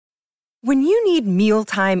When you need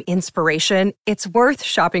mealtime inspiration, it's worth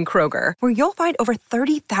shopping Kroger, where you'll find over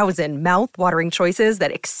 30,000 mouth-watering choices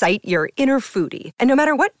that excite your inner foodie. And no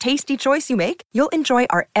matter what tasty choice you make, you'll enjoy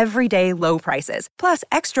our everyday low prices, plus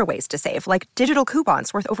extra ways to save, like digital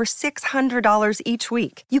coupons worth over $600 each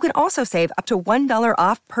week. You can also save up to $1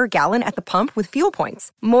 off per gallon at the pump with fuel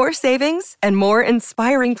points. More savings and more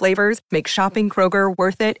inspiring flavors make shopping Kroger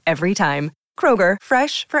worth it every time. Kroger,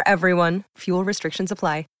 fresh for everyone. Fuel restrictions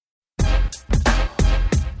apply.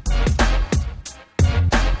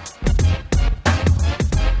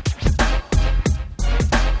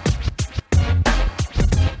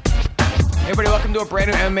 Everybody, welcome to a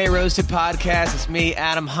brand new MMA Roasted podcast. It's me,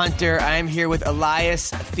 Adam Hunter. I am here with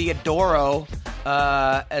Elias Theodorou,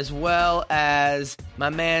 as well as my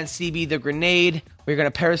man, CB the Grenade. We're going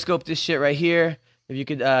to Periscope this shit right here. If you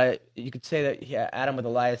could say that, yeah, Adam with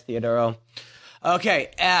Elias Theodorou. Okay,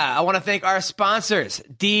 I want to thank our sponsors,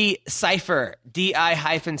 D-Cipher,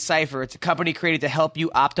 D-I-Cipher. It's a company created to help you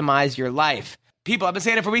optimize your life. People, I've been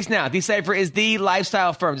saying it for weeks now. D-Cipher is the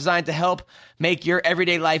lifestyle firm designed to help make your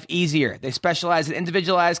everyday life easier. They specialize in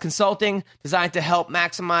individualized consulting designed to help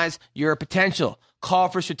maximize your potential. Call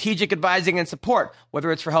for strategic advising and support,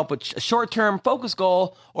 whether it's for help with a short-term focus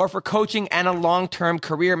goal or for coaching and a long-term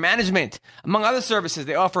career management. Among other services,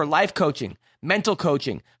 they offer life coaching, mental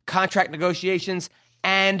coaching, contract negotiations,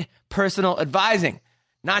 and personal advising.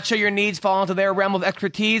 Not sure your needs fall into their realm of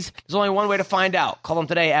expertise? There's only one way to find out. Call them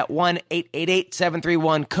today at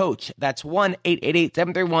 1-888-731-COACH. That's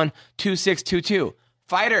 1-888-731-2622.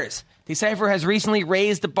 Fighters. D-Cipher has recently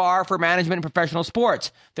raised the bar for management in professional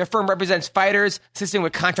sports. Their firm represents fighters, assisting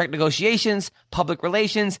with contract negotiations, public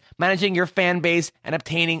relations, managing your fan base, and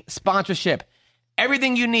obtaining sponsorship.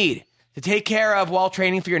 Everything you need to take care of while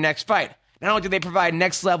training for your next fight. Not only do they provide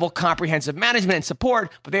next-level comprehensive management and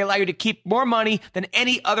support, but they allow you to keep more money than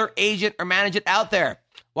any other agent or manager out there,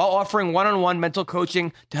 while offering one-on-one mental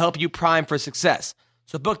coaching to help you prime for success.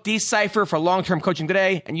 So book D-Cipher for long-term coaching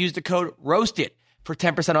today and use the code ROASTED for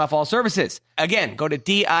 10% off all services. Again, go to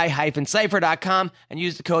di-cipher.com and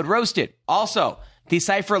use the code ROASTED. Also,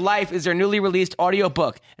 D-Cipher Life is their newly released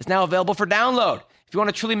audiobook. It's now available for download. If you want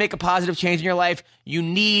to truly make a positive change in your life, you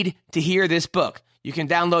need to hear this book. You can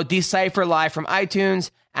download D-Cipher Live from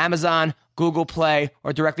iTunes, Amazon, Google Play,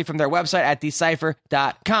 or directly from their website at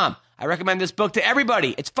decipher.com. I recommend this book to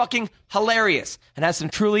everybody. It's fucking hilarious and has some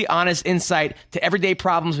truly honest insight to everyday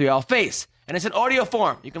problems we all face. And it's in audio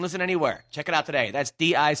form. You can listen anywhere. Check it out today. That's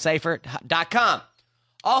decipher.com.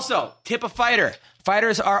 Also, tip a fighter.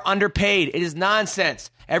 Fighters are underpaid. It is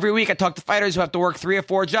nonsense. Every week I talk to fighters who have to work 3 or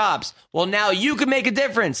 4 jobs. Well, now you can make a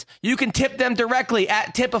difference. You can tip them directly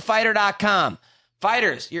at tipafighter.com.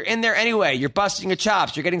 Fighters, you're in there anyway. You're busting your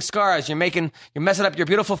chops. You're getting scars. You're messing up your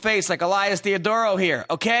beautiful face like Elias Theodorou here,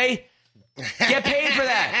 okay? Get paid for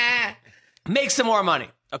that. Make some more money,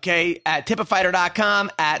 okay? At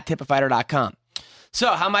tipafighter.com, at tipafighter.com.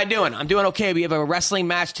 So, how am I doing? I'm doing okay. We have a wrestling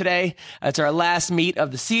match today. It's our last meet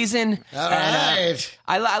of the season. All right.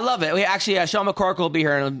 I love it. We actually, Sean McCorkle will be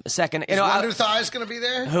here in a second. Is Wonder Thighs going to be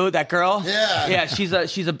there? Who? That girl? Yeah. Yeah, she's a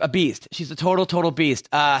beast. She's a total beast.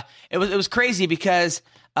 It was crazy because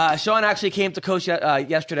Sean actually came to coach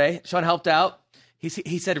yesterday. Sean helped out. He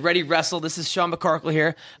said, "Ready, wrestle." This is Sean McCorkle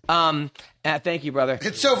here. Thank you, brother.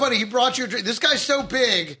 It's so funny. He brought you a drink. This guy's so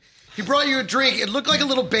big. He brought you a drink. It looked like a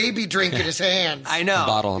little baby drink in his hands. I know. A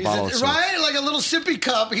bottle of right? Like a little sippy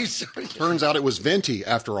cup. Turns out it was venti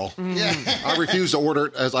after all. Yeah. I refuse to order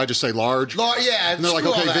it as I just say large. Yeah. And they're like,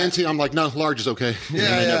 okay, venti. I'm like, no, large is okay. Yeah,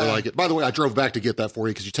 and they never like it. By the way, I drove back to get that for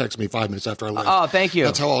you because you texted me 5 minutes after I left. Oh, thank you.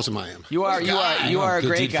 That's how awesome I am. You are a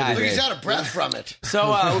great guy. Look, he's out of breath from it. So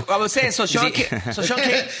I was saying, Sean came. I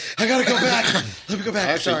gotta go back. Let me go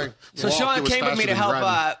back. Actually, Sorry. So Sean came with me to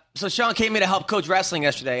help. Sean came in to help coach wrestling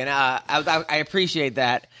yesterday, and I appreciate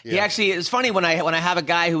that. Yeah. He actually, it's funny when I have a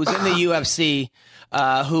guy who was in the UFC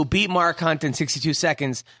who beat Mark Hunt in 62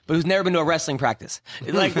 seconds, but who's never been to a wrestling practice,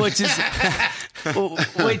 like which is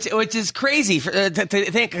crazy to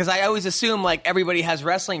think, because I always assume like everybody has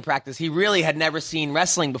wrestling practice. He really had never seen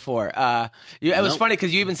wrestling before. It was funny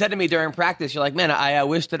because you even said to me during practice, you're like, man, I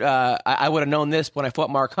wish that I would have known this when I fought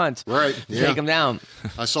Mark Hunt. Right. To take him down.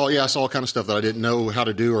 I saw all kind of stuff that I didn't know how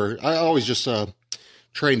to do, or I always just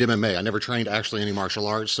trained MMA. I never trained actually any martial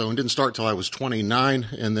arts, so it didn't start till I was 29,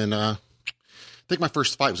 and then I think my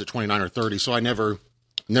first fight was at 29 or 30, so I never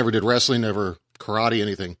did wrestling, never karate,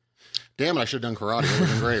 anything. damn it, I should have done karate. It would have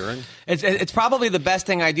been great, right? It's probably the best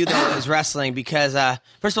thing I do though is wrestling because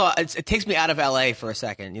first of all it takes me out of LA for a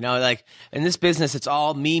second. You know, like in this business it's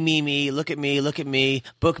all me. Look at me,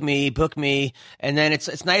 book me, and then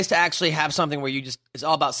it's nice to actually have something where it's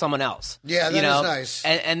all about someone else. Yeah, that is nice.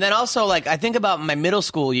 And then also like I think about my middle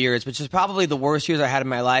school years, which is probably the worst years I had in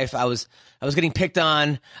my life. I was getting picked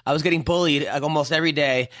on. I was getting bullied like, almost every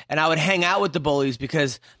day, and I would hang out with the bullies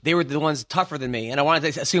because they were the ones tougher than me, and I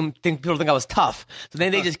wanted to people think I was tough. So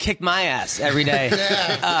then they just kicked my ass every day.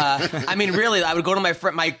 I mean, really, I would go to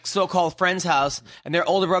my so-called friend's house, and their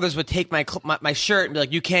older brothers would take my shirt and be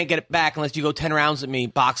like, "You can't get it back unless you go 10 rounds with me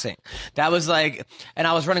boxing." That was like, and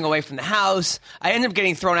I was running away from the house. I ended up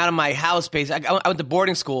getting thrown out of my house. Basically, I went to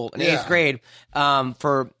boarding school in 8th grade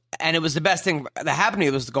and it was the best thing that happened to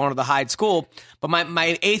me was going to the Hyde school. But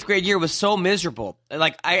my 8th grade year was so miserable.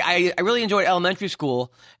 Like I really enjoyed elementary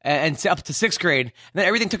school and up to 6th grade. And then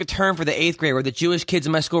everything took a turn for the 8th grade where the Jewish kids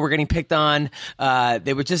in my school were getting picked on.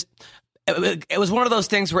 They were just, it was one of those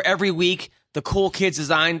things where every week the cool kids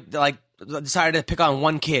decided to pick on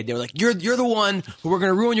one kid. They were like, you're the one who we're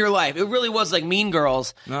going to ruin your life. It really was like Mean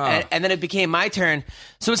Girls. Oh. And then it became my turn.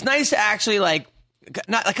 So it's nice to actually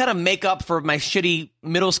kind of make up for my shitty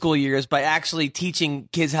middle school years by actually teaching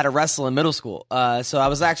kids how to wrestle in middle school. So I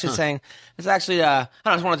was actually saying, it's actually, I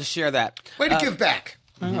just wanted to share that. Way to give back.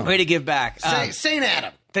 Way to give back. Saint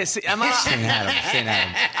Adam. Saint Adam.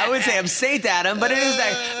 I would say I'm Saint Adam, but it is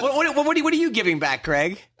that. What are you giving back,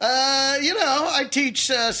 Craig? I teach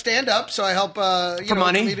stand-up, so I help for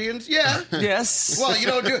money? Comedians. Yeah. Yes. Well,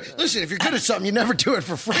 listen, if you're good at something, you never do it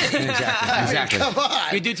for free. Exactly. Come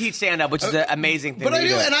on. We do teach stand-up, which is an amazing thing. But I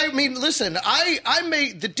do, and I mean, listen, I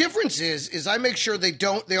make the difference is I make sure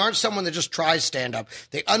they aren't someone that just tries stand-up.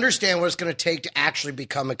 They understand what it's going to take to actually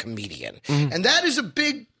become a comedian, and that is a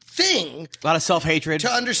big thing. A lot of self-hatred.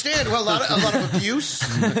 To understand. Well, a lot of abuse.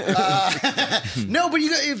 No, but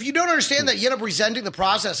if you don't understand that, you end up resenting the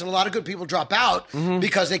process, and a lot of good people drop out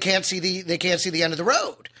because they can't see the end of the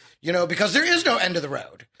road. Because there is no end of the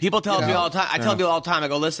road. People tell me all the time. I tell people all the time. I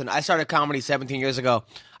go, listen, I started comedy 17 years ago.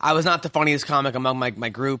 I was not the funniest comic among my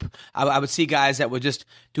group. I would see guys that would just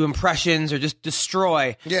do impressions or just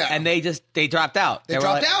destroy. Yeah. And they dropped out. They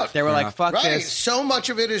dropped out. They were like, fuck this. So much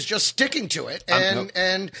of it is just sticking to it.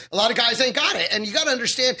 And a lot of guys ain't got it. And you got to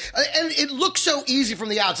understand. And it looks so easy from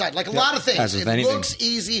the outside. Like a lot of things. It looks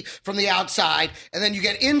easy from the outside. And then you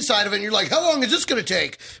get inside of it and you're like, how long is this going to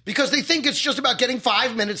take? Because they think it's just about getting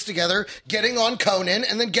 5 minutes together, getting on Conan,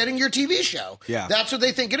 and then getting your TV show. Yeah. That's what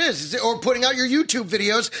they think it is. Or putting out your YouTube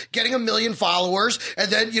videos, getting 1 million followers, and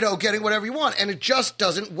then, getting whatever you want. And it just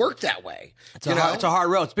doesn't work that way. It's a hard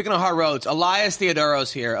road. Speaking of hard roads, Elias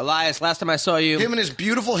Theodoros here. Elias, last time I saw you. Him and his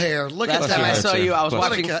beautiful hair. Look at that. Last time I saw you, I was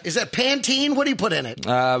watching. Is that Pantene? What do you put in it?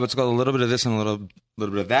 Let's go a little bit of this and a little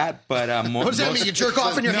bit of that. But what does that mean? You jerk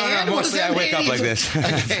off in your hand? No, mostly I wake up like this.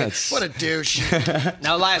 Okay. What a douche.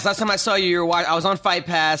 Now, Elias, last time I saw you, I was on Fight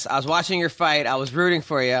Pass. I was watching your fight. I was rooting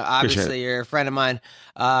for you. Obviously, you're a friend of mine.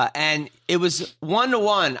 And it was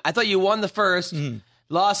 1-1. I thought you won the first,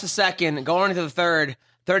 lost the second, going into the third.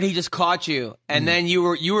 Third, he just caught you, and then you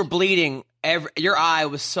were bleeding. Your eye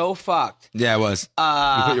was so fucked. Yeah, it was.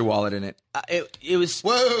 You put your wallet in it. It was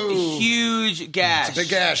a huge gash. It's a big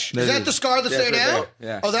gash. Is that the scar that's there now?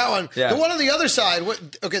 Yeah. Oh, that one. Yeah. The one on the other side.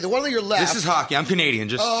 The one on your left. This is hockey. I'm Canadian.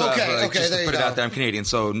 Just just to put it out there, I'm Canadian.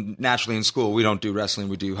 So naturally in school, we don't do wrestling.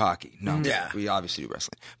 We do hockey. No, we obviously do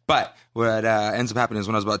wrestling. But what ends up happening is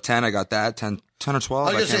when I was about 10, I got that 10 or 12.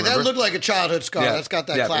 I was going to say, that looked like a childhood scar. Yeah. That's got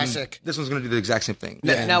that classic. This one's going to do the exact same thing.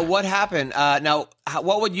 Now, what happened?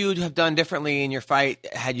 What would you have done differently in your fight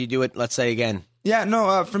had you do it, let's say, again? Yeah,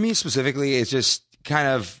 no, for me specifically, it's just kind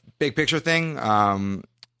of big picture thing.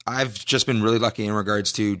 I've just been really lucky in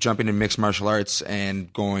regards to jumping in mixed martial arts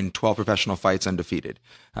and going 12 professional fights undefeated.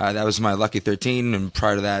 That was my lucky 13. And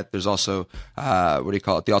prior to that, there's also,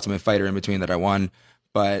 the Ultimate Fighter in between that I won.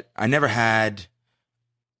 But I never had,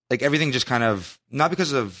 everything just kind of, not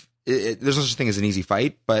because of, there's no such thing as an easy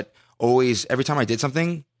fight, but always, every time I did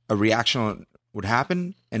something, a reaction would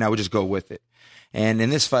happen and I would just go with it. And in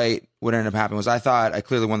this fight, what ended up happening was I thought I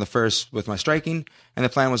clearly won the first with my striking, and the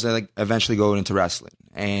plan was to eventually go into wrestling.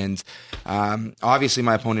 And obviously,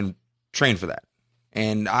 my opponent trained for that.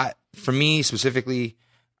 And for me specifically,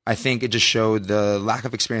 I think it just showed the lack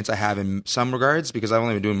of experience I have in some regards because I've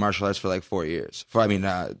only been doing martial arts for 4 years.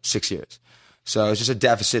 6 years. So it's just a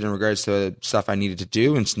deficit in regards to stuff I needed to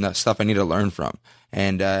do and stuff I needed to learn from.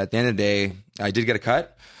 And at the end of the day, I did get a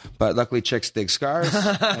cut. But luckily, chicks dig scars.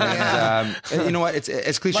 And, you know what?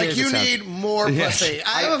 It's cliche. You need more pussy.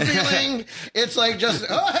 I have a feeling it's just,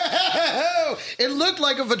 show. It looked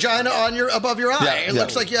like a vagina above your eye. It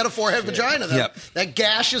looks like you had a forehead vagina. That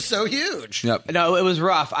gash is so huge. No, it was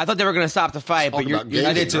rough. I thought they were going to stop the fight, but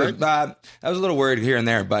I did too. I was a little worried here and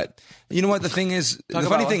there, but you know what? The thing is, the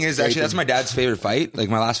funny thing is, actually, that's my dad's favorite fight. Like,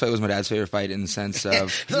 my last fight was my dad's favorite fight in the sense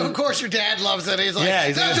of... So, of course, your dad loves it. He's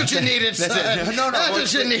like, that's what you needed, son. That's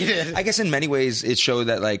what you needed. I guess in many ways, it showed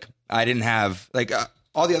that, like, I didn't have... Like,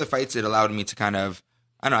 all the other fights, it allowed me to kind of...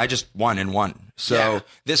 I don't know, I just won. So,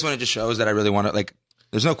 this one, it just shows that I really want to... Like,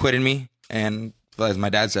 there's no quit in me. And as my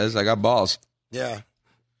dad says, I got balls. Yeah.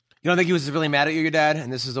 You don't think he was really mad at you, your dad,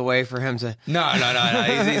 and this is a way for him to... No.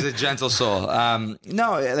 He's a gentle soul.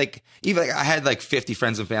 No, like, even like I had like 50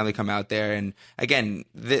 friends and family come out there, and again,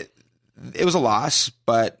 it was a loss,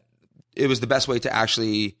 but it was the best way to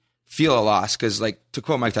actually feel a loss. Because, like, to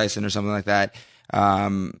quote Mike Tyson or something like that,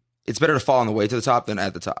 it's better to fall on the way to the top than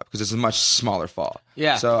at the top because it's a much smaller fall.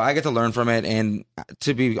 Yeah. So I get to learn from it, and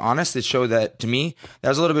to be honest, it showed that to me that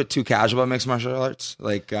was a little bit too casual about mixed martial arts.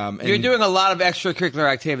 Like, you're doing a lot of extracurricular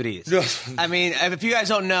activities. I mean, if you guys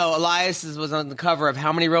don't know, Elias was on the cover of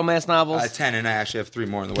how many romance novels? 10, and I actually have 3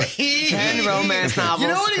 more in the way. 10 romance novels. You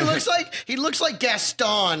know what he looks like? He looks like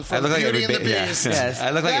Gaston from Beauty and the Beast. Yes.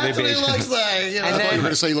 I look like That's what he looks like. You know? I thought you were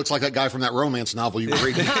going to say he looks like that guy from that romance novel you were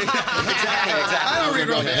reading. Exactly. I don't read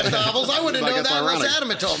romance novels. I wouldn't know that unless Adam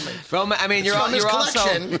had told me. I mean, you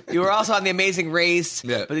were also on The Amazing Race,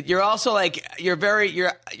 but you're also like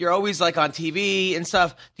you're always like on TV and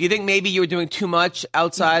stuff. Do you think maybe you were doing too much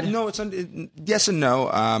outside? No, yes and no.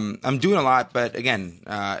 I'm doing a lot, but again,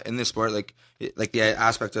 in this sport, like the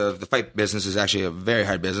aspect of the fight business is actually a very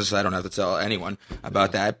hard business. So I don't have to tell anyone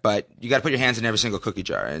about that, but you got to put your hands in every single cookie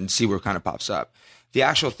jar and see where it kind of pops up. The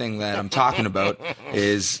actual thing that I'm talking about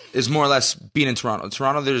is more or less being in Toronto. In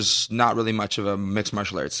Toronto, there's not really much of a mixed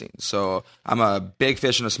martial arts scene. So I'm a big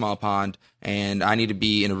fish in a small pond, and I need to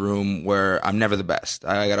be in a room where I'm never the best.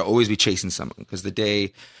 I got to always be chasing someone because the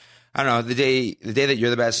day that you're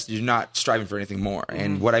the best, you're not striving for anything more.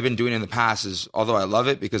 And what I've been doing in the past is, although I love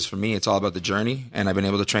it because for me it's all about the journey, and I've been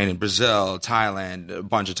able to train in Brazil, Thailand a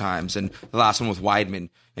bunch of times, and the last one with Weidman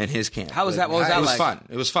and his camp. How was that? What was that like? It was fun.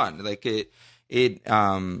 It was fun. Like it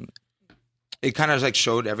kind of like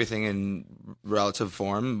showed everything in relative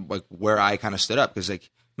form, like where I kind of stood up. Because like,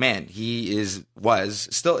 man, he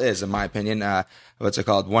still is, in my opinion, what's it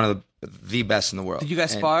called? One of the best in the world. Did you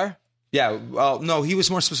guys spar? Yeah. Well, no, he was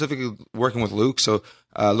more specifically working with Luke. So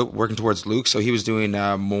working towards Luke. So he was doing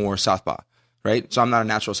more southpaw. Right, so I'm not a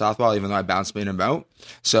natural southpaw, even though I bounce in and out.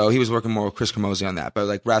 So he was working more with Chris Camozzi on that, but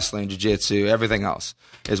like wrestling, jiu-jitsu, everything else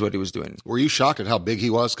is what he was doing. Were you shocked at how big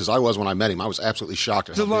he was? Because I was when I met him. I was absolutely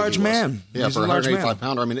shocked at how big he was. He's a large man. Yeah, for a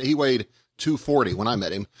 185-pounder. I mean, he weighed 240 when I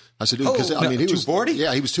met him. I said, dude, because he was 240.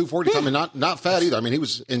 Yeah, he was 240. I mean, not fat either. I mean, he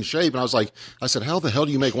was in shape, and I said, how the hell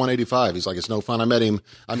do you make 185? He's like, it's no fun. I met him.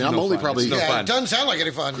 I mean, I'm only probably it doesn't sound like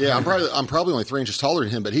any fun. Yeah, I'm probably only 3 inches taller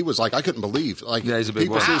than him, but he was like, I couldn't believe. Like, he's a big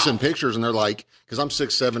people see us in pictures, and they're like, because I'm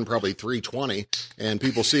 6'7", probably 320, and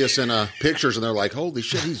people see us in pictures, and they're like, holy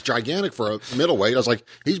shit, he's gigantic for a middleweight. I was like,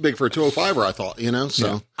 he's big for a 205er, I thought, you know. So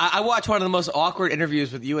yeah. I watched one of the most awkward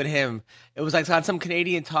interviews with you and him. It was like on some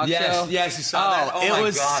Canadian talk show. Yes, you saw that. Oh, it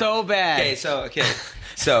was so bad.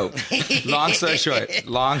 So long story short.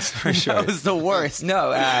 That was the worst.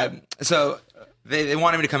 No, so they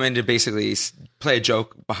wanted me to come in to basically play a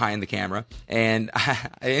joke behind the camera, and I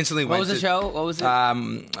instantly went. What was the show? What was it?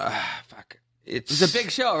 Fuck. It's a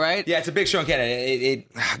big show, right? Yeah, it's a big show in Canada.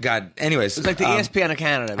 God. Anyways, it's like the ESPN of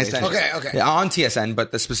Canada. Basically. Okay. Yeah, on TSN,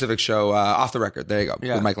 but the specific show Off the Record. There you go.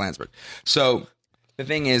 Yeah. With Mike Landsberg. So the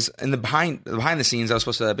thing is, in the behind the scenes, I was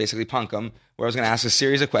supposed to basically punk him, where I was going to ask a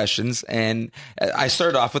series of questions, and I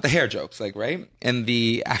started off with the hair jokes, like, right? And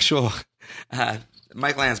the actual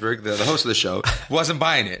Mike Landsberg, the host of the show, wasn't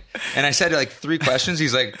buying it. And I said like 3 questions.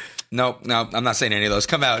 He's like, no, I'm not saying any of those.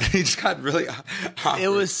 Come out. He just got really awkward. It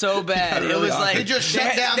was so bad. It was like he just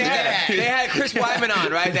shut down the guy. They had Chris Weidman on,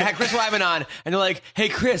 right? They had Chris Weidman on, and they're like, "Hey,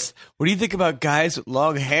 Chris, what do you think about guys with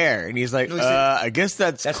long hair?" And he's like, "I guess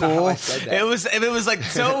that's cool." Not how I said that. It was like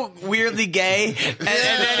so weirdly gay.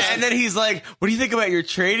 And then he's like, "What do you think about your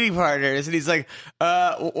training partners?" And he's like,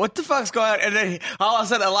 "What the fuck's going on?" And then all of a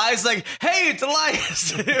sudden, Elias like, "Hey, it's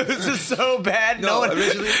Elias." It was just so bad. No,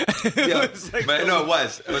 originally, it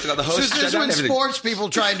was. It was called the host. This is when sports people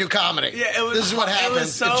try and do comedy. Yeah, this is what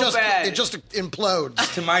happens. It was so bad. It just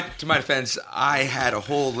implodes. To my defense, I had a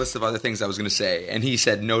whole list of other things I was going to say, and he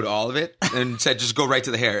said no to all of it, and said just go right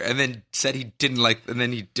to the hair, and then said he didn't like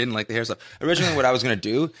the hair stuff. Originally, what I was going to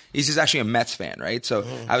do, he's actually a Mets fan, right? So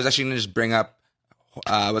I was actually going to just bring up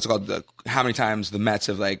what's it called, how many times the Mets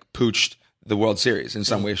have like pooched the World Series in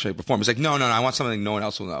some way, shape, or form. It's like, no, I want something no one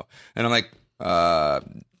else will know. And I'm like,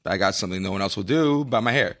 I got something no one else will do about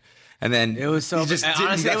my hair. And then it was so.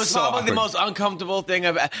 Honestly, it was probably the most uncomfortable thing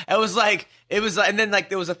It was like, and then like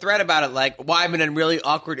there was a thread about it, like why I'm in a really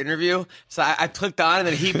awkward interview. So I clicked on, and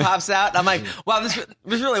then he pops out. And I'm like, wow, this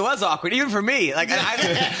really was awkward, even for me. Like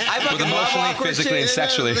I fucking love awkward physically, shit. and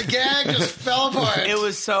sexually. The gag just fell apart. It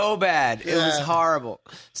was so bad. It was horrible.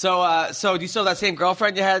 So do you still have that same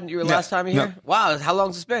girlfriend you had your last time you here? Wow, how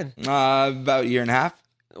long's it been? About a year and a half.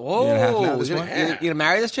 Whoa, you gonna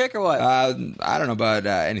marry this chick or what? I don't know about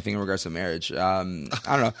anything in regards to marriage. I don't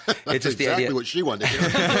know. It's just exactly the idea. what she wanted to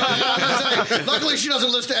hear. Luckily, she doesn't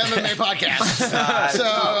listen to MMA podcasts,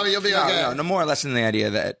 so you'll be okay. No more or less than the idea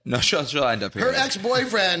that she'll end up here. Her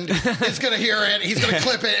ex-boyfriend is going to hear it. He's going to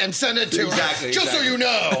clip it and send it to her. Just so you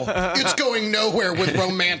know, it's going nowhere with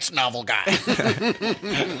romance novel guy.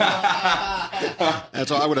 That's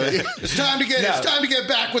all I would have. It's time to get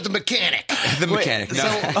back with the mechanic. The mechanic.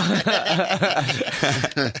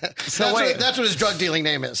 That's what his drug dealing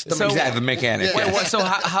name is. Exactly, the mechanic. Yeah. Wait, so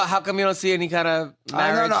how come you don't see any kind of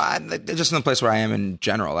marriage? No, just in the place where I am in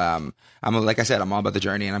general. I'm like I said, I'm all about the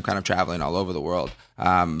journey, and I'm kind of traveling all over the world.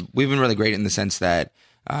 We've been really great in the sense that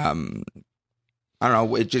I don't know.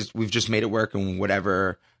 We've just made it work in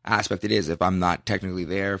whatever aspect it is. If I'm not technically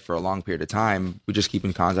there for a long period of time, we just keep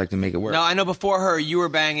in contact and make it work. No, I know before her, you were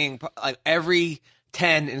banging like every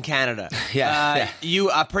 10 in Canada. Yeah. You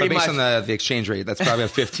pretty but based much on the exchange rate, that's probably a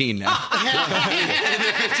 15 now.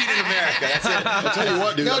 15 in America. That's it. I'll tell you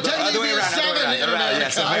what, dude. No, technically way around, 7 in America.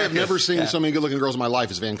 Yes, I have never seen so many good-looking girls in my life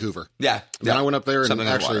as Vancouver. Yeah. Then I went up there and Something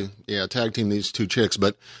actually, tag team these two chicks.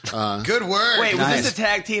 But Good work. Wait, was this a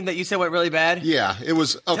tag team that you said went really bad? yeah, it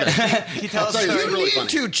was okay. Can you tell us the tell you, story? You really need funny.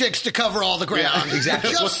 2 chicks to cover all the ground. Yeah,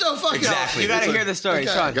 exactly. Just so fucking Exactly. You got to hear the story,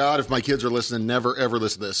 Okay. Sean. God, if my kids are listening, never ever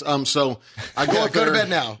listen to this. So I go up go there. to bed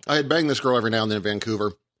now. I had banged this girl every now and then in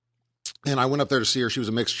Vancouver. And I went up there to see her. She was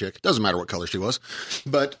a mixed chick. Doesn't matter what color she was.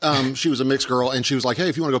 But she was a mixed girl. And she was like, hey,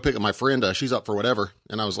 if you want to go pick up my friend, she's up for whatever.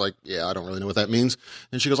 And I was like, yeah, I don't really know what that means.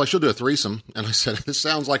 And she goes, like, she'll do a threesome. And I said, this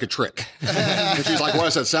sounds like a trick. And she's like, what? I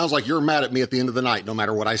said, sounds like you're mad at me at the end of the night, no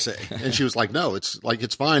matter what I say. And she was like, no, it's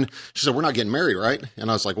fine. She said, we're not getting married, right?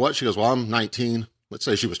 And I was like, what? She goes, well, I'm 19. Let's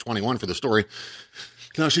say she was 21 for the story.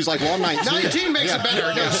 No, she's like, well, I'm 19. 19 makes it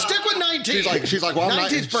better. No, stick with 19. She's like, well, I'm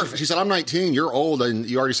 19's perfect. She said, I'm 19. You're old, and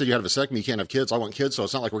you already said you had a vasectomy. You can't have kids. I want kids, so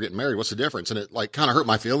it's not like we're getting married. What's the difference? And it like kind of hurt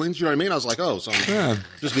my feelings. You know what I mean? I was like, oh, so I'm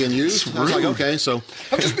just being used. I was like, okay, so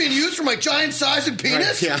I'm just being used for my giant size and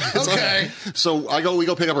penis. Right, yeah. Okay. So we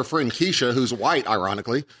go pick up her friend Keisha, who's white,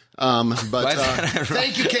 ironically.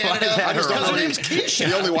 Thank you, Canada. Because her name's Keisha.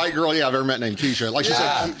 The only white girl, I've ever met named Keisha. Like she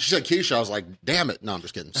said Keisha. I was like, damn it. No, I'm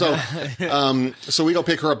just kidding. So, so we go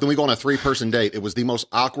pick her up. Then we go on a 3-person date. It was the most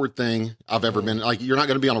awkward thing I've ever been. Like, you're not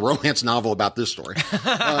going to be on a romance novel about this story.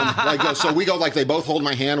 So we go, like, they both hold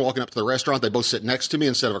my hand walking up to the restaurant. They both sit next to me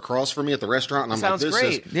instead of across from me at the restaurant. And I'm Sounds like, this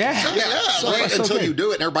great. is. Yeah. Until you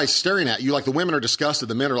do it and everybody's staring at you. Like, the women are disgusted.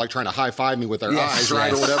 The men are like trying to high five me with their eyes,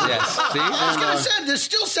 right? Or whatever. Yes. See? I was going to say, this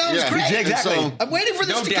still sounds great. Exactly. So, I'm waiting for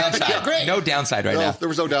this to get great. No downside right now. There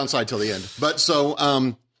was no downside till the end. But so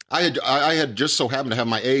I had just so happened to have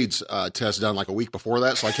my AIDS test done like a week before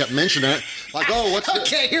that, so I kept mentioning it. Like, oh, what's this?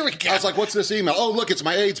 Okay, here we go. I was like, what's this email? Oh, look, it's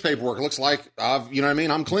my AIDS paperwork. It looks like you know what I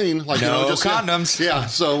mean? I'm clean. Like, no just condoms. Yeah.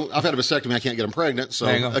 So I've had a vasectomy. I can't get them pregnant. So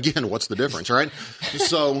again, what's the difference, right?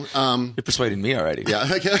 So you're persuading me already. Yeah.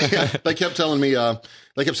 They kept telling me.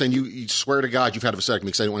 They kept saying, you swear to God you've had a vasectomy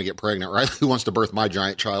because I didn't want to get pregnant, right? Who wants to birth my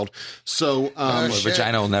giant child? So,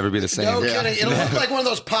 vagina will never be the same. No kidding. It'll look like one of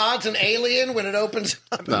those pods in Alien when it opens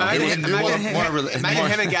up. Imagine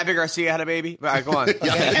him and Gabby Garcia had a baby. All right, go on. All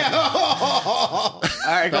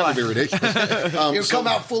right, go that on. would be ridiculous. It'll come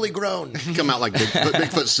out fully grown. Come out like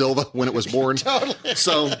Bigfoot Silva when it was born. Totally.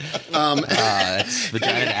 So, that's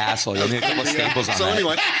vagina to asshole. You'll need a couple of staples on that.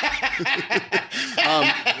 Anyway,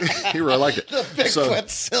 he really liked it. The Bigfoot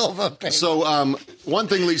Silva baby. So, one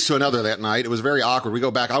thing leads to another that night. It was very awkward. We go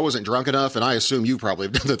back. I wasn't drunk enough, and I assume you probably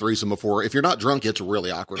have done the threesome before. If you're not drunk, it's really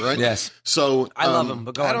awkward, right? Yes. So I love him,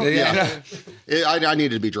 but go on. I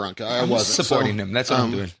needed to be drunk. I wasn't supporting him. That's what I'm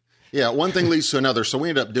doing. Yeah, one thing leads to another. So we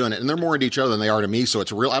ended up doing it, and they're more into each other than they are to me. So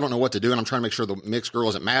it's real. I don't know what to do, and I'm trying to make sure the mixed girl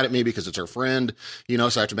isn't mad at me because it's her friend, So I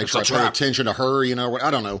have to make sure I pay attention to her, I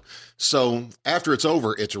don't know. So after it's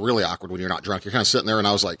over, it's really awkward when you're not drunk. You're kind of sitting there, and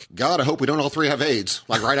I was like, God, I hope we don't all three have AIDS.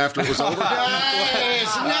 Like right after it was over.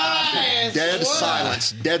 Nice. Dead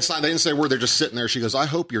silence. Dead silence. They didn't say a word. They're just sitting there. She goes, I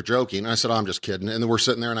hope you're joking. And I said, oh, I'm just kidding. And then we're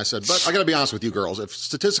sitting there, and I said, but I got to be honest with you girls. If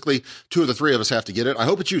statistically 2 of the 3 of us have to get it, I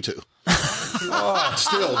hope it's you 2.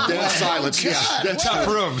 Still dead silence. Tough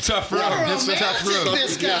room. It's a tough room.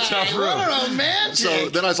 This guy. Tough room. What a romantic. So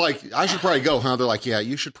then I was like, I should probably go, huh? They're like, yeah,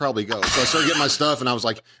 you should probably go. So I started getting my stuff, and I was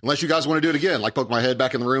like, unless you guys want to do it again, like poke my head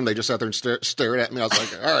back in the room. They just sat there and stared at me. I was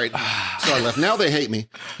like, all right. So I left. Now they hate me,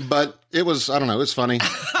 but it was, I don't know, it's funny.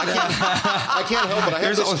 I can't help it. I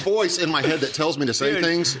have this voice in my head that tells me to say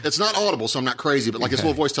things. It's not audible, so I'm not crazy, but like this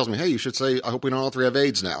little voice tells me, hey, you should say, I hope we don't all three have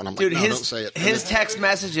AIDS now. And I'm like, no, don't say it. His text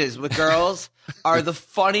messages with girls are the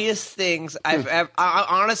funniest things I've ever.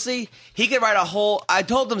 Honestly, he could write a whole. I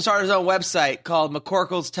told him to start his own website called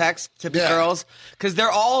McCorkle's Text to Girls, because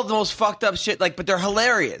they're all the most fucked up shit. Like, but they're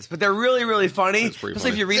hilarious. But they're really, really funny.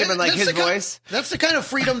 Especially if you read them in like his voice. That's the kind of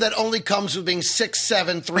freedom that only comes with being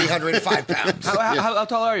 6'7", 305 pounds. How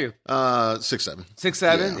tall are you? 6'7".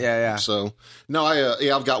 6'7"? Yeah. So no,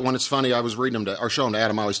 I've got one. It's funny. I was reading them or showing to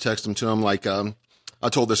Adam. I always text them to him like. I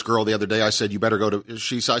told this girl the other day, I said, you better go to,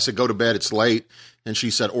 I said, go to bed. It's late. And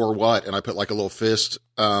she said, or what? And I put like a little fist,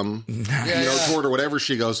 toward her, whatever.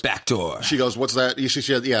 She goes, back door. She goes, what's that? She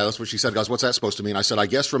said, yeah, that's what she said. Goes, what's that supposed to mean? I said, I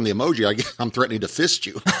guess from the emoji, I'm threatening to fist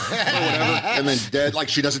you or whatever. And then dead, like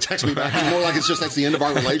she doesn't text me back anymore. Like it's just, that's the end of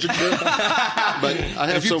our relationship. But I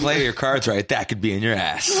have if you play your cards right, that could be in your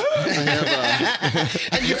ass.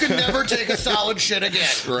 And you could never take a solid shit again.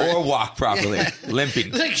 Right. Or walk properly,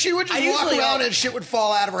 limping. Like she would just walk around and shit would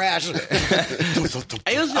fall out of her ass. I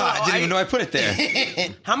didn't even know I put it there.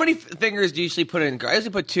 How many fingers do you usually put in? I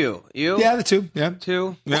usually put 2. You? Yeah, the 2. Yeah.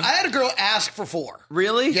 2? Yeah. Well, I had a girl ask for 4.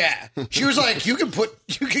 Really? Yeah. She was like, you can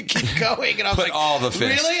keep going. And I was like, all the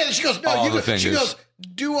fists. Really? And she goes, no, she goes,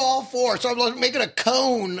 do all 4. So I'm like making a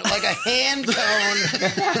cone, like a hand cone,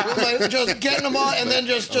 like just getting them all and then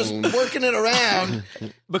just working it around.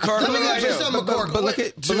 But look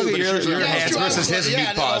at your hands versus his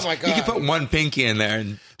meatballs. Oh you can put one pinky in there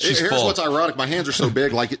and she's Here's full. What's ironic. My hands are so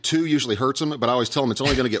big, like 2 usually hurts them, but I always tell them it's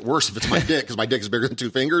only going to get worse if it's my dick, because my dick is bigger than 2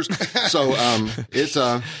 fingers. So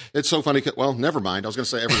it's so funny. Well, never mind. I was going to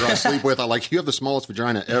say every girl I sleep with, I like, you have the smallest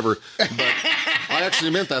vagina ever. But I actually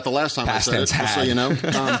meant that the last time I said it, just so you know.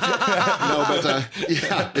 Yeah,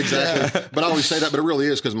 exactly. But I always say that, but it really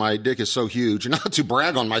is because my dick is so huge. Not to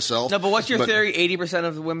brag on myself. No, but what's your theory? 80%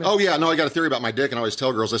 of the women? Oh, yeah. No, I got a theory about my dick, and I always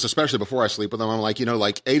tell girls this, especially before I sleep with them. I'm like,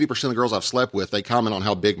 like 80% of the girls I've slept with, they comment on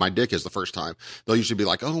how big my dick is the first time. They'll usually be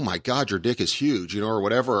like, oh, my God, your dick is huge, or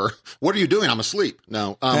whatever. Or, what are you doing? I'm asleep.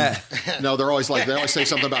 No. No, they're always like, they always say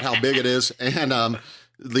something about how big it is. And,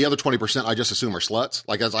 the other 20%, I just assume are sluts.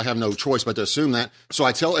 Like, as I have no choice but to assume that. So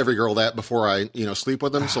I tell every girl that before I, sleep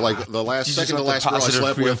with them. So like the second to last girl I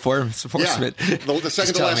slept with, the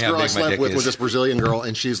second to last girl I slept with was this Brazilian girl,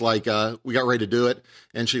 and she's like, we got ready to do it,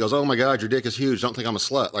 and she goes, "Oh my God, your dick is huge. Don't think I'm a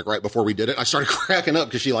slut." Like right before we did it, I started cracking up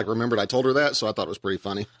because she like remembered I told her that, so I thought it was pretty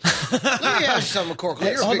funny. Let me ask you something, McCorkle.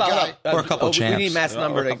 You're a big guy. Or a couple champs. We need Matt's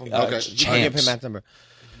number. Okay, give him Matt's number.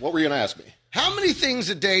 What were you going to ask me? How many things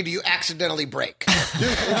a day do you accidentally break? Dude,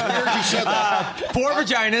 it's weird you said that. 4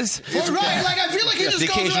 vaginas. Right, like I feel like he just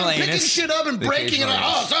goes around picking shit up and breaking it.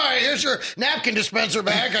 Oh, sorry, here's your napkin dispenser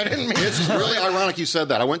back. I didn't mean it. It's really ironic you said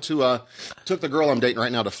that. I went to took the girl I'm dating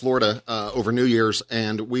right now to Florida over New Year's,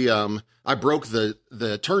 and we I broke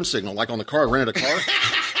the turn signal like on the car. I rented a car.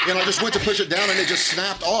 And I just went to push it down, and it just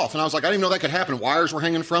snapped off. And I was like, I didn't even know that could happen. Wires were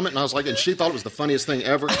hanging from it. And I was like, and she thought it was the funniest thing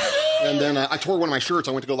ever. And then I tore one of my shirts.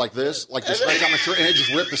 I went to go like this, like just right down my shirt, and it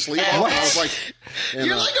just ripped the sleeve off. And I was like,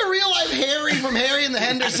 you're like a real life Harry from Harry and the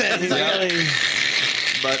Hendersons.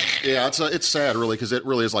 But yeah, it's sad really, because it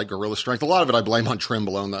really is like gorilla strength. A lot of it I blame on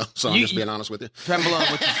Trenbolone though, so I'm just being honest with you.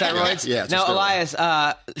 Trenbolone with the steroids? Yeah. Now, Elias,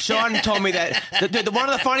 Sean told me that one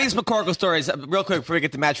of the funniest McCorkle stories, real quick before we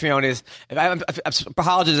get to Matreon, is, I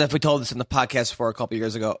apologize if we told this in the podcast a couple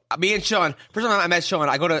years ago. Me and Sean, first time I met Sean,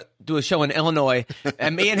 I go to do a show in Illinois,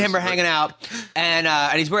 and me and him are hanging out, and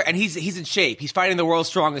he's in shape. He's fighting the world's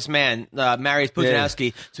strongest man, Mariusz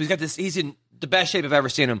Pudzianowski. So he's in the best shape I've ever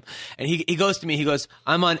seen him. And he goes to me, he goes,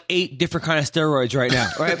 I'm on 8 different kind of steroids right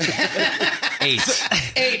now. Right? 8.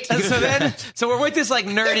 So we're with this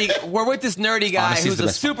nerdy guy who's a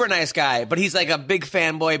super nice guy, but he's like a big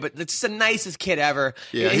fanboy, but it's just the nicest kid ever.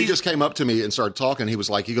 Yeah, he just came up to me and started talking. He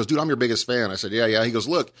was like, dude, I'm your biggest fan. I said, yeah. He goes,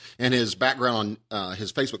 look, and his background on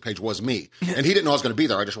his Facebook page was me. And he didn't know I was going to be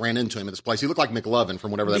there. I just ran into him at this place. He looked like McLovin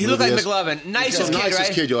from whatever that movie is. He looked like McLovin.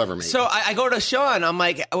 Nicest kid you'll ever meet. So I go to Sean. I'm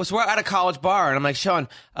like, we're at a college bar, and I'm like, Sean,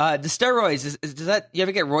 the steroids, does that, you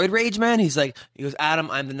ever get roid rage, man? He goes,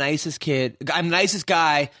 Adam, I'm the nicest kid. I'm the nicest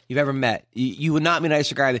guy you've ever met. You would not be a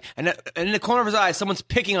nicer guy. And in the corner of his eye, someone's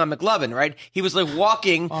picking on McLovin, right? He was like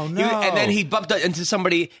walking, and then he bumped into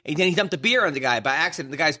somebody, and then he dumped a beer on the guy by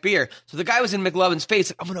accident, the guy's beer. So the guy was in McLovin's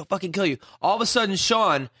face, like, I'm going to fucking kill you. All of a sudden,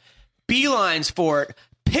 Sean beelines for it.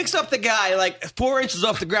 Picks up the guy like 4 inches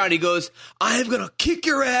off the ground. He goes, I am going to kick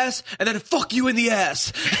your ass and then fuck you in the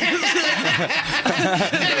ass. He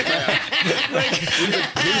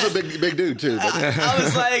was a big dude, too. But. I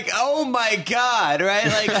was like, oh, my God, right?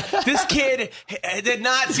 Like, this kid did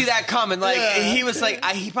not see that coming. Like, he was like,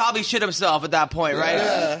 he probably shit himself at that point, right?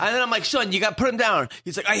 Yeah. And then I'm like, Sean, you got to put him down.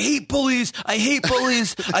 He's like, I hate bullies. I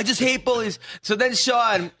just hate bullies. So then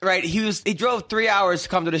Sean, right, he drove 3 hours to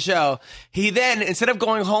come to the show. He then, instead of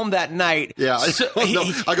going home that night. Yeah.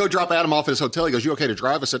 I go drop Adam off at his hotel. He goes, you okay to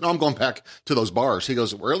drive? I said, no, I'm going back to those bars. He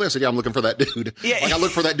goes, really? I said, yeah, I'm looking for that dude. Yeah. Like, I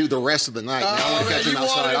looked for that dude the rest of the night. I want to catch him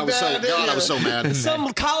outside. I was so mad.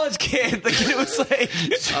 Some college kid. The kid was like.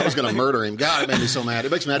 I was going to murder him. God, it made me so mad.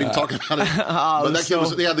 It makes me mad even talking about it. But that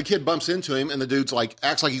kid the kid bumps into him, and the dude's like,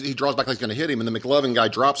 acts like he draws back like he's going to hit him, and the McLovin guy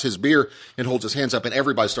drops his beer and holds his hands up, and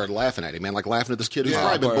everybody started laughing at him, man. Like, laughing at this kid who's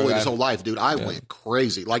probably been bullied his whole life, dude. I went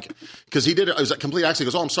crazy. Like, because he did it. It was a complete accident. He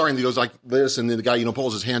goes, oh, I'm sorry. And he goes like this, and then the guy,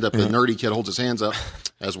 pulls his hand up. The nerdy kid holds his hands up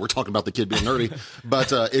as we're talking about the kid being nerdy.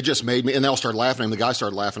 But it just made me, and they all started laughing, and the guy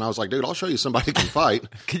started laughing. I was like, dude, I'll show you somebody who can fight.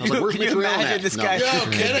 Can you imagine this guy?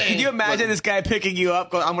 Can you imagine this guy picking you up,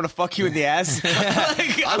 going, I'm going to fuck you in the ass?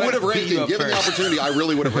 Like, I would have raped him. Given the opportunity, I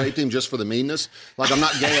really would have raped him just for the meanness. Like, I'm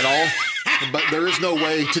not gay at all, but there is no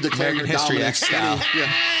way to declare your dominance.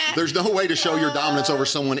 There's no way to show your dominance over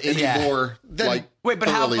someone anymore. Wait, but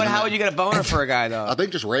how would you get a boner for a guy, though? I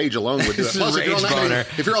think just rage alone would do it. Plus,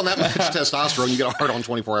 if you're on that much testosterone, you get a hard on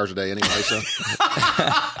 24 hours a day anyway. So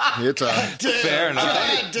it's fair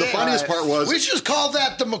enough. The funniest part was we should just call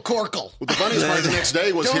that the McCorkle. The funniest part the next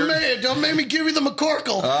day was don't make me give you the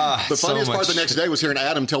McCorkle. The funniest part the next day was hearing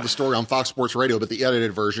Adam tell the story on Fox Sports Radio, but the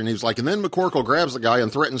edited version. He was like, and then McCorkle grabs the guy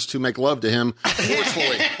and threatens to make love to him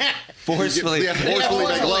forcefully. Forcefully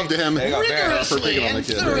make love to him for picking on the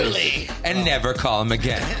kid. Thoroughly. And never call him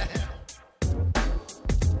again.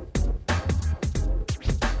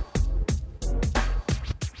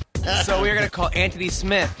 So we're going to call Anthony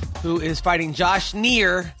Smith, who is fighting Josh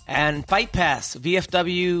Neer and Fight Pass,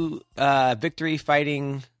 VFW Victory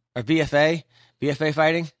Fighting, or VFA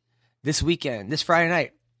Fighting, this weekend, this Friday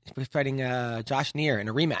night. We're fighting Josh Neer in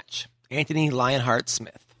a rematch. Anthony Lionheart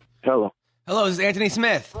Smith. Hello, this is Anthony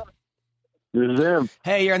Smith. This is him.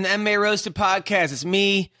 Hey, you're on the MMA Roasted podcast. It's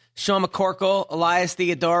me, Sean McCorkle, Elias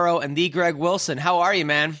Theodoro, and the Greg Wilson. How are you,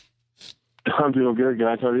 man? I'm doing good,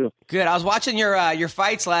 guys. How are you? Good. I was watching your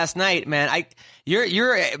fights last night, man.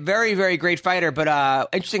 You're a very, very great fighter, but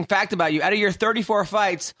interesting fact about you, out of your 34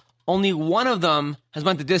 fights, only one of them has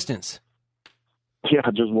went the distance. Yeah,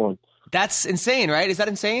 just one. That's insane, right? Is that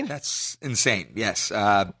insane? That's insane, yes.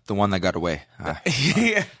 The one that got away.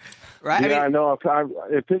 Yeah. Right? Yeah, I know.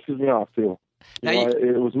 It pisses me off, too.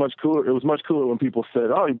 It was much cooler. It was much cooler when people said,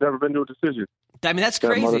 "Oh, you've never been to a decision." I mean, that's that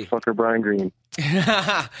crazy. Motherfucker, Brian Green.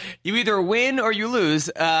 You either win or you lose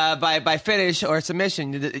by finish or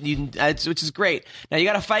submission, which is great. Now you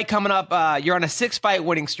got a fight coming up. You're on a 6-fight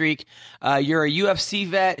winning streak. You're a UFC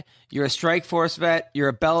vet. You're a Strikeforce vet. You're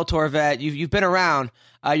a Bellator vet. You've been around.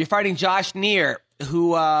 You're fighting Josh Neer,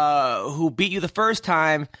 who beat you the first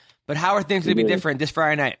time. But how are things going to be different this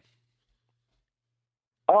Friday night?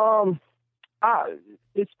 I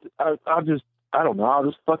don't know. I'll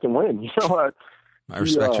just fucking win. I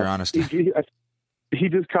respect your honesty. He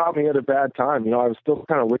just caught me at a bad time. I was still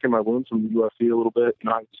kind of licking my wounds from the UFC a little bit.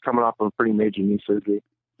 I was coming off of a pretty major knee surgery.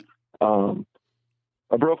 I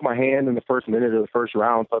broke my hand in the first minute of the first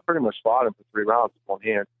round, so I pretty much fought him for 3 rounds with one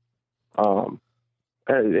hand.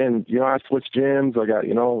 And I switched gyms. I got,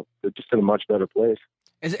 just in a much better place.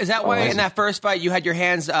 Is that why in that first fight you had your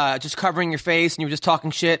hands just covering your face and you were just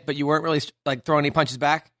talking shit, but you weren't really like throwing any punches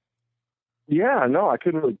back? Yeah, no, I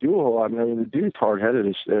couldn't really do a whole lot. I mean, the dude's hard-headed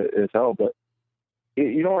as hell, but,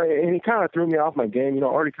 and he kind of threw me off my game,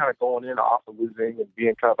 already kind of going in off of losing and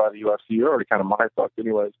being cut by the UFC. You're already kind of mind-fucked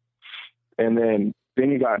anyways. And then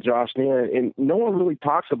you got Josh Neer, and no one really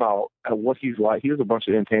talks about what he's like. He has a bunch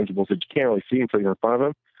of intangibles that you can't really see until you're in front of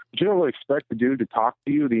him. But you don't really expect the dude to talk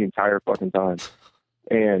to you the entire fucking time.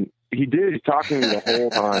 And he did. He's talking to me the whole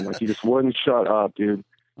time. Like, he just wouldn't shut up, dude.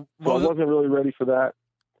 So I wasn't really ready for that.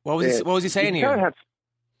 What was he saying to you?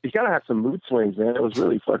 He kind of had some mood swings, man. It was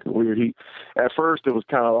really fucking weird. At first, it was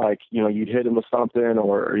kind of like, you'd hit him with something,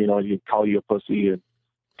 or, he'd call you a pussy and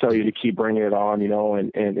tell you to keep bringing it on,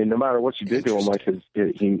 and no matter what you did to him, like,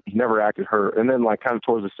 he never acted hurt. And then, like, kind of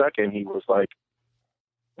towards the second, he was like,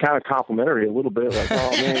 kind of complimentary a little bit, like,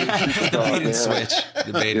 "Oh man,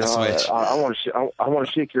 the bait and switch. I want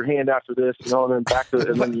to shake your hand after this, and then back to,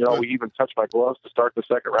 and then we even touched my gloves to start the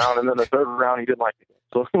second round, and then the third round he didn't like it.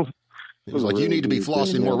 So He was like, you need to be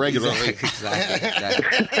flossing more regularly. Exactly.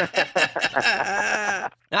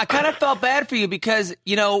 Now, I kind of felt bad for you because,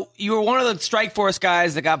 you were one of the Strikeforce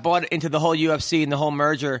guys that got bought into the whole UFC and the whole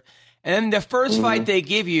merger. And then the first fight they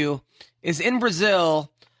give you is in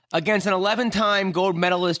Brazil against an 11-time gold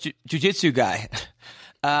medalist jiu-jitsu guy.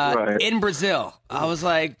 In Brazil. I was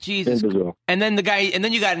like, Jesus. And then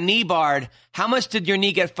you got knee barred. How much did your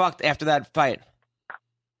knee get fucked after that fight?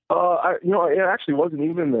 It actually wasn't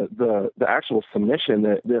even the actual submission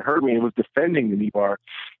that hurt me. It was defending the knee bar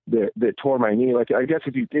that tore my knee. Like, I guess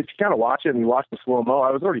if you kind of watch it and you watch the slow-mo,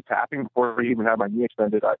 I was already tapping before I even had my knee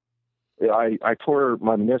extended. I tore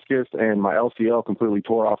my meniscus and my LCL completely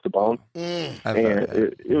tore off the bone. And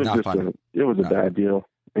it was just a bad deal.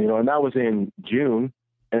 And that was in June.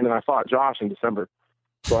 And then I fought Josh in December.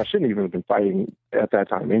 So I shouldn't even have been fighting at that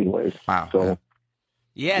time anyways. Wow. So,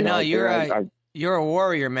 you're a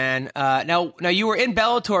warrior, man. Now you were in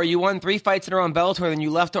Bellator. You won 3 fights in a row in Bellator, then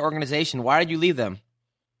you left the organization. Why did you leave them?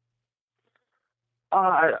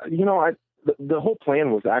 The whole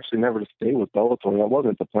plan was actually never to stay with Bellator. That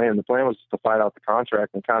wasn't the plan. The plan was to fight out the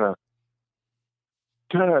contract and kind of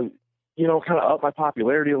up my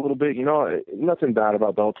popularity a little bit. Nothing bad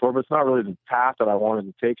about Bellator, but it's not really the path that I wanted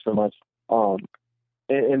to take so much.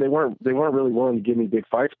 And they weren't really willing to give me big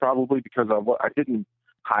fights, probably because I didn't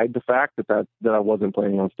hide the fact that I wasn't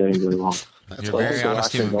planning on staying very long. You're a very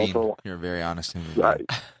honest human being. You're a very honest human being.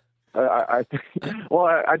 I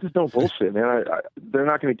just don't bullshit, man. They're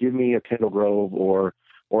not going to give me a Kendall Grove or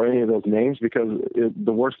any of those names because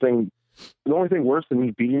the only thing worse than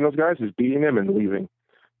me beating those guys is beating them and leaving.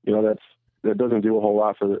 That doesn't do a whole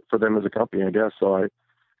lot for them as a company, I guess. So I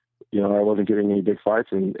wasn't getting any big fights,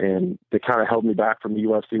 and they kind of held me back from the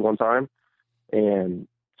UFC one time, and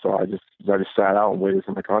so I just sat out and waited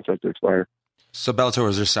for my contract to expire. So Bellator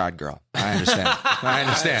was your side girl. I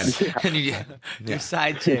understand. Yeah. Your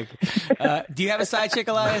side chick. Do you have a side chick,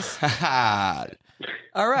 Elias?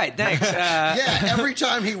 All right, thanks. Every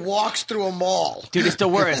time he walks through a mall. Dude, it's the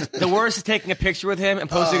worst. The worst is taking a picture with him and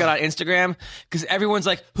posting it on Instagram because everyone's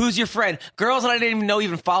like, who's your friend? Girls that I didn't even know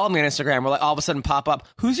even follow me on Instagram will like all of a sudden pop up,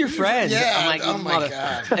 who's your friend? Yeah, I'm like, oh my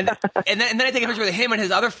God. And then I take a picture with him and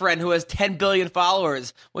his other friend who has 10 billion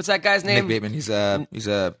followers. What's that guy's name? Nick Bateman. He's a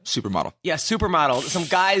supermodel. Yeah, supermodel. Some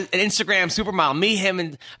guy, an Instagram supermodel. Me, him,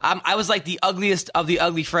 and I was like the ugliest of the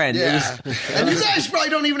ugly friend. Yeah. And you guys probably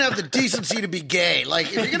don't even have the decency to be gay. Like,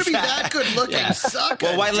 if you're going to be that good looking, suck.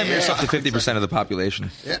 Well, why limit yourself to 50% of the population?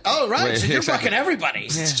 Yeah. Oh, right. So you're fucking everybody.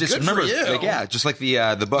 Just good remember, for you. Just like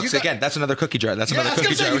the books. Again, that's another cookie jar. That's another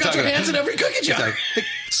cookie jar. You got your hands in every cookie jar.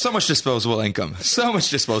 So much disposable income. How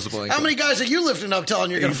many guys are you lifting up telling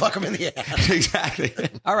you're going to fuck them in the ass? Exactly.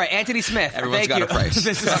 All right, Anthony Smith. Everyone's got a price.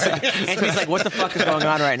 Anthony's like, what the fuck is going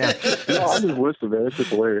on right now? No, I'm just listening, man. It's just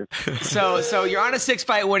hilarious. So you're on a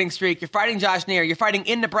 6-fight winning streak. You're fighting Josh Neer. You're fighting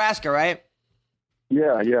in Nebraska, right?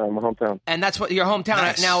 Yeah, my hometown. And that's what your hometown.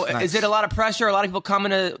 Nice, now, nice. Is it a lot of pressure? A lot of people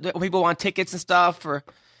coming to people want tickets and stuff? Or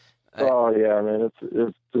oh yeah, man,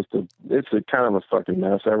 it's a kind of a fucking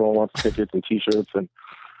mess. Everyone wants tickets and T-shirts, and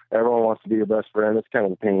everyone wants to be your best friend. It's kind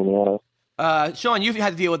of a pain in the ass. Sean, you've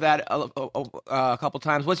had to deal with that a couple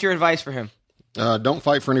times. What's your advice for him? Don't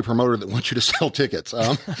fight for any promoter that wants you to sell tickets.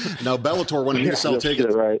 No, Bellator wanted me to sell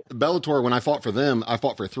tickets. Right. Bellator, when I fought for them, I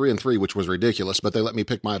fought for 3-3, which was ridiculous, but they let me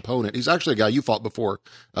pick my opponent. He's actually a guy you fought before,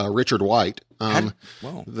 Richard White. I beat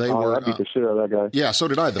the shit out of that guy. Yeah, so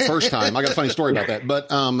did I the first time. I got a funny story about that. But,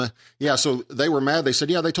 so they were mad. They said,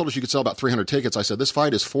 they told us you could sell about 300 tickets. I said, this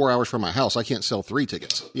fight is 4 hours from my house. I can't sell 3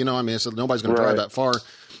 tickets. I said, nobody's going to drive that far.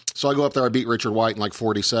 So I go up there, I beat Richard White in like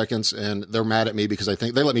 40 seconds, and they're mad at me because I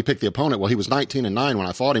think they let me pick the opponent. Well, he was 19-9 when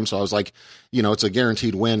I fought him, so I was like, it's a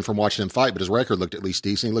guaranteed win from watching him fight, but his record looked at least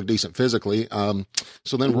decent. He looked decent physically.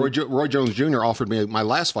 So then Roy Jones Jr. offered me my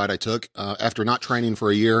last fight I took after not training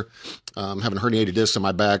for a year, having herniated discs in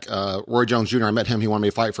my back. Roy Jones Jr., I met him. He wanted me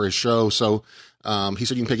to fight for his show, so he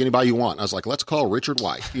said, you can pick anybody you want. I was like, let's call Richard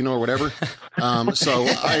White, or whatever. So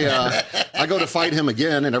I go to fight him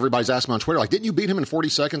again, and everybody's asking me on Twitter, like, didn't you beat him in 40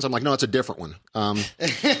 seconds? I'm like, no, it's a different one.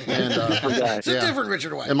 It's a different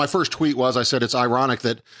Richard White. And my first tweet was, I said, it's ironic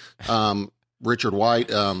that Richard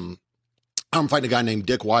White, I'm fighting a guy named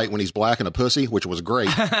Dick White when he's black and a pussy, which was great.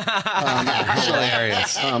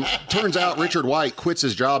 Hilarious. Turns out Richard White quits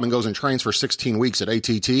his job and goes and trains for 16 weeks at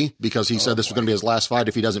ATT because he said this was going to be his last fight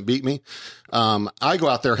if he doesn't beat me. I go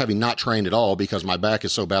out there having not trained at all because my back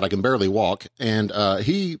is so bad I can barely walk. And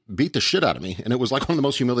he beat the shit out of me. And it was like one of the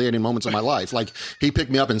most humiliating moments of my life. Like, he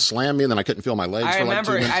picked me up and slammed me, and then I couldn't feel my legs for like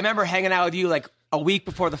 2 minutes. I remember hanging out with you like a week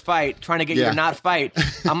before the fight, trying to get you to not fight.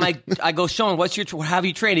 I'm like, I go, Sean, how have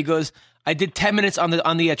you trained? He goes, I did 10 minutes on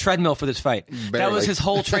the treadmill for this fight. Barely. That was his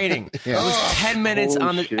whole training. It was 10 minutes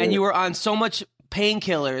and you were on so much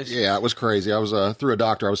painkillers. Yeah, it was crazy. I was through a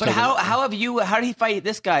doctor. But how did he fight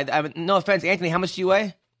this guy? I mean, no offense, Anthony, how much do you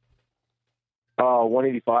weigh?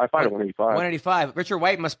 185. I fight at 185. 185. Richard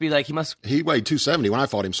White must be like, he weighed 270 when I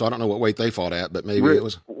fought him, so I don't know what weight they fought at, but maybe it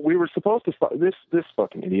was. We were supposed to fight this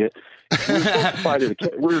fucking idiot. We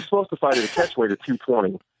were supposed to fight at a catch weight of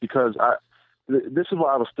 220 because this is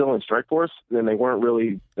why I was still in Strike Force, and they weren't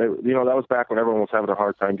really, that was back when everyone was having a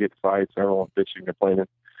hard time getting fights, and everyone was bitching and complaining.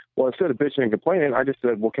 Well, instead of bitching and complaining, I just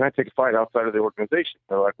said, well, can I take a fight outside of the organization?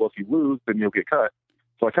 They're like, well, if you lose, then you'll get cut.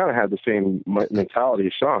 So I kind of had the same mentality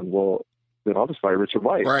as Sean. Well, then I'll just fight Richard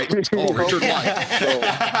White. Right. Oh, Richard White.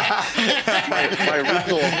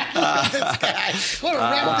 So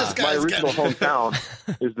my original hometown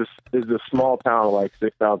is this small town of like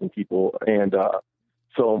 6,000 people, and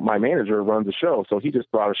so my manager runs a show. So he just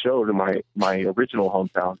brought a show to my original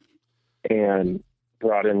hometown, and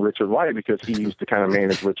brought in Richard White because he used to kind of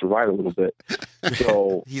manage Richard White a little bit.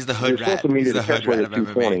 So he's the hood rat. Supposed to meet at the catch weight at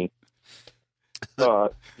 220.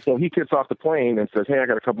 So he gets off the plane and says, hey, I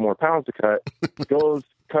got a couple more pounds to cut. Goes,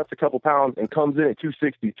 cuts a couple pounds, and comes in at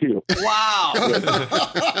 262. Wow.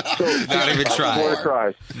 Not even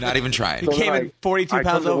trying. Not even trying. He came in 42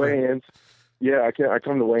 pounds over. Yeah, I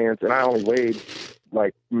come to weigh-ins, and I only weighed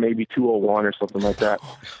like maybe 201 or something like that.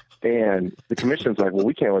 And the commission's like, well,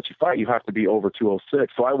 we can't let you fight. You have to be over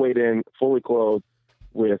 206. So I weighed in fully clothed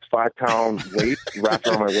with 5-pound weight wrapped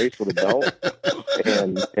around my waist with a belt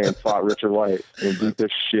and fought Richard White and beat the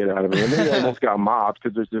shit out of him. And then he almost got mobbed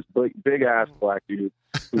because there's this big ass black dude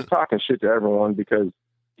who's talking shit to everyone because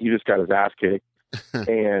he just got his ass kicked.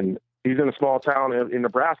 And he's in a small town in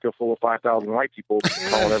Nebraska full of 5,000 white people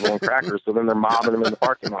calling everyone crackers. So then they're mobbing him in the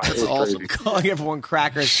parking lot. That's awesome. Crazy. Calling everyone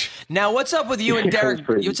crackers. Now, what's up with you and Derek?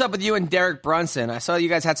 What's up with you and Derek Brunson? I saw you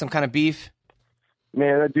guys had some kind of beef.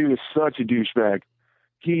 Man, that dude is such a douchebag.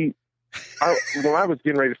 When I was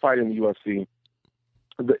getting ready to fight in the UFC,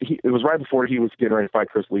 it was right before he was getting ready to fight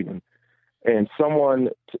Chris Lieben. And someone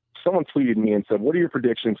tweeted me and said, what are your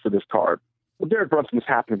predictions for this card? Well, Derek Brunson just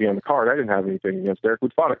happened to be on the card. I didn't have anything against Derek.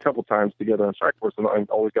 We'd fought a couple times together on Strikeforce and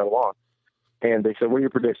always got along. And they said, what are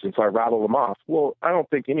your predictions? So I rattled them off. Well, I don't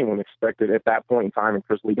think anyone expected at that point in time in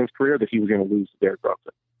Chris Lieben's career that he was going to lose to Derek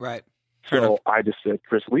Brunson. Right. So I just said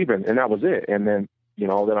Chris Lieben, and that was it. And then, then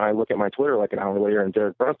I look at my Twitter like an hour later, and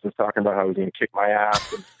Derek Brunson's talking about how he's going to kick my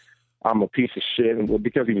ass, and I'm a piece of shit, and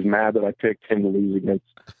because he was mad that I picked him to lose against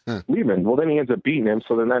Lieben. Well, then he ends up beating him,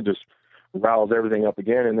 so then that just riles everything up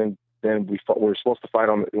again, and then we were supposed to fight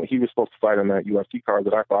he was supposed to fight on that UFC card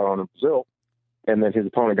that I fought on in Brazil, and then his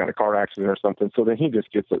opponent got in a car accident or something, so then he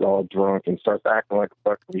just gets all drunk and starts acting like a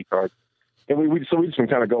fucking retard. And we've just been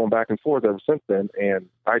kind of going back and forth ever since then. And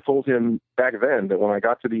I told him back then that when I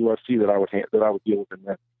got to the UFC that I would deal with him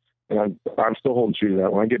then. And I'm still holding true to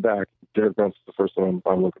that. When I get back, Derek Brunson's the first one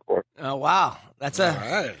I'm looking for. Oh wow, that's all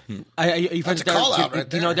right. Are you friends with Derek?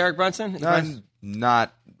 Do you know Derek Brunson?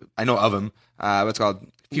 Not. I know of him. What's called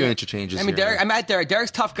a few interchanges. I mean, Derek. I met Derek. Derek's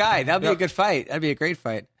a tough guy. That'd be a good fight. That'd be a great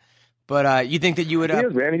fight. But you think that you would? He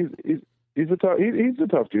is, man. He's a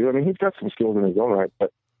tough dude. I mean, he's got some skills in his own right,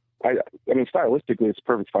 but. I mean, stylistically, it's a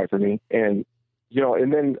perfect fight for me. And,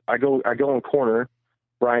 and then I go and corner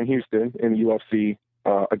Brian Houston in the UFC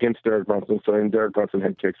against Derek Brunson. So then Derek Brunson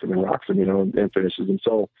head kicks him and rocks him, and finishes him.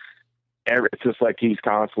 So it's just like he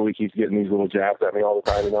keeps getting these little jabs at me all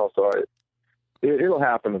the time, So it'll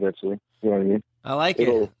happen eventually. You know what I mean? I like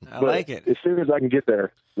it. I like it. As soon as I can get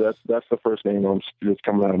there, that's the first name that's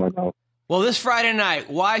coming out of my mouth. Well, this Friday night,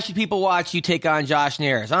 why should people watch you take on Josh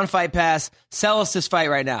Neers on Fight Pass? Sell us this fight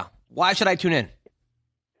right now. Why should I tune in?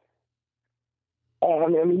 I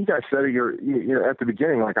mean, you guys said it. You're at the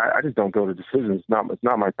beginning. Like I just don't go to decisions. It's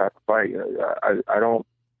not my type of fight. I don't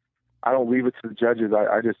leave it to the judges.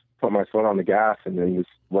 I just put my foot on the gas and then just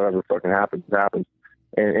whatever fucking happens.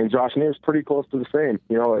 And Josh Neers pretty close to the same.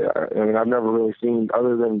 I mean, I've never really seen,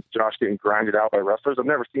 other than Josh getting grinded out by wrestlers, I've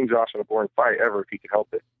never seen Josh in a boring fight ever if he could help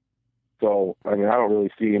it. So, I mean, I don't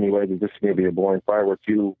really see any way that this is going to be a boring fight. We're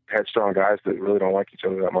two headstrong guys that really don't like each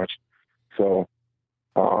other that much. So,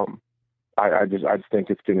 I just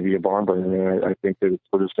think it's going to be a barn burner, and I think that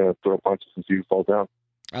we're just going to throw punches and see who falls down.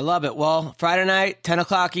 I love it. Well, Friday night, 10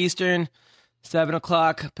 o'clock Eastern, 7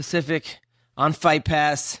 o'clock Pacific on Fight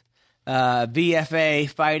Pass,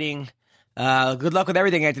 VFA fighting. Good luck with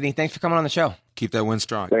everything, Anthony. Thanks for coming on the show. Keep that win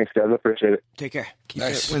strong. Thanks, guys. I appreciate it. Take care. Keep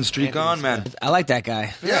that win streak on, man. I like that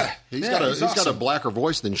guy. Yeah, he's got a blacker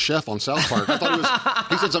voice than Chef on South Park. I thought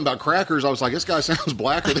he said something about crackers. I was like, this guy sounds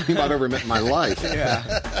blacker than anybody I've ever met in my life. Yeah.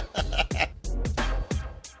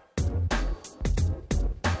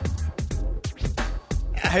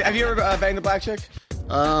 Have you ever banged a black chick?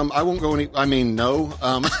 I won't go any. I mean, no.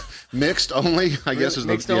 Mixed only, I guess, is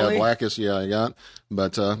the blackest. Yeah, I got.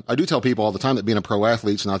 But I do tell people all the time that being a pro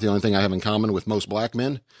athlete's not the only thing I have in common with most black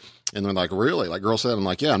men. And they're like, really? Like girls said, I'm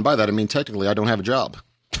like, yeah. And by that I mean technically I don't have a job.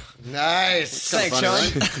 Nice. Thanks, Sean.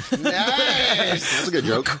 Right? Nice. That's a good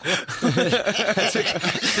joke. That's a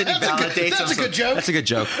good joke. That's a good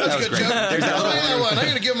joke. That was great. There's that one. I'm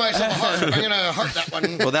going to give myself a heart. I'm going to heart that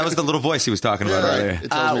one. Well, that was the little voice he was talking about earlier.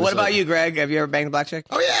 What about you, Greg? Have you ever banged a black chick?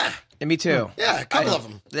 Oh, yeah. And me too. Yeah, a couple of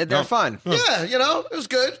them. They're fun. Yeah, it was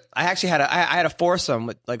good. I actually had I had a foursome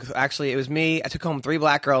with, actually it was me. I took home 3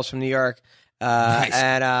 black girls from New York. Nice.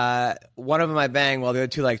 And one of them I banged while the other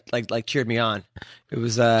 2 like cheered me on. It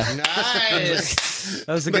was nice.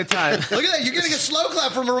 That was a good time. Look at that! You're getting a slow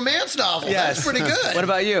clap from a romance novel. Yes. That's pretty good. What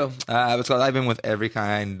about you? What's called? I've been with every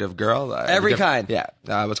kind of girl. Every kind. Yeah.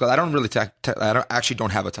 What's called? I don't really. I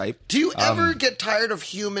don't have a type. Do you ever get tired of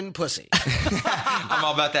human pussy? I'm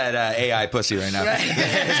all about that AI pussy right now.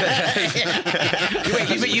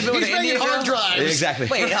 Wait, you've been with an Indian hard drives. Exactly.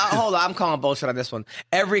 Wait, hold on. I'm calling bullshit on this one.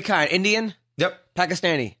 Every kind. Indian? Yep.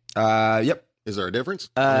 Pakistani? Yep. Is there a difference?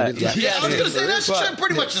 Yeah, I was going to say that's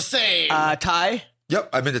pretty much the same. Thai? Yep.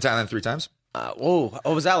 I've been to Thailand 3 times. What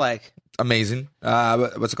was that like? Amazing.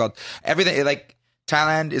 What's it called? Everything like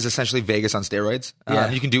Thailand is essentially Vegas on steroids.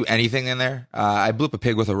 You can do anything in there. I blew up a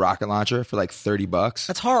pig with a rocket launcher for like $30.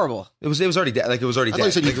 That's horrible. It was already dead. Like it was already I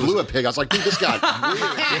dead. thought you said you blew a pig. I was like, dude, this guy weird.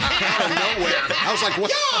 Out of nowhere. I was like,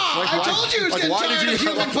 what? I told you it was getting tired of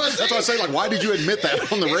human pussy. That's what I say. Like, why did you admit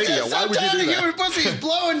that on the radio? Why would you do that? Human pussy is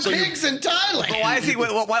blowing pigs in Thailand. But why is he?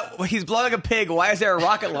 What, he's blowing a pig. Why is there a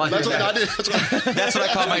rocket launcher? That's what I did. That's what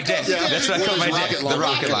I call my dick. That's what I call my dick. The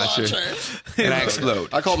rocket launcher. And I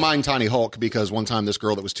explode. I called mine Tiny Hulk because one time this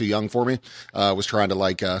girl that was too young for me was trying to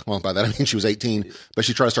by that I mean she was 18, but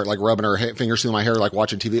she tried to start like rubbing her fingers through my hair, like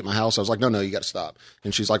watching TV at my house. I was like, no, you got to stop.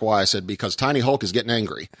 And she's like, why? I said, because Tiny Hulk is getting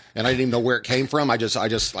angry. And I didn't even know where it came from. I just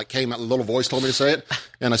like came out, a little voice told me to say it.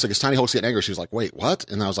 And I said, because Tiny Hulk's getting angry. She was like, wait, what?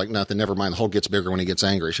 And I was like, nothing, never mind. The Hulk gets bigger when he gets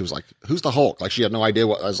angry. She was like, who's the Hulk? Like she had no idea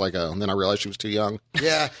what I was like. And then I realized she was too young.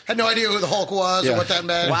 Yeah. Had no idea who the Hulk was or what that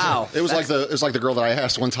meant. Wow. It was like the girl that I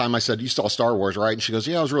asked one time. I said, you saw Star Wars, right? And she goes,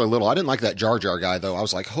 yeah, I was really little. I didn't like that Jar Jar guy though. I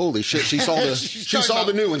was like, holy shit. She saw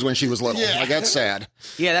the new ones when she was little. Yeah. Like that's sad.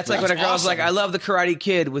 Yeah, that's like when a girl's like, I love the Karate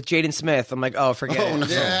Kid with Jaden Smith. I'm like, oh, forget it. No.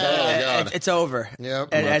 Yeah. It's over. Yep.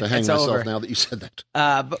 I'm gonna have to hang it's myself over. now that you said that.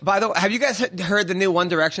 But by the way, have you guys heard the new One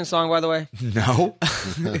Direction song? By the way, No.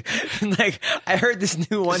 like I heard this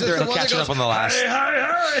new One Direction. one that Catching goes, up on the last.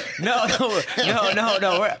 No.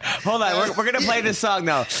 Hold on, we're gonna play this song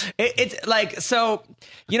now. It's like so.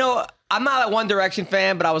 I'm not a One Direction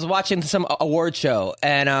fan, but I was watching some award show,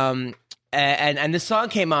 and this song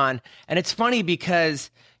came on, and it's funny because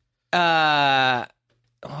what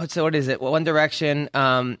is it? One Direction.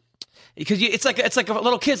 Because it's like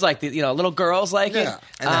little kids like little girls like it.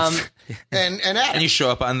 And you show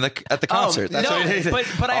up at the concert. That's what it is.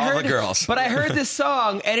 But I heard the girls. But I heard this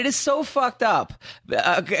song and it is so fucked up.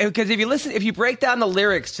 Because if you break down the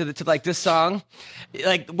lyrics to this song,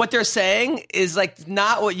 like what they're saying is like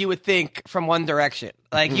not what you would think from One Direction.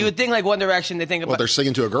 Like you would think like One Direction, they think about. Well, they're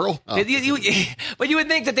singing to a girl. Oh. But you would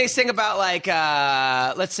think that they sing about like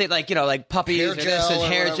let's say like puppies hair or this and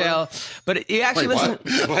hair gel. But you actually listen.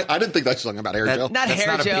 What? I didn't think that song about hair gel. Not That's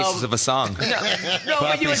hair not gel. a piece of a song. No,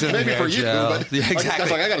 but you would. Maybe for you, but Yeah,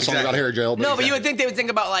 exactly. I got a song about hair gel. But you would think they would think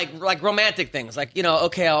about like romantic things, like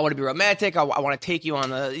okay, I want to be romantic. I want to take you on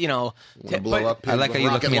the blow up. I like how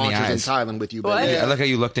you look me in the eyes. In Thailand with you, What? baby. I like how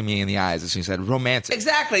you looked at me in the eyes as you said romantic.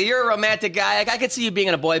 Exactly, you're a romantic guy. Like, I could see you being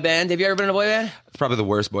in a boy band. Have you ever been in a boy band? It's probably the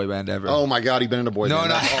worst boy band ever. Oh my God, he's been in a boy band.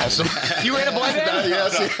 No. That's awesome. You were in a boy band?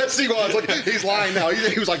 Yes, he was. Look, he's lying now.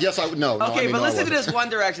 He was like, yes, I would. No. Okay, no, but listen to I wasn't. this One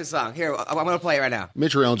Direction song. Here, I'm going to play it right now.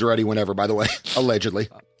 Mitch Rown's ready whenever, by the way, allegedly.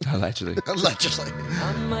 Allegedly. Allegedly.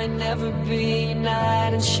 I might never be a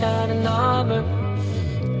knight in shining armor.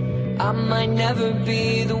 I might never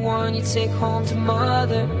be the one you take home to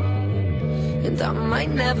mother. And I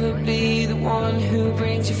might never be the one who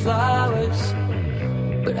brings you flowers.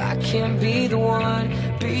 But I can be the one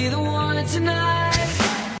tonight.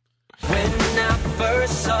 When I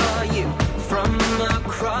first saw you from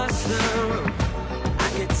across the room,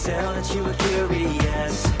 I could tell that you were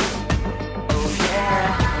curious. Oh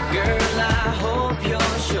yeah, girl, I hope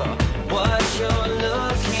you're sure what you're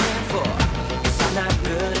looking for. 'Cause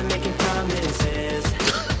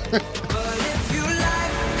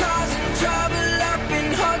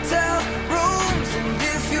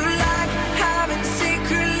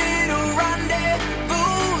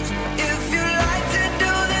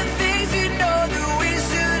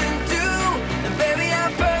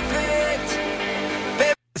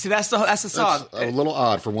See, that's the song. That's a little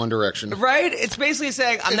odd for One Direction. Right? It's basically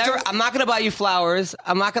saying, I'm not going to buy you flowers.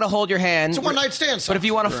 I'm not going to hold your hand. It's a one-night stand song. But if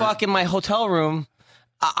you want to fuck in my hotel room,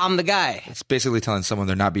 I'm the guy. It's basically telling someone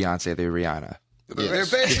they're not Beyonce, they're Rihanna.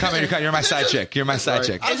 Yes. You're my side chick. You're my side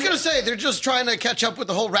chick. I was going to say, they're just trying to catch up with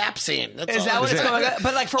the whole rap scene. Is that what it's going on?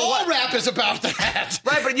 But like for all rap is about that.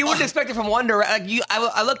 Right, but you wouldn't expect it from One Direction. Like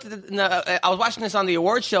I looked at I was watching this on the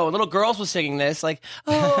award show, and little girls were singing this. Like,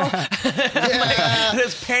 oh.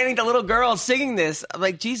 Just panning to little girls singing this. I'm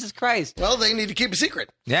like, Jesus Christ. Well, they need to keep a secret.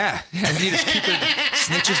 Yeah. You just keep their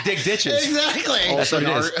snitches dig ditches. Exactly. All of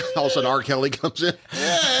a sudden, R. Kelly comes in.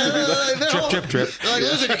 Trip. They're like,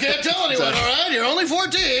 listen, you can't tell anyone, all right? You're only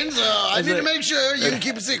 14, so I need to make sure you can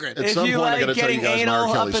keep a secret. At some point, I got to tell you guys my R.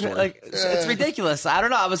 Kelly story. It's ridiculous. I don't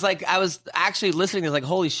know. I was actually listening to this, like,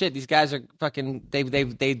 holy shit, these guys are fucking, they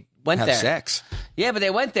went Have there. sex. Yeah, but they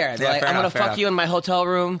went there. They're like, I'm going to fuck you in my hotel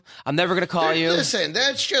room. I'm never going to call you. Listen,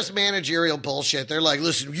 that's just managerial bullshit. They're like,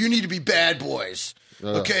 listen, you need to be bad boys.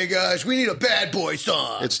 Okay, guys, we need a bad boy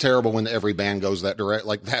song. It's terrible when every band goes that direct,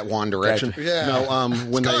 like that One Direction. Yeah. No,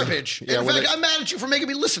 when it's garbage. In fact, I'm mad at you for making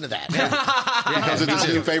me listen to that. Because it's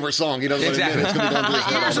his new favorite song. He doesn't let it in. It's going to be done to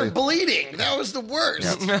his My ears head. are bleeding. That was the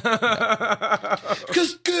worst.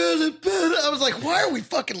 Because I was like, why are we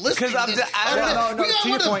fucking listening to this? I don't know. We got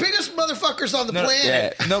one of the biggest motherfuckers on the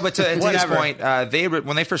planet. Yeah. No, but to his point,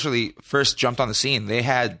 when they first jumped on the scene, they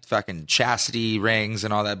had fucking chastity rings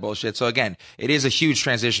and all that bullshit. So again, it is a huge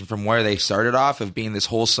transition from where they started off of being this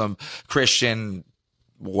wholesome Christian,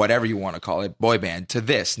 whatever you want to call it, boy band to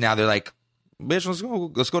this. Now they're like, bitch,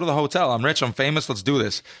 let's go to the hotel. I'm rich, I'm famous, let's do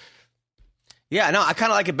this. Yeah, no, I kind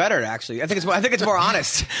of like it better, actually. I think it's more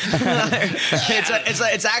honest.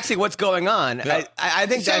 It's actually what's going on. Yeah. I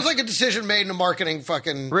think it sounds like a decision made in a marketing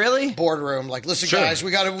fucking boardroom. Like, listen, guys,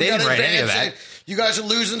 we got to advance it. You guys are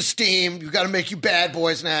losing steam. You got to make you bad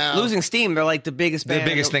boys now. Losing steam. They're like the biggest band. The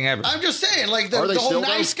biggest thing ever. I'm just saying, like the whole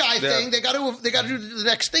nice guy thing. They got to do the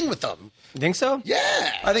next thing with them. You think so? Yeah.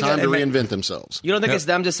 I think time to reinvent themselves. You don't think it's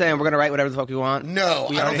them just saying we're going to write whatever the fuck we want? No,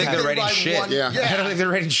 I don't think they're writing shit. I don't think they're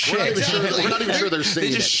writing shit. We're not even sure they're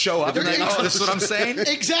singing. They just show up and they're like, oh, this is what I'm saying?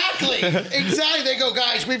 Exactly. They go,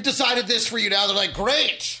 guys, we've decided this for you now. They're like,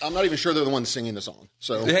 great. I'm not even sure they're the ones singing the song.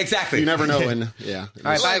 So exactly. You never know. And yeah.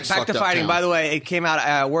 All right, back to fighting. By the way, it came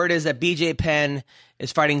out. Word is that BJ Penn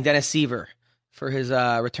is fighting Dennis Seaver for his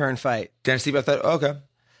return fight. Dennis Seaver, I thought, okay.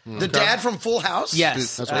 The dad from Full House?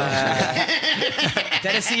 Yes. That's what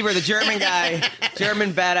Dennis Seaver, the German guy,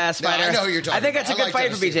 German badass fighter. I know who you're talking I think it's a good fight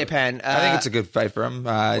Dennis for BJ Seaver. Penn. I think it's a good fight for him.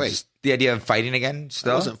 Just the idea of fighting again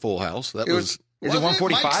still. That wasn't Full House. That was Is it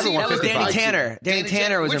 145 or 155? That was Danny Tanner. Danny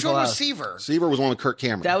Tanner was in Which Full one House. was Seaver? Seaver was one with Kirk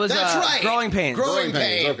Cameron. That was That's right. Growing Pains. Growing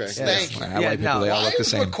Pains. Okay. Thank you. White people, they all Why look the is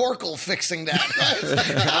same. McCorkle fixing that?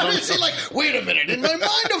 How is he like, wait a minute, in my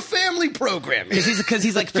mind of family programming? Because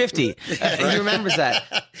he's like 50. He remembers that.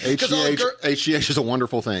 HGH is a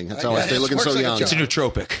wonderful thing. That's how I stay looking so young. It's a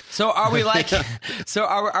nootropic. So are we like?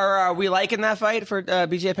 Are we liking that fight for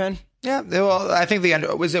BJ Penn? Yeah. Well, I think the end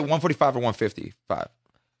was it 145 or 155.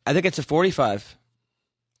 I think it's a 45.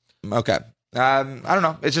 Okay. I don't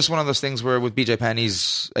know. It's just one of those things where with BJ Penn,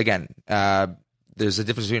 he's again. There's a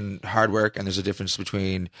difference between hard work and there's a difference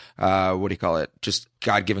between just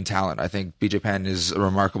God-given talent. I think BJ Penn is a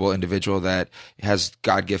remarkable individual that has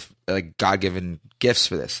God-given gifts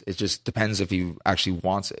for this. It just depends if he actually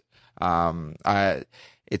wants it.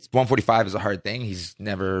 It's 145 is a hard thing. He's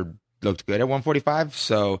never looked good at 145.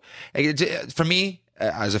 So for me,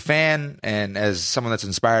 as a fan and as someone that's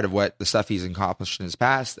inspired of what the stuff he's accomplished in his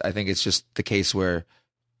past, I think it's just the case where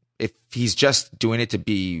if he's just doing it to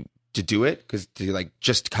do it because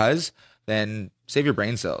then save your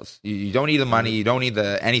brain cells. You don't need the money. You don't need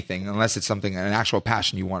anything unless it's an actual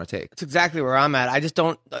passion you want to take. That's exactly where I'm at. I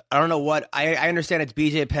don't know what, I understand it's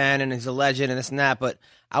BJ Penn and he's a legend and this and that, but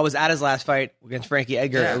I was at his last fight against Frankie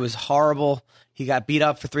Edgar. Yeah. It was horrible. He got beat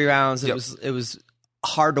up for 3 rounds. It was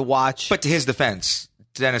hard to watch. But to his defense,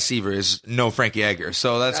 Dennis Seaver is no Frankie Edgar.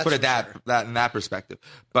 So let's put it that in that perspective.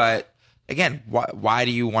 But again, why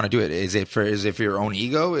do you want to do it? Is it for your own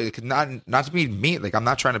ego? It could not to be me. Like, I'm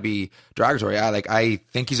not trying to be derogatory. I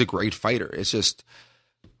think he's a great fighter. It's just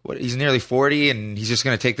he's nearly 40 and he's just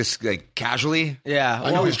going to take this like casually. Yeah,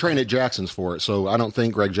 I know he's trained at Jackson's for it, so I don't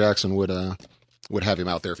think Greg Jackson would would have him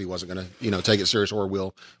out there if he wasn't going to, take it serious, or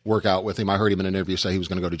will work out with him. I heard him in an interview say he was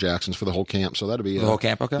going to go to Jackson's for the whole camp. So that'd be the whole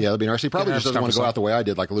camp. Okay. Yeah, that'd be nice. He probably just doesn't want to go out the way I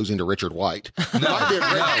did, like losing to Richard White. Might be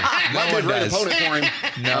a great opponent for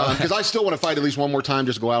him. No, because I still want to fight at least one more time,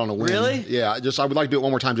 just go out on a win. Really? Yeah, I would like to do it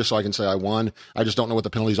one more time just so I can say I won. I just don't know what the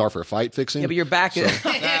penalties are for a fight fixing. Yeah, but you're back. That's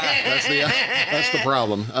the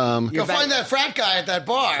problem. Go find that frat guy at that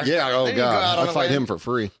bar. Yeah. Oh God, I'll fight him for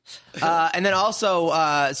free. And then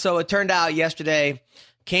also, so it turned out yesterday,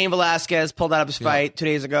 Cain Velasquez pulled out of his fight 2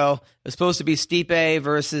 days ago. It was supposed to be Stipe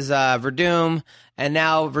versus Verdum, and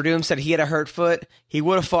now Verdum said he had a hurt foot. He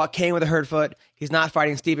would have fought Cain with a hurt foot. He's not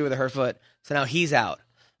fighting Stipe with a hurt foot, so now he's out.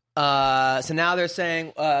 So now they're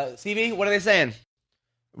saying, CB, what are they saying?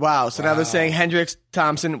 Wow. So now they're saying Hendricks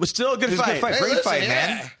Thompson was still a good fight. Great fight,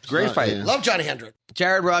 man. Great fight. Love Johnny Hendrick.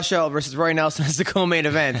 Jared Russell versus Roy Nelson is the co-main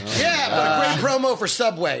event. Yeah, but a great promo for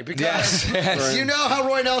Subway because you know how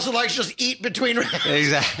Roy Nelson likes to just eat between rounds.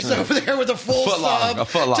 Exactly. He's over there with a full sub. A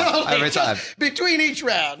foot long. Totally, every time. Between each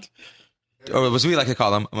round. Or as we like to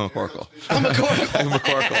call him, a McCorkle. I'm a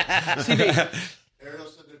McCorkle. CB. Ariel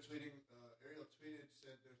said they're tweeting. Ariel tweeted,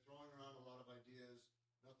 said they're throwing around a lot of ideas.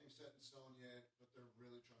 Nothing set in stone yet, but they're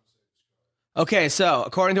really trying to save this card. Okay, so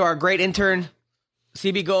according to our great intern,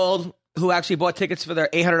 CB Gold, who actually bought tickets for their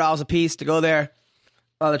 $800 a piece to go there,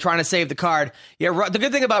 they're trying to save the card. Yeah, the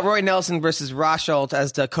good thing about Roy Nelson versus Rosholt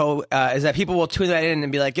as the is that people will tune that in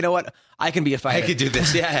and be like, you know what? I can be a fighter. I can do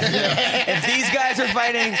this. Yeah. If these guys are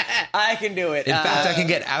fighting, I can do it. In fact, I can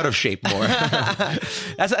get out of shape more.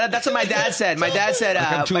 That's what my dad said. My dad said,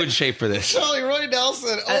 I'm too in shape for this. Charlie, Roy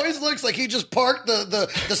Nelson always looks like he just parked the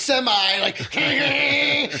semi, like,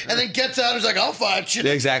 and then gets out and is like, I'll fight you.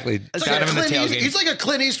 Exactly. It's like he's like a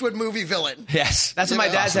Clint Eastwood movie villain. Yes. That's what my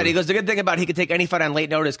dad said. He goes, the good thing about he could take any fight on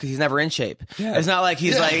late notice because he's never in shape. Yeah. It's not like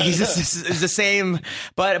he's the same.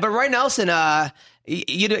 But Roy Nelson,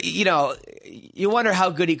 you wonder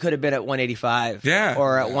how good he could have been at 185,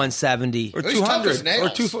 or at 170, or 200, or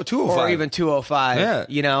 205, or even 205.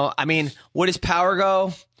 Yeah. I mean, would his power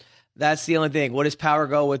go? That's the only thing. Would his power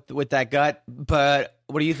go with that gut? But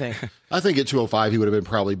what do you think? I think at 205 he would have been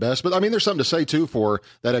probably best. But I mean, there's something to say too for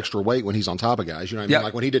that extra weight when he's on top of guys. You know what I mean?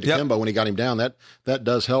 Like when he did to Kimbo, when he got him down, that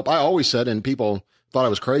does help. I always said, and people thought I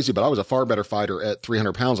was crazy, but I was a far better fighter at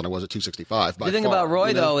 300 pounds than I was at 265. The thing about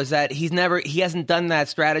Roy, though, is that he hasn't done that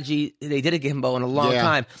strategy they did at Kimbo in a long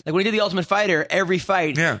time. Like when he did the Ultimate Fighter, every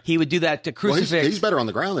fight, he would do that to crucifix. Well, he's better on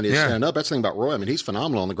the ground than he is standing up. That's the thing about Roy. I mean, he's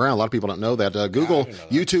phenomenal on the ground. A lot of people don't know that.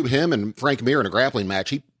 YouTube him and Frank Mir in a grappling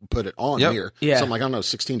match. He put it on Mir. Yeah. Something like, I don't know,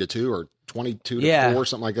 16-2 or 22-4,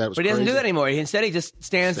 something like that. It was but he doesn't do that anymore. Instead, he just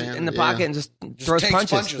stands in the pocket and just throws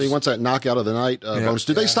punches. He wants that knockout of the night bonus.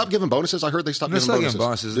 Did they stop giving bonuses? I heard they stopped giving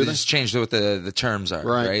bonuses. They just changed what the terms are.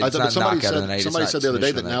 Right. It's not knockout of the night. Somebody said the other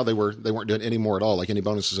day that now they weren't doing any more at all, like any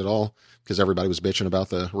bonuses at all, because everybody was bitching about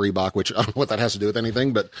the Reebok, which I don't know what that has to do with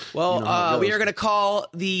anything. But we are going to call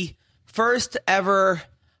the first ever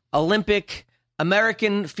Olympic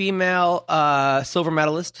American female silver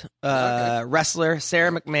medalist wrestler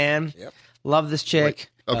Sarah McMahon. Yep. Love this chick.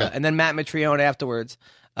 Okay. And then Matt Mitrione afterwards.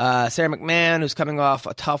 Sarah McMahon, who's coming off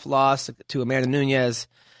a tough loss to Amanda Nunes.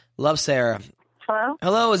 Love Sarah. Hello?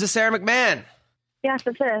 Hello, is this Sarah McMahon? Yes,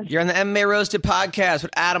 this is. You're on the MMA Roasted podcast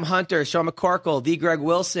with Adam Hunter, Sean McCorkle, the Greg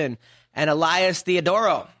Wilson, and Elias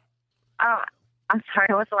Theodoro. Oh, I'm sorry.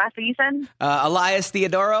 What's the last thing you said? Elias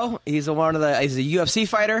Theodoro. He's a UFC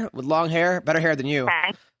fighter with long hair, better hair than you.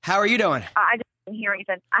 Okay. How are you doing? I didn't hear what you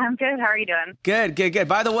said. I'm good. How are you doing? Good.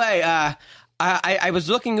 By the way, I was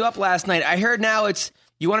looking you up last night. I heard now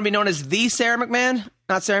you want to be known as the Sarah McMahon,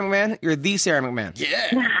 not Sarah McMahon. You're the Sarah McMahon.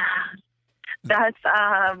 Yeah. That's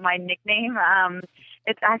my nickname.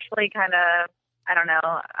 It's actually kind of, I don't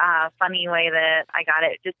know, funny way that I got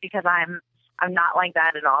it, just because I'm not like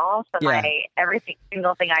that at all. So every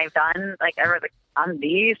single thing I've done, like I'm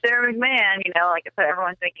the Sarah McMahon, so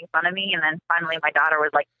everyone's making fun of me. And then finally my daughter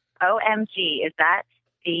was like, OMG, is that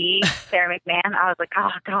the Sarah McMahon? I was like,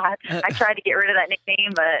 oh God. I tried to get rid of that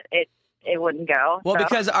nickname, but it wouldn't go. Well,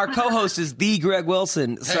 because our co-host is the Greg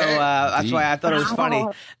Wilson, so that's why I thought it was funny.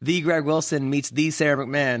 The Greg Wilson meets the Sarah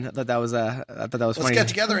McMahon. I thought that was funny. Let's get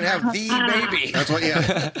together and have the baby. That's what.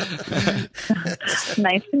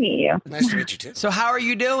 Nice to meet you. Nice to meet you too. So how are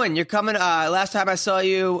you doing? You're coming. Last time I saw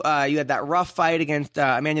you, you had that rough fight against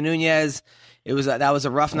Amanda Nunes. It was that was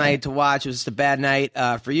a rough night to watch. It was just a bad night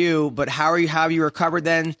for you. But how are you? How have you recovered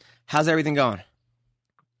then? How's everything going?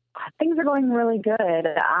 Things are going really good.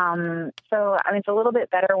 So, I mean, it's a little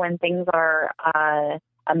bit better when things are a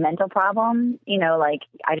mental problem. Like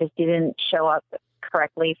I just didn't show up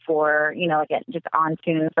correctly for, just on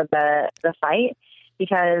tune for the fight,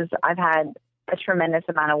 because I've had a tremendous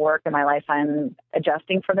amount of work in my lifetime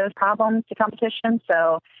adjusting for those problems to competition.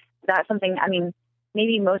 So that's something, I mean,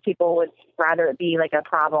 maybe most people would rather it be like a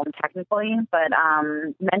problem technically, but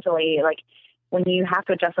mentally, like when you have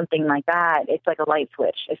to adjust something like that, it's like a light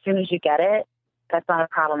switch. As soon as you get it, that's not a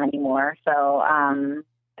problem anymore. So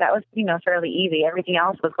that was, you know, fairly easy. Everything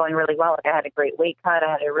else was going really well. Like I had a great weight cut.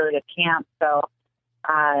 I had a really good camp. So,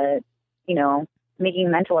 you know, making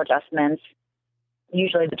mental adjustments,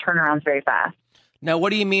 usually the turnaround's very fast. Now,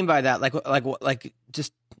 what do you mean by that? Like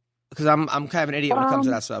just because I'm kind of an idiot when it comes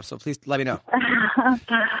to that stuff. So please let me know. I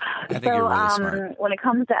think you're really smart. When it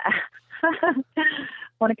comes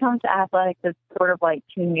to athletics, it's sort of like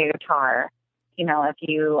tuning your guitar. You know, if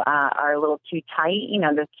you are a little too tight, you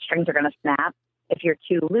know, the strings are going to snap. If you're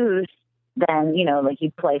too loose, then, you know, like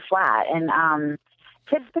you play flat. And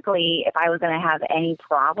typically, if I was going to have any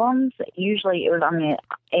problems, usually it was on the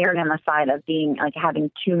erring on the side of being like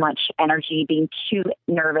having too much energy, being too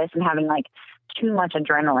nervous, and having like too much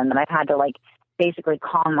adrenaline that I've had to like basically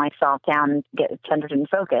calm myself down and get centered and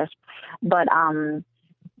focused. But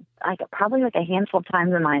probably like a handful of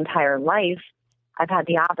times in my entire life, I've had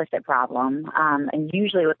the opposite problem, and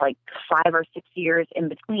usually with like 5 or 6 years in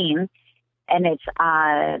between. And it's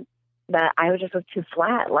that I was just too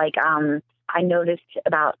flat. Like I noticed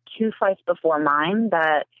about 2 fights before mine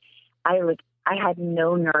that I had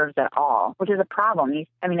no nerves at all, which is a problem.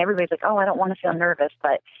 I mean, everybody's like, oh, I don't want to feel nervous.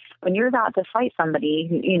 But when you're about to fight somebody,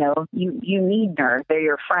 who, you know, you need nerves. They're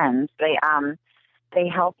your friends. They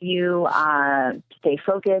help you stay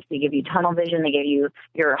focused. They give you tunnel vision. They give you,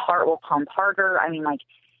 your heart will pump harder. I mean, like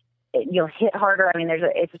you'll hit harder. I mean,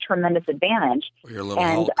 it's a tremendous advantage. You're a little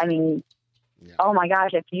Hulk. I mean, yeah. Oh my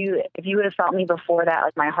gosh, if you would have felt me before that,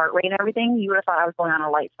 like my heart rate and everything, you would have thought I was going on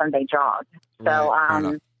a light Sunday jog.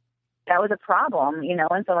 So that was a problem, you know.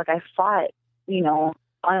 And so like I fought, you know,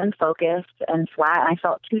 unfocused and flat. And I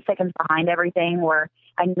felt 2 seconds behind everything, where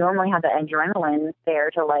I normally have the adrenaline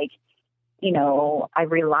there to like, you know, I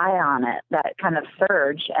rely on it, that kind of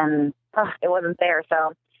surge, and it wasn't there.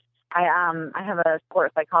 So I have a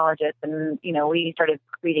sports psychologist, and, you know, we started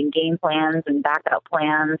creating game plans and backup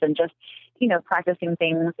plans and just, you know, practicing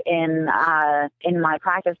things in my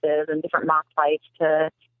practices and different mock fights to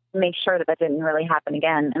make sure that didn't really happen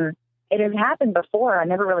again. And it had happened before. I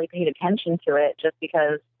never really paid attention to it just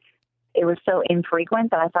because it was so infrequent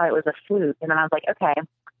that I thought it was a fluke. And then I was like, okay,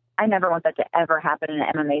 I never want that to ever happen in an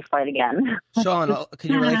MMA fight again. Sean,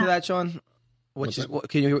 can you relate to that, Sean?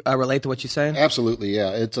 Can you relate to what you're saying? Absolutely,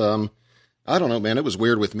 yeah. It's I don't know, man. It was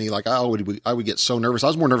weird with me. Like I would get so nervous. I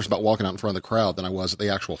was more nervous about walking out in front of the crowd than I was at the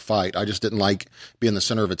actual fight. I just didn't like being the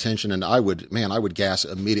center of attention, and I would gas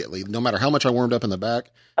immediately, no matter how much I warmed up in the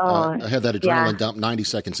back. I had that adrenaline dump 90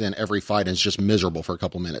 seconds in every fight, and it's just miserable for a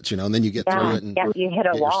couple minutes, you know. And then you get through it, and you hit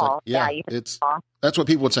a wall. You hit a wall. That's what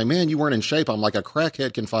people would say. Man, you weren't in shape. I'm like, a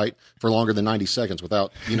crackhead can fight for longer than 90 seconds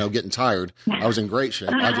without, you know, getting tired. I was in great shape.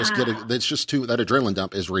 I just it's just that adrenaline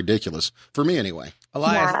dump is ridiculous for me anyway.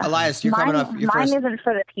 Elias, you're coming up. Mine isn't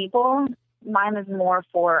for the people. Mine is more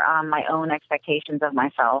for my own expectations of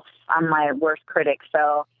myself. I'm my worst critic,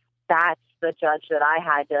 so that's the judge that I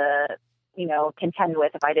had to, you know, contend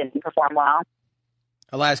with if I didn't perform well.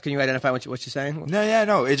 Elias, can you identify what you're saying?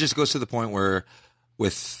 No. It just goes to the point where,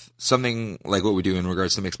 with something like what we do in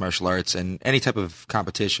regards to mixed martial arts and any type of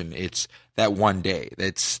competition, it's that one day.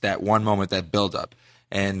 It's that one moment, that build up.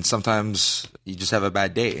 And sometimes you just have a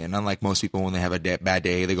bad day. And unlike most people, when they have a bad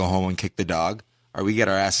day, they go home and kick the dog, or we get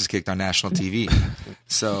our asses kicked on national TV.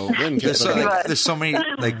 So there's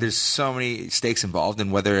so many stakes involved.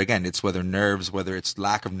 And whether nerves, whether it's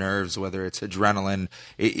lack of nerves, whether it's adrenaline,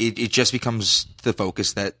 it just becomes the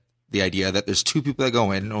focus, that the idea that there's 2 people that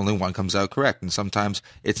go in, only one comes out correct. And sometimes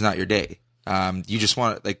it's not your day. You just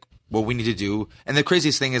want, like, what we need to do. And the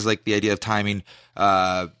craziest thing is like the idea of timing,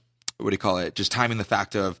 just timing the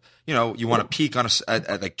fact of, you know, you want to peak on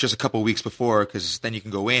at like just a couple of weeks before, because then you can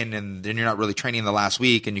go in and then you're not really training the last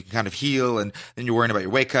week, and you can kind of heal, and then you're worrying about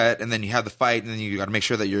your weight cut, and then you have the fight, and then you got to make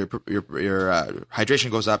sure that your hydration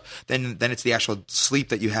goes up. Then it's the actual sleep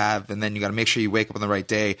that you have, and then you got to make sure you wake up on the right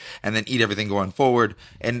day, and then eat everything going forward,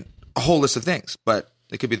 and a whole list of things. But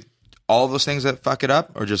it could be all those things that fuck it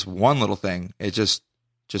up, or just one little thing. It's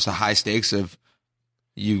just a high stakes of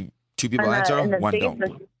 2 people answer, one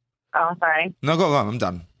don't. Oh, sorry. No, go on. I'm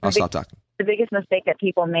done. I'll stop talking. The biggest mistake that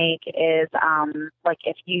people make is, like,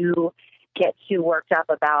 if you get too worked up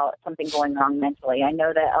about something going wrong mentally. I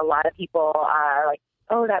know that a lot of people are like,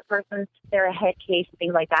 oh, that person, they're a head case and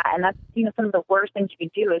things like that. And that's, you know, some of the worst things you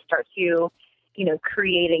can do is start to, you know,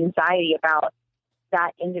 create anxiety about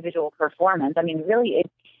that individual performance. I mean, really,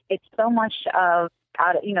 it's so much of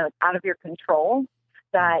out of your control,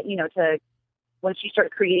 that, once you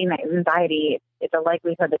start creating that anxiety, it's a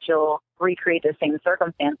likelihood that you'll recreate the same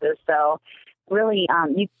circumstances. So really,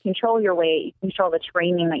 you control your weight, you control the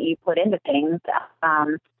training that you put into things,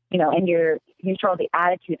 and you control the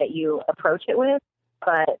attitude that you approach it with.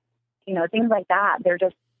 But, things like that, they're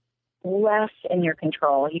just less in your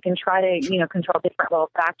control. You can try to, control different little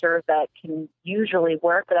factors that can usually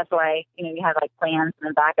work, but that's why, you have like plans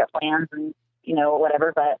and backup plans and,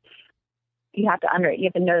 whatever, but you have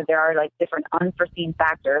to know that there are like different unforeseen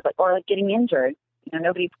factors, or like getting injured.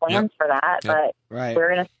 Nobody plans for that, but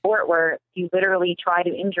we're in a sport where you literally try to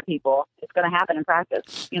injure people. It's going to happen in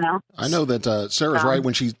practice, I know that Sarah's right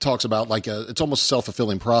when she talks about it's almost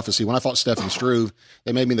self-fulfilling prophecy. When I fought Stefan Struve,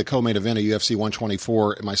 they made me the co-main event of UFC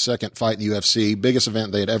 124 in my second fight in the UFC, biggest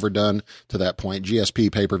event they had ever done to that point,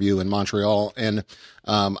 GSP pay-per-view in Montreal. And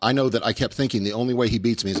I know that I kept thinking the only way he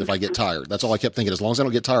beats me is if I get tired. That's all I kept thinking. As long as I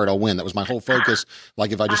don't get tired, I'll win. That was my whole focus.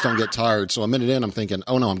 Like, if I just don't get tired. So a minute in, I'm thinking,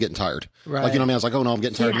 oh no, I'm getting tired. Right. Like, I was like, oh no, I'm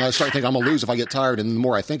getting tired. And I started thinking I'm going to lose if I get tired. And the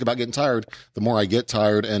more I think about getting tired, the more I get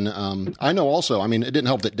tired. And I know also, it didn't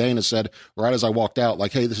help that Dana said right as I walked out,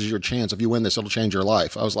 like, hey, this is your chance. If you win this, it'll change your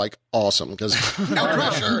life. I was like, awesome. Because no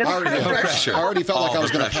pressure. I already felt like I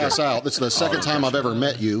was going to pass out. It's the second time I've ever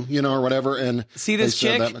met you, or whatever. And see this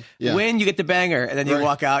chick, win, you get the banger. And then you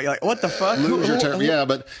walk out, you're like, what the fuck?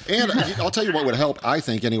 And I'll tell you what would help, I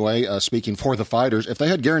think, anyway, speaking for the fighters, if they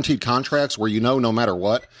had guaranteed contracts where no matter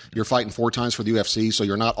what, you're fighting 4 times for the UFC, so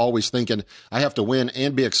you're not always thinking, I have to win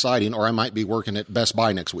and be exciting, or I might be working at Best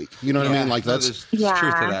Buy next week. You know what I mean? Like, that's truth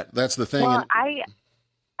to that. That's the thing. Well, I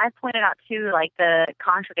pointed out, too, like, the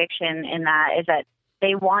contradiction in that is that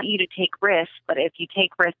they want you to take risks, but if you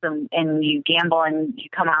take risks and you gamble and you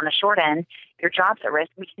come out on the short end, your job's at risk.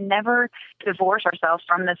 We can never divorce ourselves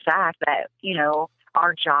from the fact that,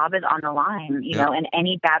 our job is on the line, and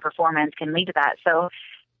any bad performance can lead to that. So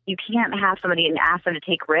you can't have somebody and ask them to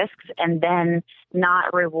take risks and then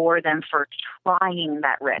not reward them for trying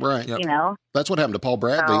that risk, right. That's what happened to Paul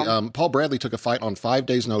Bradley. Paul Bradley took a fight on 5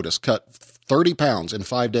 days' notice, cut 30 pounds in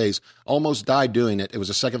 5 days, almost died doing it. It was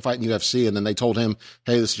a second fight in UFC, and then they told him,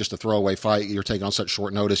 hey, this is just a throwaway fight. You're taking on such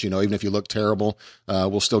short notice. Even if you look terrible,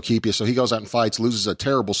 we'll still keep you. So he goes out and fights, loses a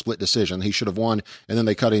terrible split decision. He should have won, and then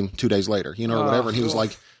they cut him 2 days later, or whatever. And he was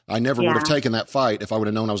like, I never would have taken that fight if I would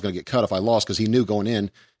have known I was going to get cut if I lost, because he knew going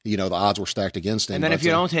in, the odds were stacked against him. And then if you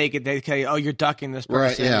don't take it, they tell you, oh, you're ducking this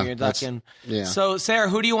person. Right, you're ducking. Yeah. So, Sarah,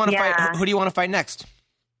 who do you want to fight? Who do you want to fight next?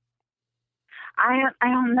 I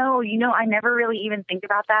don't know. I never really even think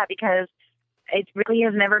about that, because it really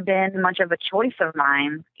has never been much of a choice of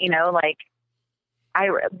mine. They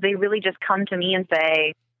really just come to me and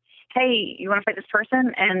say, hey, you want to fight this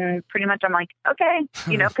person? And pretty much I'm like, okay,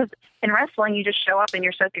 because in wrestling, you just show up and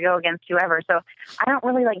you're supposed to go against whoever. So I don't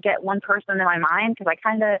really get one person in my mind, because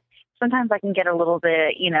sometimes I can get a little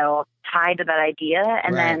bit, tied to that idea.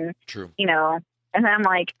 And then, and then I'm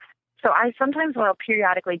like, so sometimes what I'll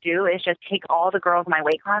periodically do is just take all the girls in my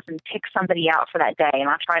weight class and pick somebody out for that day. And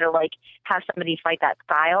I'll try to have somebody fight that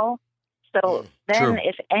style. So then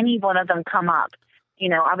if any one of them come up,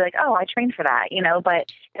 I'll be like, oh, I trained for that,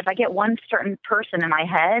 but if I get one certain person in my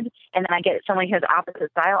head and then I get someone who has opposite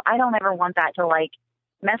style, I don't ever want that to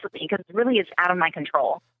mess with me, because really it's out of my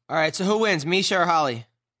control. All right. So who wins, Miesha or Holly?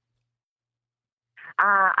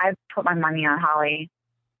 I put my money on Holly.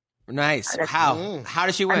 Nice. How? How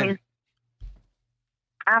does she win?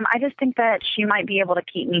 I just think that she might be able to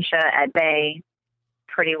keep Miesha at bay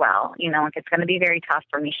pretty well. It's going to be very tough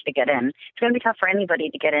for Miesha to get in. It's going to be tough for anybody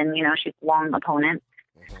to get in. She's a long opponent.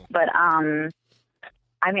 But, I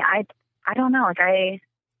don't know. I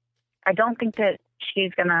don't think that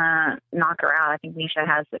she's going to knock her out. I think Miesha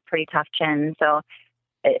has a pretty tough chin. So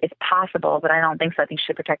it's possible, but I don't think so. I think she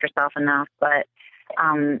should protect herself enough. But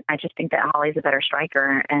I just think that Holly's a better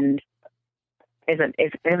striker and is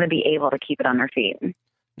going to be able to keep it on her feet.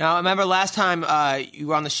 Now, I remember last time you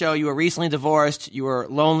were on the show, you were recently divorced, you were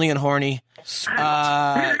lonely and horny.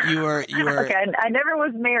 You were Okay, I never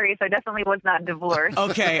was married, so I definitely was not divorced.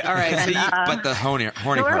 Okay, all right. And, but the horny nor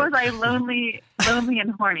part. was I lonely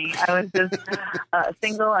and horny. I was just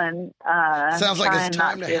single and sounds like it's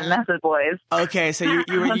time to mess with boys. Okay, so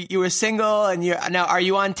you were single, and now are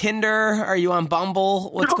you on Tinder? Are you on Bumble?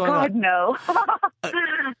 What's going on? No.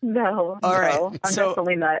 No. All right. No, I'm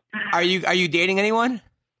definitely not. Are you dating anyone?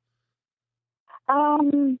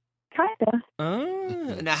 Kinda.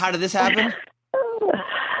 Now, how did this happen?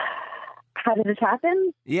 How did this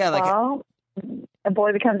happen? Yeah, well, a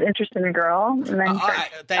boy becomes interested in a girl, and then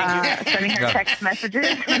sending her text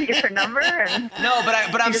messages when he gets her number. And no,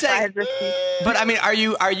 but I'm saying, but I mean, are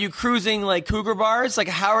you cruising like cougar bars? Like,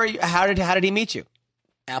 how did he meet you?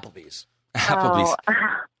 Applebee's. Applebee's.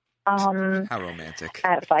 How romantic.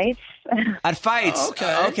 At fights. At fights.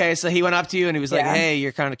 Oh, okay. So he went up to you and he was like, "Hey,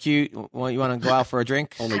 you're kind of cute. You want to go out for a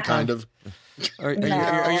drink?" Only kind of. Are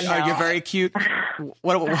you very cute?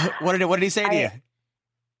 What did he say to you?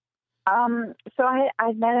 So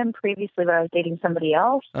I met him previously, but I was dating somebody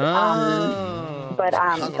else. So I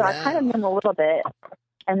kind of knew him a little bit,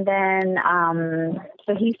 and then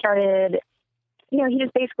so he started. He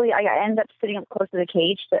just basically, I ended up sitting up close to the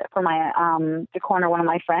cage for my to corner one of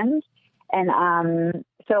my friends, and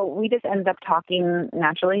so we just ended up talking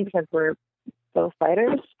naturally because we're both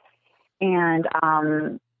fighters, and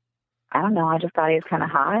I don't know, I just thought he was kind of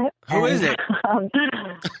hot. Who is it? None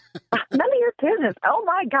of your business. Oh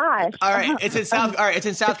my gosh! All right, it's in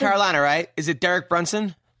South Carolina, right? Is it Derek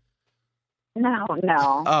Brunson? No.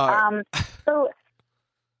 Oh. So,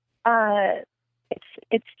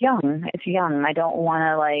 it's young. It's young. I don't want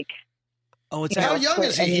to like. Oh, it's how young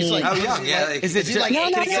is he? He's like, how young? Yeah. Is he like?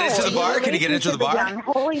 No, can he get into the bar? Can he get into the bar? Young.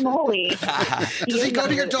 Holy moly! Does he go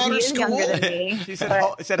to your daughter's school? She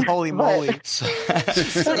said, "Holy moly!"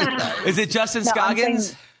 Is it Justin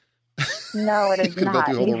Scoggins? No, it is not.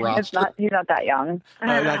 He's not that young. Oh,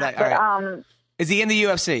 not that. All right. Is he in the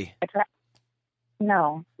UFC?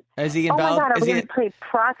 No. Is he in my God, are we going to play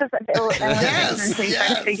process of elimination so you try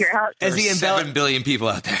to figure out? Is he in 7 billion people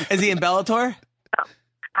out there? Is he in Bellator?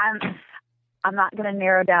 I'm not going to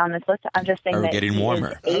narrow down this list. I'm just saying Are we that getting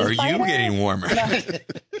warmer? Are you getting warmer?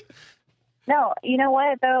 No, you know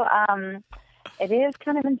what though? It is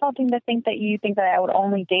kind of insulting to think that you think that I would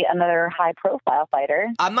only date another high-profile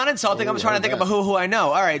fighter. I'm not insulting. I'm trying to think about who I know.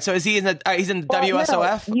 All right, so is he in the? He's in the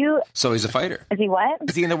WSOF. No, so he's a fighter. Is he what?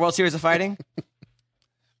 Is he in the World Series of Fighting?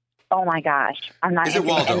 Oh my gosh! I'm not. Is it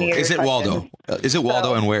Waldo? Is it Waldo? Is it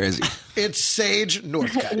Waldo? And where is he? It's Sage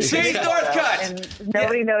Northcutt. Sage Northcutt. And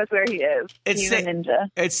nobody knows where he is. He's a ninja.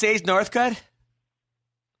 It's Sage Northcutt.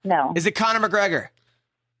 No. Is it Conor McGregor?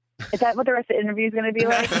 Is that what the rest of the interview is going to be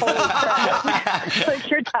like? Holy crap! Like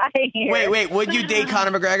you're dying here. Wait. Would you date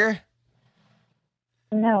Conor McGregor?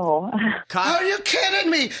 No. Are you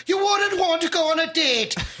kidding me? You wouldn't want to go on a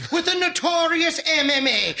date with the notorious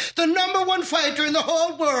MMA, the #1 fighter in the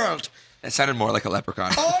whole world. That sounded more like a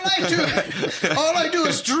leprechaun. All I do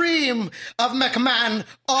is dream of McMahon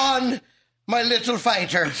on my little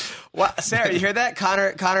fighter. Well, Sarah, you hear that?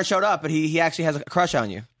 Conor showed up, but he actually has a crush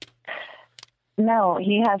on you. No,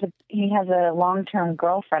 he has a long-term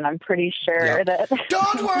girlfriend. I'm pretty sure that.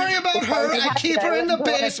 Don't worry about her. I keep her in the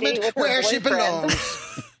basement where she belongs.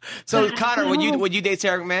 So, Conor, would you date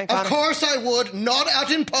Sarah McMahon? Conor? Of course I would. Not out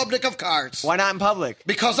in public, of course. Why not in public?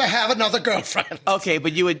 Because I have another girlfriend. Okay,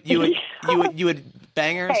 but you would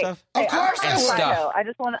bang her and stuff? Of course I would. Stuff.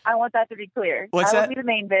 I want that to be clear. What's that? I would be the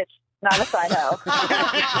main bitch, not a side hoe.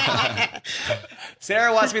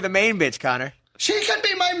 Sarah wants to be the main bitch, Conor. She can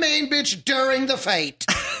be my main bitch during the fight.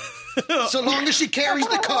 So long as she carries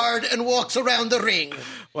the card and walks around the ring.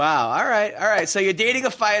 Wow. All right. So you're dating a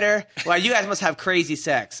fighter. Well, you guys must have crazy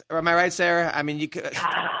sex. Am I right, Sarah? I mean, you got.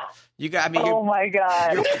 Oh my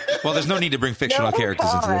God. Well, there's no need to bring fictional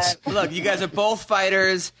characters into this. Look, you guys are both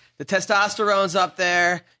fighters. The testosterone's up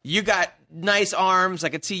there. You got nice arms. I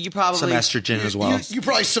could see you probably some estrogen as well. You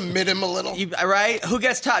probably submit him a little. Right? Who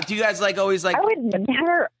gets top? Do you guys always like?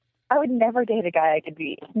 I would never date a guy I could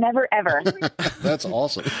beat. Never, ever. That's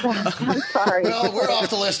awesome. I'm sorry. Well, we're off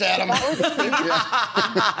the list, Adam.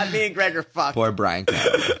 Me and Greg are fucked. Poor Brian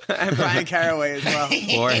Caraway. And Brian Caraway as well.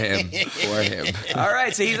 Poor him. All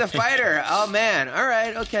right, so he's a fighter. Oh, man. All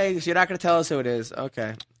right, okay. So you're not going to tell us who it is.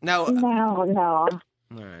 Okay. Now, No. All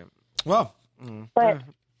right. Well.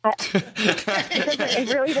 But it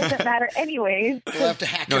really doesn't matter anyways. We'll have to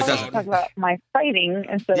hack it doesn't. Talk about my fighting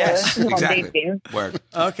instead of who I'm dating. Word.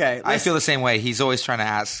 Okay. I feel the same way. He's always trying to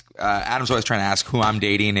ask, Adam's always trying to ask who I'm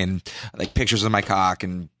dating and like pictures of my cock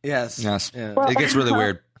and yes. Yeah. Well, it gets really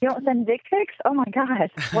weird. You don't send dick pics? Oh my God.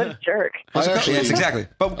 What a jerk. Yes, exactly.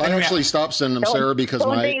 But I actually stopped sending them, Sarah, because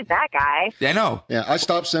don't date that guy. Yeah, I know. Yeah, I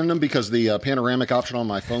stopped sending them because the panoramic option on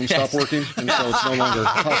my phone stopped working, and so it's no longer a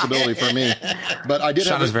possibility for me. But I did.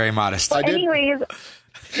 Sean is very modest. Anyways,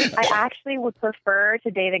 I actually would prefer to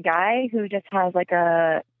date a guy who just has like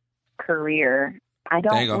a career. I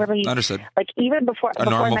don't really understood. Like even before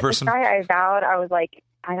normal I met person. this guy, I vowed I was like,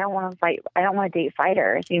 I don't want to fight. I don't want to date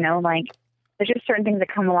fighters. You know, like there's just certain things that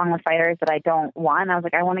come along with fighters that I don't want. I was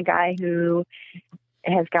like, I want a guy who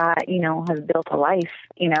has got, has built a life,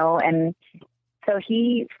 and So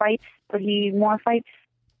he fights, but he more fights,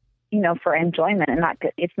 for enjoyment, and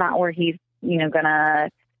it's not where he's, gonna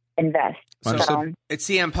invest. So it's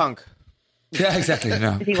CM Punk. Yeah, exactly.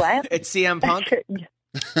 No. Is he what? It's CM Punk.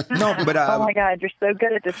 No, but oh my God, you're so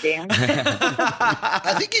good at this game.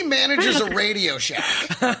 I think he manages a Radio Shack.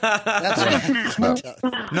 That's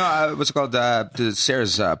right. No, what's it called? To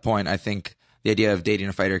Sarah's point, I think the idea of dating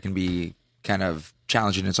a fighter can be kind of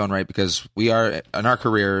challenging in its own right, because we are, in our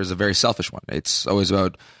career, is a very selfish one. It's always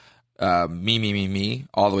about me,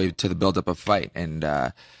 all the way to the build-up of fight, and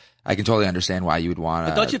I can totally understand why you would want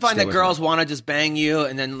to. But don't you find that girls want to just bang you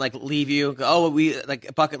and then like leave you? Oh, we like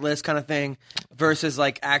a bucket list kind of thing, versus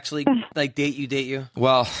like actually like date you.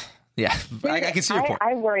 Well, yeah, I can see your point.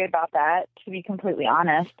 I worry about that, to be completely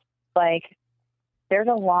honest. Like, there's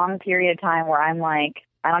a long period of time where I'm like,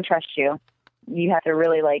 I don't trust you. You have to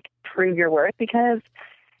really like prove your worth, because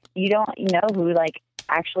you don't know who like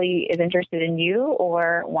actually is interested in you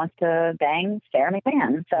or wants to bang Sarah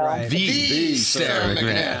McMahon. So right. The Sarah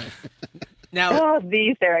McMahon. Now,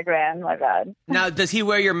 the Sarah McMahon. My God. Now, does he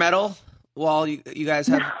wear your medal while you guys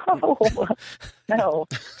have? No.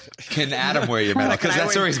 Can Adam wear your medal? Because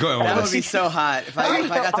that's where he's going with that this. Would be so hot if I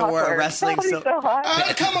got to wear a wrestling. That would be so hot.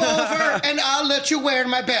 Come over and I'll let you wear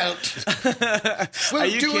my belt.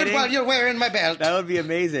 We'll do kidding? it while you're wearing my belt. That would be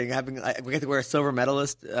amazing. We get to wear a silver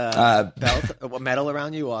medalist belt, medal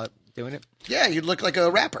around you while doing it. Yeah, you'd look like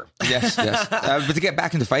a rapper. Yes. But to get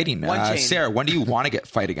back into fighting, Sarah, when do you want to get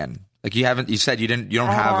fight again? Like you said you don't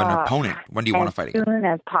have an opponent. When do you want to fight again? As soon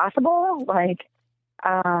as possible. Like,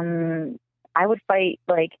 I would fight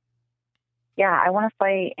I want to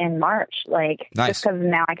fight in March. Like, nice. Just because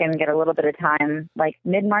now I can get a little bit of time. Like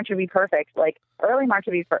mid-March would be perfect. Like early March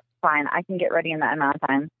would be fine. I can get ready in that amount of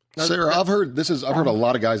time. Sarah, I've heard a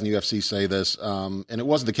lot of guys in the UFC say this, and it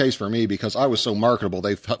wasn't the case for me because I was so marketable.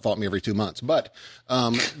 They fought me every 2 months, but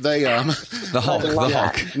the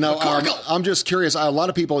Hulk. No, I'm just curious. A lot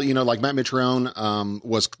of people, like Matt Mitrione,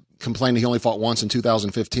 was complaining he only fought once in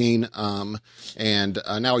 2015, and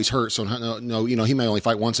now he's hurt. So no, he may only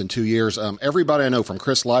fight once in 2 years. Everybody I know, from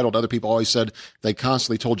Chris Lytle to other people, always said they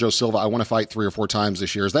constantly told Joe Silva, "I want to fight 3 or 4 times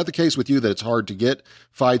this year." Is that the case with you? That it's hard to get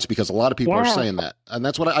fights because a lot of people are saying that, and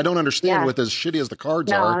that's what I don't understand. With as shitty as the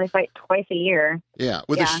cards are, they fight twice a year. Yeah,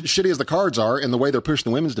 with as shitty as the cards are, and the way they're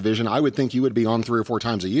pushing the women's division, I would think you would be on 3 or 4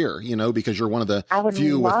 times a year. Because you're one of the few. I would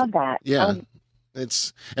love that. Yeah.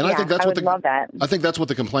 I think that's love that. I think that's what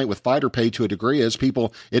the complaint with fighter pay to a degree is.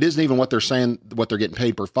 People, it isn't even what they're saying, what they're getting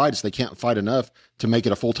paid per fight. It's they can't fight enough to make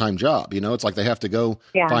it a full-time job. It's like they have to go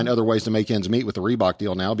find other ways to make ends meet with the Reebok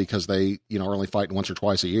deal now because they, are only fighting once or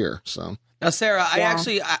twice a year. So now, Sarah,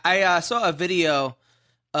 I saw a video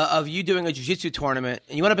of you doing a jiu-jitsu tournament,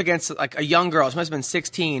 and you went up against like a young girl. She must have been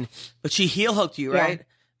 16, but she heel hooked you, right?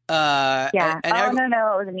 No, it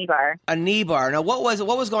was a knee bar. A knee bar. Now, what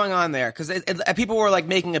was going on there? Because people were like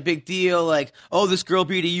making a big deal, like, "Oh, this girl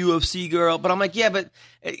beat a UFC girl." But I'm like, yeah, but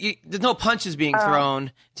there's no punches being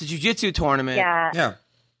thrown. It's a jiu-jitsu tournament. Yeah.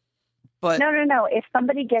 But no. If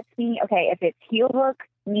somebody gets me, if it's heel hook,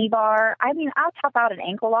 knee bar, I mean, I'll top out an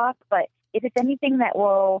ankle lock. But if it's anything that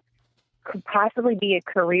could possibly be a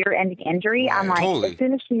career-ending injury, I'm like, as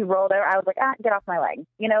soon as she rolled over, I was like, get off my leg.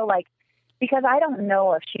 Because I don't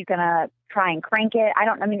know if she's going to try and crank it.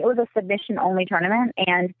 It was a submission-only tournament,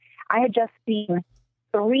 and I had just seen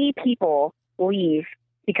 3 people leave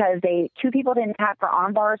because 2 people didn't tap for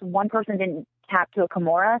arm bars, 1 person didn't tap to a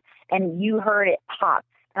Kimura, and you heard it pop.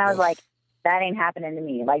 And I was like, that ain't happening to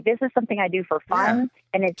me. Like, this is something I do for fun,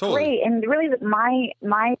 and it's great. And really,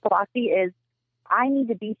 my philosophy is I need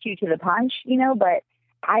to beat you to the punch, but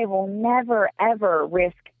I will never, ever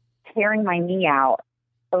risk tearing my knee out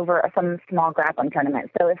over some small grappling tournament.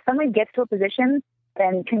 So if somebody gets to a position,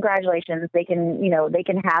 then congratulations, they can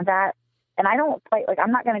have that. And I don't fight,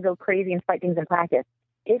 I'm not going to go crazy and fight things in practice.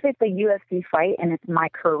 If it's a UFC fight and it's my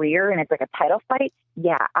career and it's like a title fight,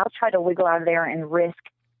 I'll try to wiggle out of there and risk,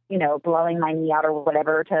 blowing my knee out or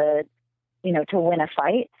whatever to win a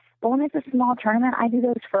fight. But when it's a small tournament, I do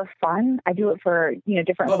those for fun. I do it for,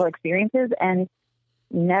 different little experiences, and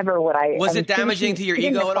never would I. Was it damaging to your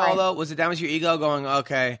ego at all, though? Was it damaging to your ego going,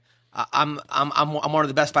 okay, I'm one of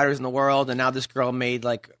the best fighters in the world, and now this girl made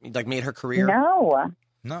made her career? No,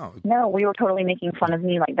 we were totally making fun of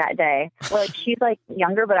me that day. Like, she's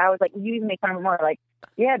younger, but I was like, you even make fun of her more.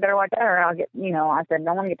 Better watch out, or I'll get, I said,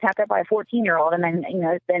 don't want to get tapped up by a 14-year-old, and then,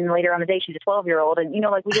 then later on the day she's a 12-year-old, and we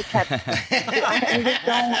just kept, we just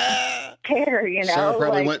don't care, Sarah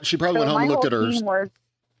probably she probably went home and looked at hers.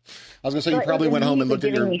 I was gonna say you probably went home and looked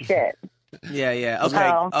at your. Me shit. Yeah.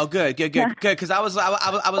 Okay. Oh, good. Because I was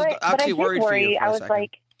actually worried for you. I was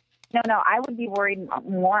like, No, I would be worried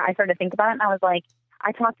more. I started to think about it, and I was like,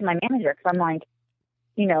 I talked to my manager because I'm like,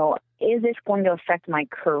 is this going to affect my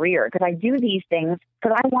career? Because I do these things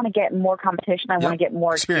because I want to get more competition. I want to get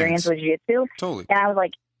more experience with jiu-jitsu. Totally. And I was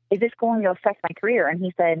like, is this going to affect my career? And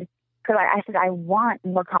he said, because I said, I want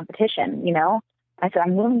more competition, I said,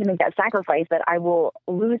 I'm willing to make that sacrifice that I will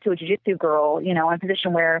lose to a jiu-jitsu girl, in a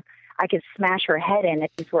position where I could smash her head in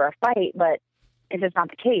if this were a fight, but it's just not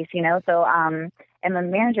the case, So, and the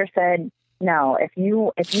manager said, no, if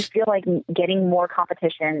you feel like getting more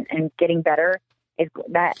competition and getting better,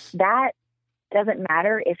 that doesn't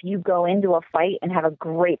matter if you go into a fight and have a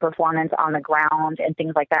great performance on the ground and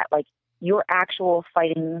things like that. Like, your actual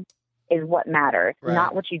fighting is what matters,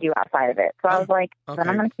 not what you do outside of it. So I was like, then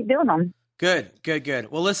I'm going to keep doing them. Good.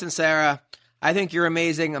 Well, listen, Sarah, I think you're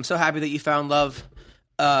amazing. I'm so happy that you found love.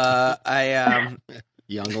 Young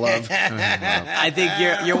love. I think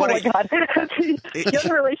you're one of God.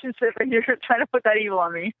 Young relationship, and you're trying to put that evil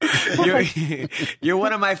on me. You're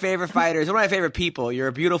one of my favorite fighters, one of my favorite people. You're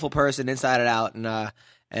a beautiful person inside and out,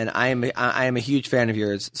 and I am a huge fan of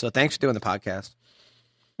yours. So thanks for doing the podcast.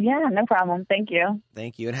 Yeah, no problem. Thank you.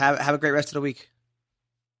 Thank you, and have a great rest of the week.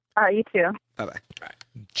 You too. Bye. That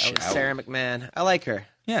was Sarah McMahon. I like her.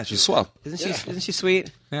 Yeah, she's swell. Isn't she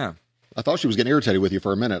sweet? Yeah. I thought she was getting irritated with you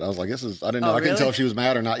for a minute. I was like, I didn't know. I couldn't tell if she was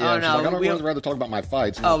mad or not. Yeah, she's like, I would rather talk about my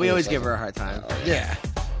fights. We always give her a hard time. Yeah.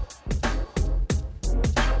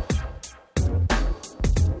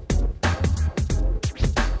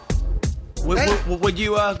 Would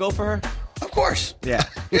you go for her? Of course. Yeah.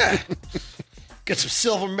 Yeah. Get some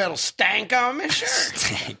silver medal stank on me, sure.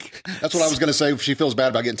 Stank. That's what I was going to say. If she feels bad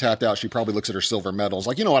about getting tapped out, she probably looks at her silver medals.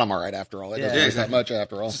 Like, you know what? I'm all right after all. It doesn't take that much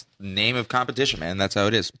after all. Name of competition, man. That's how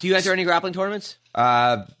it is. Do you enter any grappling tournaments?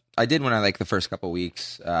 I did when the first couple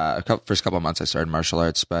weeks, first couple of months I started martial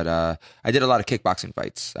arts, but I did a lot of kickboxing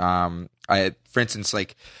fights. For instance,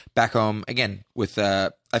 like back home, again, with I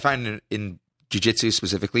find in jiu-jitsu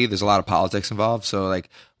specifically, there's a lot of politics involved. So like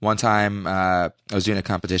one time I was doing a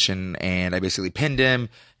competition and I basically pinned him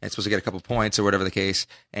and supposed to get a couple points or whatever the case,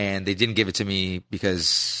 and they didn't give it to me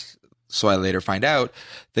because, so I later find out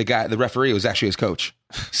the referee was actually his coach.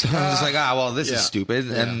 So I was just like, this is stupid.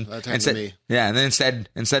 Yeah, and that happened to me. Yeah, and then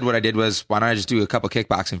instead what I did was, why don't I just do a couple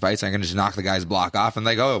kickboxing fights? I can just knock the guy's block off and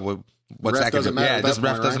what's that going to do? Yeah, this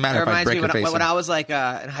ref doesn't matter if I break your face. When I was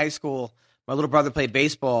in high school, my little brother played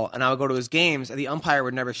baseball, and I would go to his games, and the umpire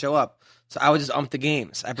would never show up. So I would just ump the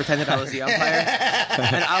games. I pretended I was the umpire,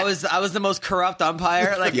 and I was the most corrupt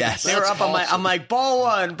umpire. Like, yes, they were up. Awesome. I'm like, ball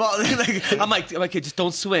one, ball. I'm like, just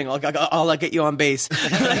don't swing. I'll get you on base.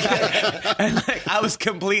 and I was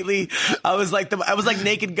like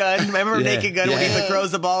Naked Gun. Remember Naked Gun when he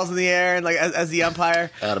throws the balls in the air and as the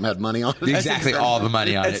umpire. Adam had money on it. Exactly, all the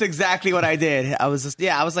money on it. That's exactly what I did. I was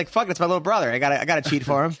like, fuck, it's my little brother. I gotta cheat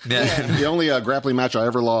for him. Yeah. The only grappling match I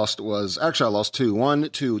ever lost was I lost two. One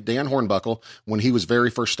to Dan Hornbuckle when he was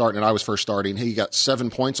very first starting and I was first starting. He got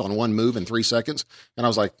 7 points on one move in 3 seconds, and I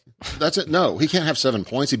was like, "That's it. No, he can't have 7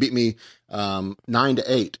 points." He beat me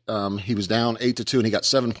 9-8. He was down 8-2, and he got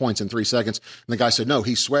 7 points in 3 seconds. And the guy said, "No,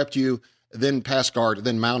 he swept you, then passed guard,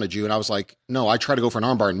 then mounted you." And I was like, "No, I tried to go for an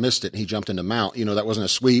armbar and missed it." And he jumped into mount. That wasn't a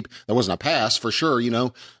sweep. That wasn't a pass for sure.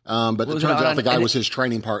 But it turns out the guy was his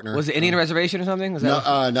training partner. Was it Indian reservation or something? No. That's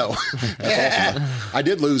awesome. I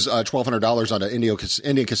did lose $1,200 on an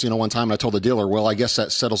Indian casino one time, and I told the dealer, "Well, I guess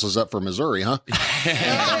that settles us up for Missouri, huh?" He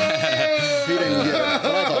didn't get it,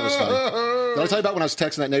 but I thought it was funny. Did I tell you about when I was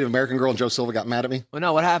texting that Native American girl and Joe Silva got mad at me? Well,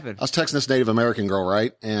 no, what happened? I was texting this Native American girl,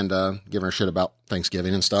 right? And giving her shit about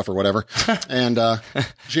Thanksgiving and stuff or whatever. And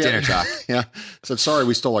she dinner talk. Yeah. Said, "Sorry,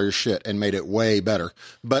 we stole all your shit," and made it way better.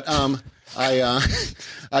 But I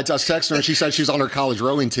was texting her, and she said she was on her college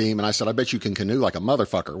rowing team, and I said, "I bet you can canoe like a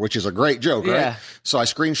motherfucker," which is a great joke, right? Yeah. So I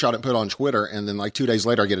screenshot it and put it on Twitter, and then 2 days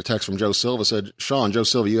later, I get a text from Joe Silva, said, "Sean, Joe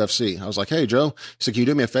Silva, UFC." I was like, "Hey, Joe." He said, "Can you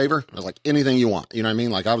do me a favor?" I was like, "Anything you want." You know what I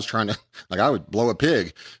mean? I was trying to, I would blow a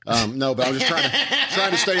pig. No, but I was just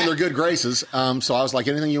trying to stay in their good graces. So I was like,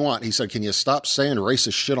 "Anything you want." He said, "Can you stop saying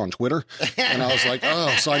racist shit on Twitter?" And I was like,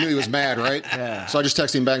 "Oh," so I knew he was mad, right? Yeah. So I just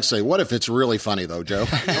texted him back and say, "What if it's really funny though, Joe?"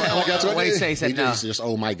 That's what he said. He said no. Just,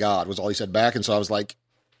 "Oh my God," was all he said back. And so I was like,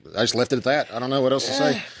 I just left it at that. I don't know what else to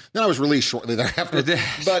say. Then I was released shortly thereafter.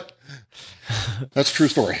 But That's a true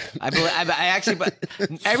story. I actually, but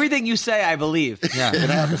everything you say, I believe. Yeah, it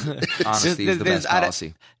happens. Honesty is the best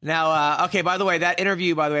policy. Now, okay, by the way, that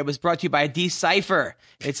interview, was brought to you by Decipher.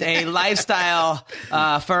 It's a lifestyle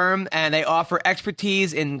firm, and they offer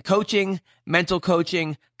expertise in coaching, mental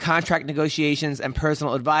coaching, contract negotiations, and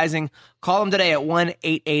personal advising. Call them today at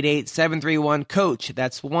 1-888-731-COACH.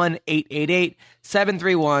 That's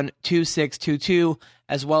 1-888-731-2622.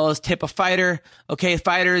 As well as tip a fighter. Okay,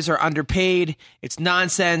 fighters are underpaid. It's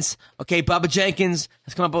nonsense. Okay, Bubba Jenkins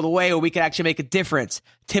has come up with a way where we could actually make a difference.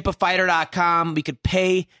 Tipafighter.com. We could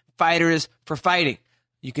pay fighters for fighting.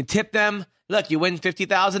 You can tip them. Look, you win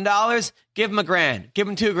 $50,000, give them $1,000, give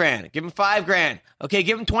them $2,000, give them $5,000. Okay,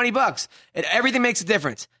 give them $20. Everything makes a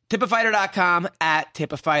difference. Tipafighter.com at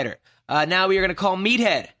Tipafighter. Now we are going to call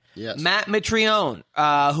Meathead. Yes. Matt Mitrione,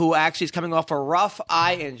 who actually is coming off a rough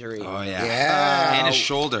eye injury. Oh, yeah. And a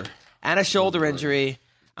shoulder. And a shoulder injury.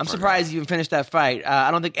 I'm surprised he even finished that fight.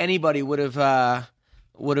 I don't think anybody would have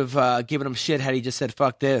given him shit had he just said,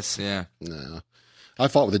 fuck this. Yeah. No. I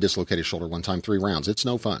fought with a dislocated shoulder one time, 3 rounds. It's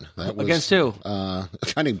no fun. That was, against who? A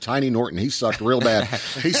guy named Tiny Norton. He sucked real bad.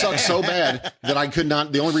 He sucked so bad that I could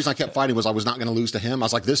not. The only reason I kept fighting was I was not going to lose to him. I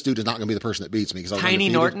was like, this dude is not going to be the person that beats me. Tiny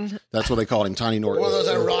Norton? That's what they called him, Tiny Norton. One of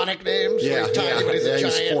those ironic names. Yeah, he's tiny, but he's a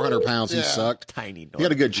giant. He's 400 pounds. Yeah. He sucked. Tiny Norton. He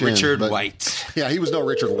had a good chin. Richard White. Yeah, he was no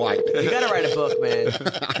Richard White. You got to write a book, man.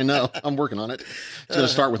 I know. I'm working on it. It's going to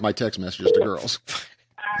start with my text messages to girls.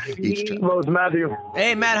 Well, it's Matthew.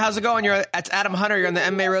 Hey, Matt, how's it going? That's Adam Hunter. You're on the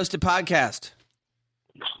MMA Roasted podcast.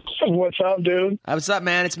 What's up, dude? What's up,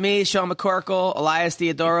 man? It's me, Sean McCorkle, Elias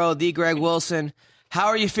Theodoro, the Greg Wilson. How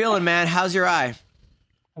are you feeling, man? How's your eye?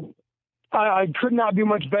 I could not be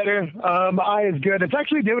much better. My eye is good. It's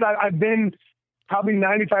actually, dude, I've been probably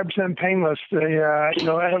 95% painless, for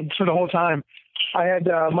the whole time. I had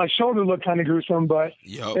my shoulder looked kind of gruesome, but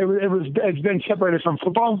it's been separated from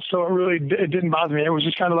football, so it didn't bother me. It was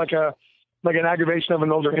just kind of like an aggravation of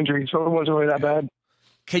an older injury, so it wasn't really that bad.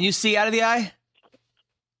 Can you see out of the eye?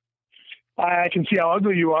 I can see how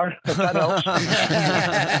ugly you are, if that helps.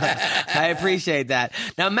 I appreciate that.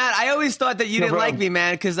 Now, Matt, I always thought that you didn't like me,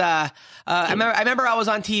 man, because I remember I was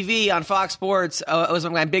on TV on Fox Sports. It was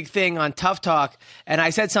my big thing on Tough Talk, and I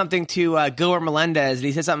said something to Gilbert Melendez, and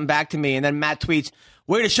he said something back to me, and then Matt tweets,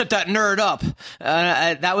 "Way to shut that nerd up."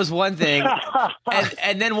 That was one thing.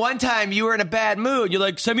 and then one time you were in a bad mood. You're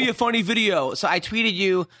like, send me a funny video. So I tweeted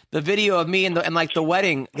you the video of me and the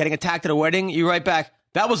wedding, getting attacked at a wedding. You write back,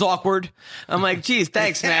 "That was awkward." I'm like, geez,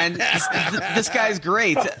 thanks, man. This guy's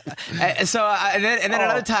great. And then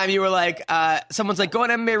another time you were like, someone's like, go on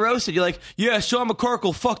MMA Roasted. You're like, yeah, Sean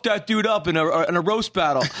McCorkle fucked that dude up in a roast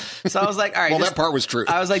battle. So I was like, all right. Well, that part was true.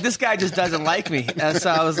 I was like, this guy just doesn't like me.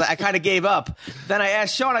 So I kind of gave up. Then I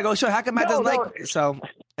asked Sean, I go, Sean, how come Matt doesn't like me? So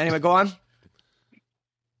anyway, go on.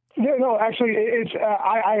 Yeah, no, actually, it's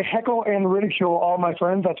I heckle and ridicule all my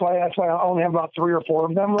friends. That's why I only have about 3 or 4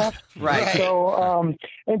 of them left. Right. So,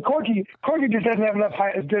 and Corky just doesn't have enough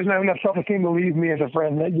self-esteem to leave me as a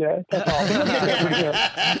friend yet. That's all.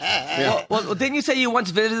 Yeah. Well, didn't you say you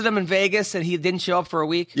once visited him in Vegas and he didn't show up for a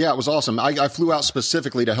week? Yeah, it was awesome. I flew out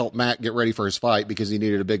specifically to help Matt get ready for his fight because he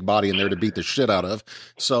needed a big body in there to beat the shit out of.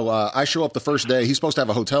 So I show up the first day. He's supposed to have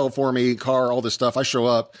a hotel for me, car, all this stuff. I show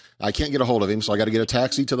up. I can't get a hold of him, so I got to get a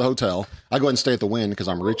taxi to the hotel. I go ahead and stay at the Wynn because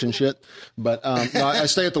I'm rich and shit. But no, I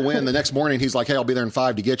stay at the Wynn. The next morning, he's like, hey, I'll be there in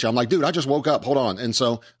 5 to get you. I'm like, dude, I just woke up. Hold on. And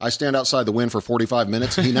so I stand outside the Wynn for 45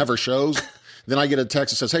 minutes. He never shows. Then I get a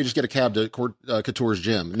text that says, hey, just get a cab to Couture's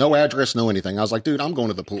gym. No address, no anything. I was like, dude, I'm going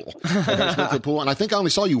to the pool. I got to the pool. And I think I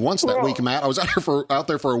only saw you once that week, Matt. I was out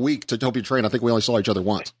there for a week to help you train. I think we only saw each other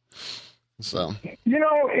once. So,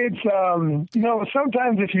 it's,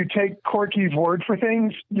 sometimes if you take Corky's word for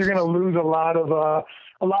things, you're going to lose a lot of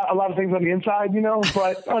things on the inside,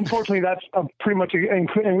 but unfortunately that's pretty much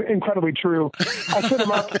incredibly true. I stood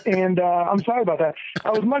him up and, I'm sorry about that. I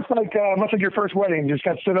was much like your first wedding, just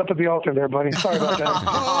got stood up at the altar there, buddy. Sorry about that.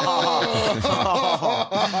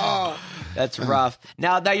 That's rough.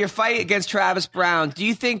 Now your fight against Travis Brown, do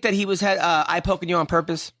you think that he was eye poking you on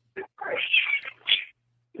purpose?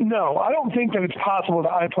 No, I don't think that it's possible to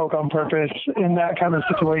eye poke on purpose in that kind of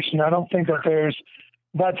situation. I don't think that there's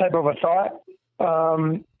that type of a thought.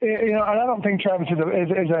 And I don't think Travis is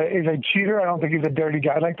a cheater. I don't think he's a dirty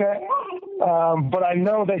guy like that. But I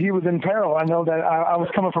know that he was in peril. I know that I was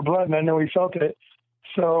coming for blood, and I know he felt it.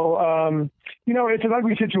 So, it's an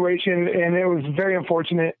ugly situation, and it was very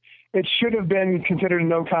unfortunate. It should have been considered a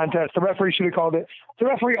no contest. The referee should have called it. The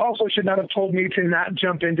referee also should not have told me to not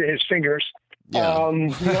jump into his fingers. Yeah.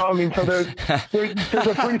 I mean, so there's a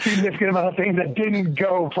pretty significant amount of things that didn't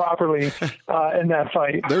go properly in that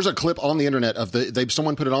fight. There's a clip on the internet of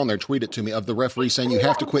someone put it on there, tweet it to me, of the referee saying you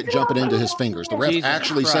have to quit jumping into his fingers. The ref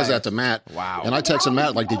actually says that to Matt. Wow. And I texted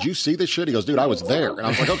Matt, like, did you see this shit? He goes, dude, I was there. And I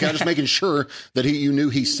was like, okay, I'm just making sure that you knew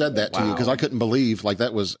he said that to you, because I couldn't believe, like,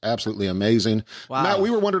 that was absolutely amazing. Wow. Matt, we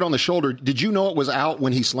were wondering on the shoulder, did you know it was out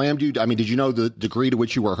when he slammed you? I mean, did you know the degree to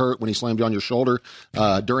which you were hurt when he slammed you on your shoulder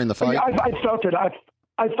during the fight? I felt it.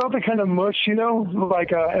 I felt it kind of mush, like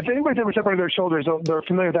if anybody's ever separated their shoulders, they're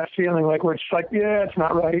familiar with that feeling, like where it's like, yeah, it's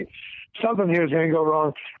not right. Something here is going to go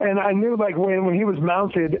wrong. And I knew, like, when he was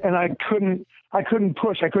mounted and I couldn't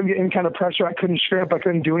push, I couldn't get any kind of pressure, I couldn't strip, I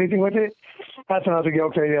couldn't do anything with it. That's when I was like,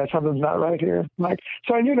 okay, yeah, something's not right here. Like,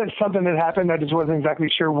 so I knew that something had happened. I just wasn't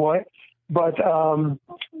exactly sure what. But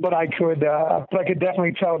I could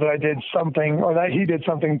definitely tell that I did something, or that he did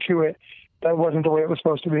something to it that wasn't the way it was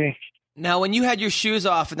supposed to be. Now, when you had your shoes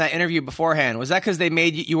off in that interview beforehand, was that because they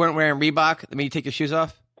made you weren't wearing Reebok? They made you take your shoes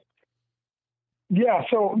off? Yeah.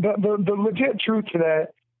 So the legit truth to that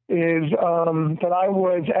is that I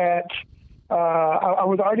was I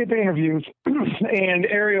was already at the interviews, and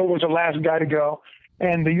Ariel was the last guy to go,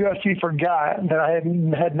 and the UFC forgot that I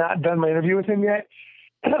had not done my interview with him yet,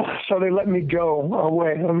 so they let me go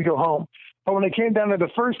away, let me go home. But when I came down there the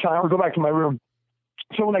first time, I'll go back to my room.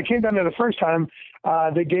 So when I came down there the first time,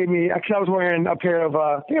 they gave me, because I was wearing a pair of,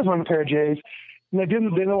 I think I was wearing a pair of J's, and they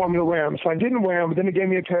didn't want me to wear them. So I didn't wear them, but then they gave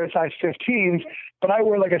me a pair of size 15s, but I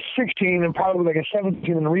wear like a 16 and probably like a 17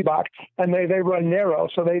 in the Reebok, and they run narrow,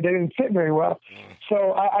 so they didn't fit very well.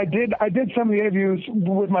 So I did some of the interviews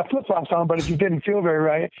with my flip-flops on, but it just didn't feel very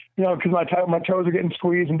right, because my toes were getting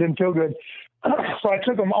squeezed and didn't feel good. So I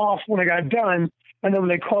took them off when I got done, and then when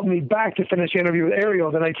they called me back to finish the interview with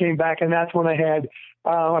Ariel, then I came back, and that's when I had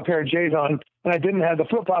a pair of J's on, and I didn't have the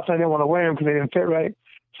flip-flops. I didn't want to wear them because they didn't fit right.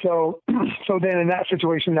 So then in that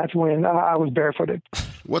situation, that's when I was barefooted.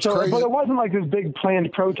 What's crazy? But it wasn't like this big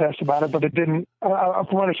planned protest about it, but it didn't. From what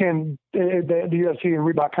I understand, the UFC and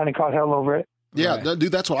Reebok kind of caught hell over it. Yeah, right.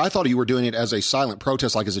 Dude, that's what I thought. You were doing it as a silent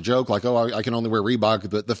protest, like as a joke, like, oh, I can only wear Reebok.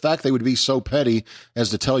 But the fact they would be so petty as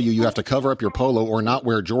to tell you have to cover up your polo or not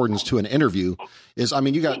wear Jordans to an interview is, I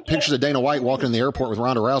mean, you got pictures of Dana White walking in the airport with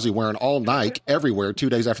Ronda Rousey wearing all Nike everywhere 2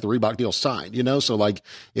 days after the Reebok deal signed, So, like,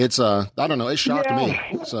 it's, I don't know, it shocked me.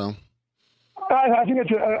 So I think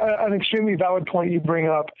it's an extremely valid point you bring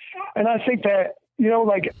up. And I think that,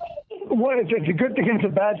 it's a good thing and it's a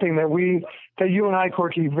bad thing that you and I,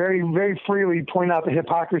 Corky, very, very freely point out the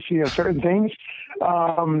hypocrisy of certain things.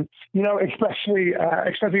 Especially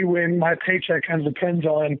when my paycheck kind of depends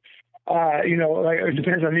on, it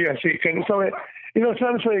depends on the UFC. So it's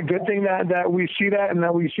not necessarily a good thing that we see that and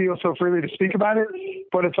that we feel so freely to speak about it,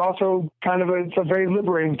 but it's also kind of it's a very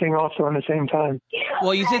liberating thing also at the same time.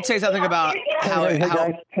 Well, you did say something about how...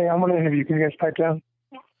 Guys, I'm on an interview. Can you guys pipe down?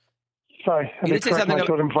 Sorry, I did say something my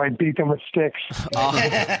children before I beat them with sticks.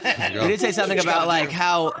 You did say something about like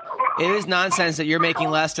how it is nonsense that you're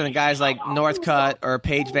making less than guys like Northcutt or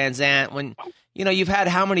Paige Van Zandt when you've had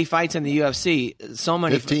how many fights in the UFC? So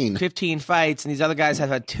many, 15 fights, and these other guys have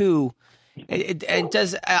had 2. It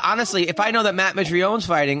does honestly. If I know that Matt Mitrione's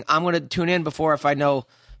fighting, I'm going to tune in before if I know,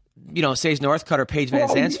 Sage Northcutt or Paige Van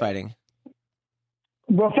Zandt's fighting.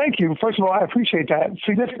 Well, thank you. First of all, I appreciate that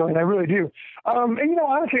significantly. I really do. And,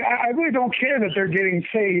 honestly, I really don't care that they're getting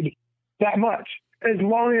paid that much as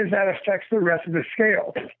long as that affects the rest of the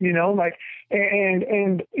scale, and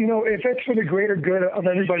if it's for the greater good of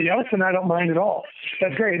everybody else, then I don't mind at all.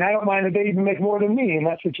 That's great. And I don't mind that they even make more than me in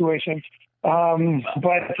that situation. But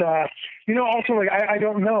also, like, I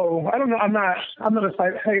don't know. I'm not a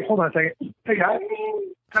fight. Hey, hold on a second. Hey, guys,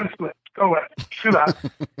 kind of split. Go away. Do that.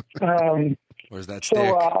 Where's that stick?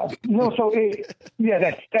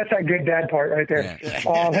 That's that good dad part right there.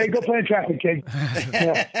 Yeah. Hey, go play in traffic, kid.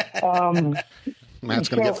 Yeah. Matt's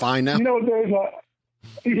going to get fined now? There's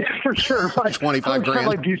for sure. Like, 25 grand.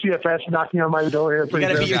 Like DCFS knocking on my door here.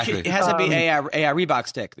 It has to be a Reebok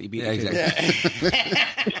stick that you beat. Exactly.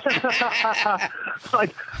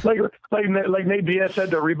 like Nate Diaz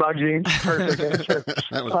said, the Reebok jeans. Perfect answer.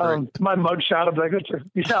 That was great. My mug shot. I'll be like,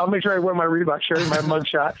 I'll make sure I wear my Reebok shirt. My mug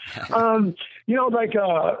shot. It's.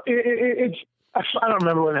 I don't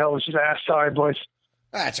remember what the hell was just asked. Sorry, boys.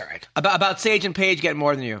 That's all right. About Sage and Paige getting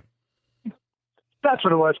more than you. That's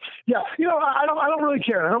what it was. Yeah, I don't really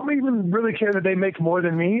care. I don't even really care that they make more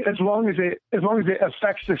than me, as long as it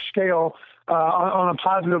affects the scale on a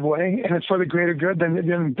positive way, and it's for the greater good.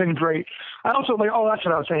 Then great. I also that's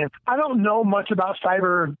what I was saying. I don't know much about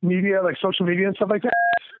cyber media, like social media and stuff like that.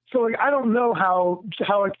 So, like, I don't know how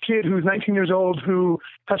a kid who's 19 years old who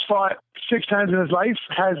has fought 6 times in his life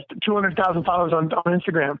has 200,000 followers on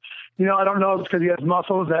Instagram. You know, I don't know if it's because he has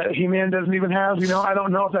muscles that He-Man doesn't even have. You know, I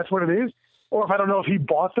don't know if that's what it is, or if I don't know if he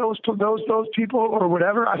bought those people or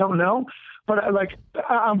whatever. I don't know. But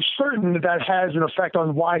I'm certain that has an effect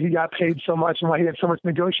on why he got paid so much and why he had so much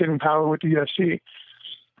negotiating power with the UFC.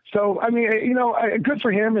 So, I mean, you know, good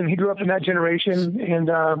for him, and he grew up in that generation, and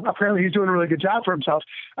apparently he's doing a really good job for himself.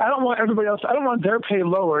 I don't want their pay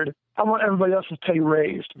lowered. I want everybody else's pay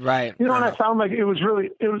raised. Right. You know, and I found like it was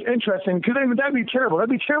interesting, because that'd be terrible. That'd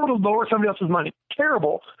be terrible to lower somebody else's money.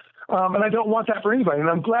 Terrible. And I don't want that for anybody. And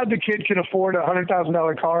I'm glad the kid can afford a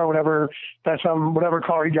 $100,000 car or whatever whatever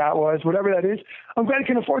car he got was, whatever that is. I'm glad he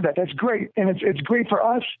can afford that. That's great. And it's great for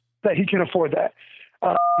us that he can afford that.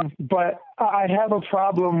 But I have a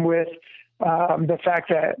problem with the fact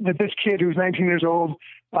that this kid who's 19 years old,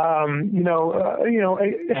 is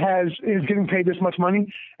getting paid this much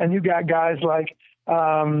money, and you got guys like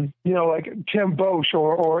like Tim Bosch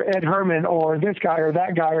or Ed Herman or this guy or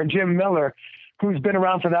that guy or Jim Miller, who's been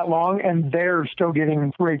around for that long, and they're still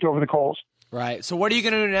getting raked over the coals. Right. So what are you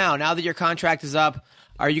going to do now? Now that your contract is up,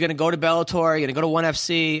 are you going to go to Bellator? Are you going to go to ONE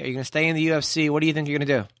FC? Are you going to stay in the UFC? What do you think you're going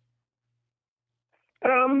to do?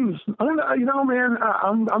 I'm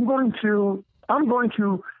going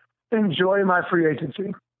to enjoy my free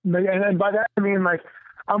agency, and by that I mean like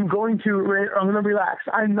I'm going to relax.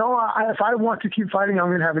 I know if I want to keep fighting, I'm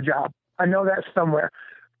going to have a job. I know that somewhere,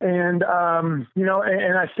 and and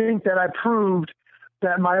I think that I proved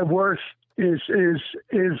that my worth is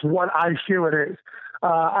what I feel it is.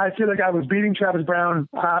 I feel like I was beating Travis Brown.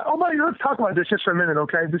 Let's talk about this just for a minute,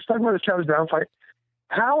 okay? Let's talk about this Travis Brown fight.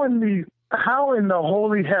 How in the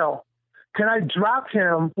holy hell can I drop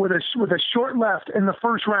him with a short left in the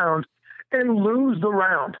first round and lose the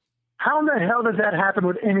round? How in the hell does that happen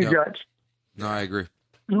with any judge? No, I agree.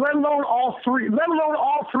 Let alone all three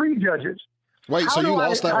judges. Wait, so you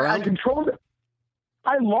lost that round? I controlled it.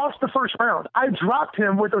 I lost the first round. I dropped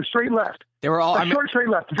him with a straight left. They were all short straight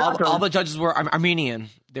left. All the judges were Armenian.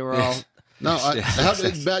 They were all. No, did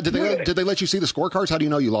they let you see the scorecards? How do you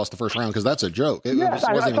know you lost the first round? Because that's a joke. It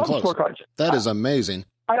wasn't even close. The scorecards. That is amazing.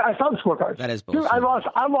 I saw the scorecards. That is bullshit. Dude, I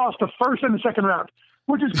lost the first and the second round,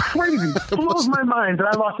 which is crazy. Blows my mind that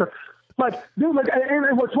I lost it.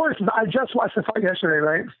 And what's worse is I just watched the fight yesterday,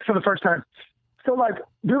 right, for the first time. So,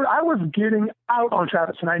 dude, I was getting out on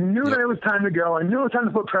Travis, and I knew that it was time to go. I knew it was time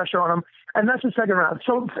to put pressure on him, and that's the second round.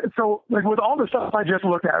 So with all the stuff I just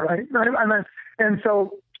looked at, right, and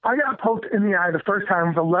so I got poked in the eye the first time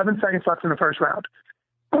with 11 seconds left in the first round.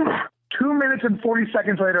 2 minutes and 40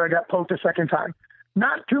 seconds later, I got poked a second time.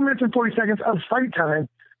 Not 2 minutes and 40 seconds of fight time,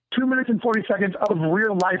 2 minutes and 40 seconds of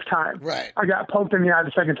real life time. Right. I got poked in the eye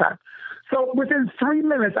the second time. So within 3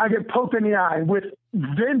 minutes, I get poked in the eye with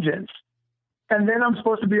vengeance. And then I'm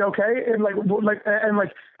supposed to be okay, and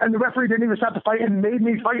the referee didn't even stop the fight and made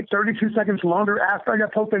me fight 32 seconds longer after I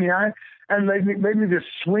got poked in the eye, and made me just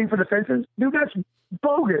swing for the fences. Dude, that's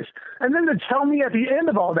bogus. And then to tell me at the end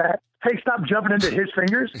of all that, hey, stop jumping into his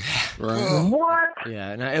fingers. Right. What?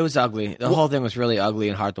 Yeah, no, it was ugly. The whole thing was really ugly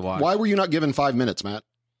and hard to watch. Why were you not given 5 minutes, Matt?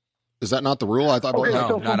 Is that not the rule? I thought. Okay,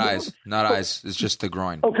 no, not eyes. Not eyes. It's just the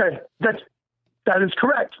groin. Okay, that is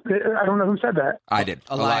correct. I don't know who said that. I did.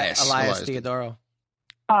 Elias Theodoro.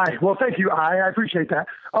 Well, thank you. I appreciate that.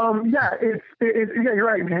 You're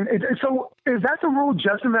right, man. So is that the rule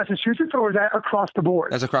just in Massachusetts, or is that across the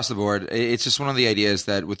board? That's across the board. It's just one of the ideas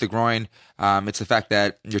that with the groin, it's the fact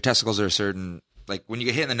that your testicles are a certain, like when you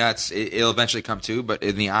get hit in the nuts, it'll eventually come to, but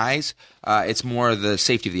in the eyes, it's more the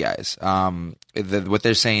safety of the eyes. What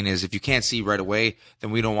they're saying is if you can't see right away, then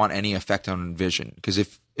we don't want any effect on vision. Because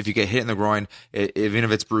if you get hit in the groin, even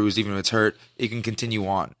if it's bruised, even if it's hurt, it can continue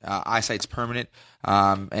on. Eyesight's permanent.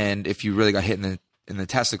 And if you really got hit in the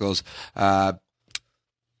testicles, it'll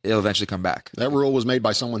eventually come back. That rule was made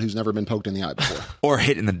by someone who's never been poked in the eye before. Or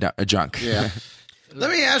hit in the junk. Yeah. Let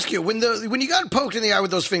me ask you, when you got poked in the eye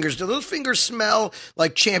with those fingers, do those fingers smell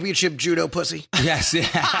like championship judo pussy? Yes. Yeah.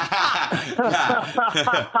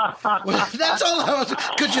 Well, that's all I was.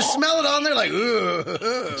 Could you smell it on there? Like, ooh.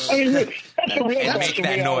 Make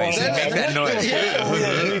that noise. Make that noise.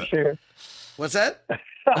 Yeah. What's that?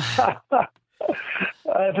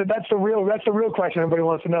 That's the real question everybody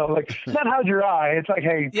wants to know. Like, not how's your eye? It's like,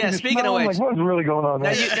 hey, yeah. Speaking of which, what's really going on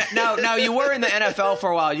there? Now you were in the NFL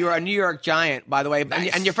for a while. You were a New York Giant, by the way,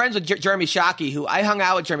 nice. and you're friends with Jeremy Shockey, who I hung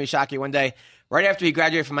out with Jeremy Shockey one day right after he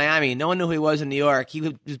graduated from Miami. No one knew who he was in New York. He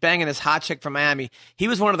was banging this hot chick from Miami. He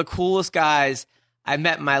was one of the coolest guys I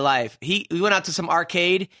met in my life. We went out to some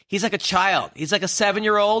arcade. He's like a child. He's like a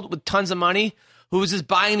 7-year-old with tons of money, who was just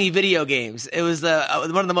buying me video games. It was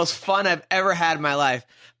one of the most fun I've ever had in my life.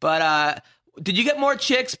 But did you get more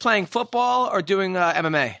chicks playing football or doing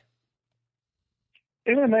MMA?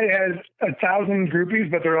 MMA has 1,000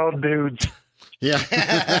 groupies, but they're all dudes. Yeah.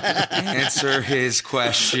 Answer his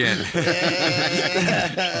question.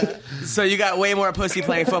 So you got way more pussy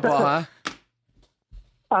playing football,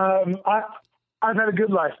 huh? I've had a good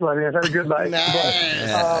life, buddy. I've had a good life.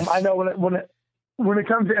 Nice. But, I know when it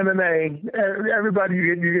comes to MMA, everybody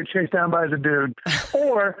you get chased down by is a dude,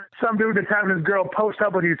 or some dude that's having his girl post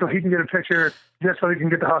up with you so he can get a picture just so he can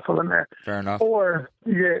get the hustle in there. Fair enough. Or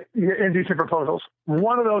you get indecent proposals.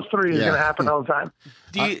 One of those three is going to happen all the time.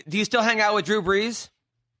 Do you still hang out with Drew Brees?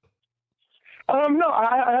 No,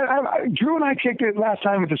 Drew and I kicked it last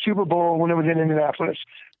time at the Super Bowl when it was in Indianapolis.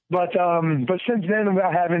 But since then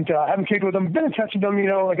I haven't kicked with him. Been in touch with him,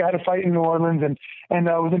 like I had a fight in New Orleans and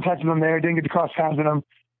was in touch with him there. Didn't get to cross paths with him,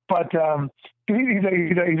 but he's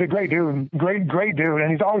a great dude, great dude,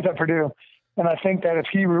 and he's always at Purdue. And I think that if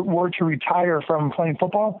he were to retire from playing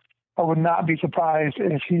football, I would not be surprised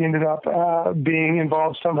if he ended up being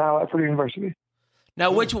involved somehow at Purdue University.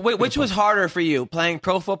 Now, which was harder for you, playing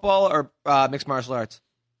pro football or mixed martial arts?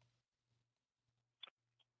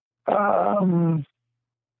 I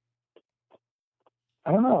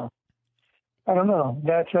don't know.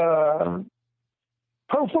 That's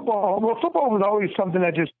pro football. Well, football was always something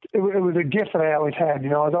that it was a gift that I always had. I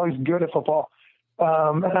was always good at football,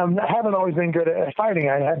 and I haven't always been good at fighting.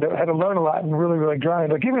 I had to learn a lot and really, really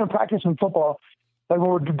grind. Like even in practice in football, like when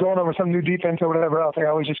we're going over some new defense or whatever else, I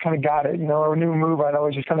always just kind of got it. Or a new move, I'd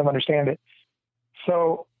always just kind of understand it.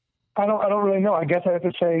 So I don't really know. I guess I have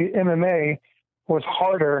to say MMA was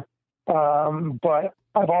harder, but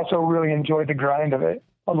I've also really enjoyed the grind of it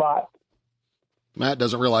a lot. Matt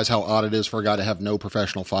doesn't realize how odd it is for a guy to have no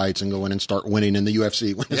professional fights and go in and start winning in the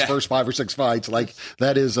UFC. When his first 5 or 6 fights, like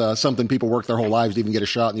that is something people work their whole lives to even get a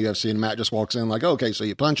shot in the UFC. And Matt just walks in like, okay, so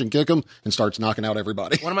you punch and kick him and starts knocking out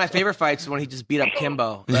everybody. One of my favorite fights is when he just beat up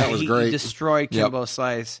Kimbo. That was great. He destroyed Kimbo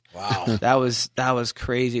Slice. Wow. That was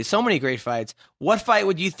crazy. So many great fights. What fight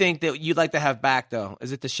would you think that you'd like to have back, though?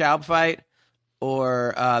 Is it the Schaub fight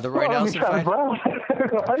or the Roy Nelson fight?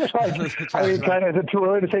 Is it too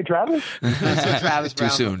early to say Travis? Travis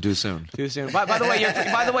Brown. Too soon. By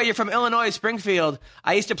the way, you're from Illinois, Springfield.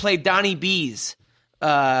 I used to play Donnie B's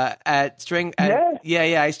at String. Yeah.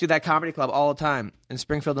 I used to do that comedy club all the time in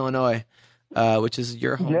Springfield, Illinois, which is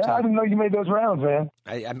your hometown. Yeah, I didn't know you made those rounds, man.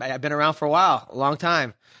 I've been around for a while, a long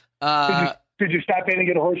time. Did you stop in and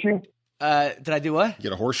get a horseshoe? Did I do what?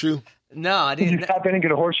 Get a horseshoe? No, I didn't. Did you stop in and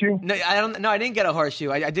get a horseshoe? No, I don't. No, I didn't get a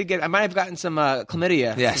horseshoe. I did get. I might have gotten some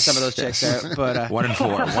chlamydia from some of those chicks there. But 1 in 4.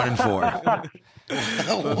 1 in 4. 1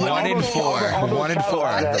 in 4. 1 in 4.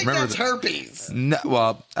 I think Remember that's herpes. No,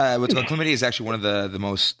 well, what's called chlamydia is actually one of the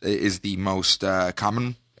most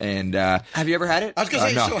common. And have you ever had it? I was going to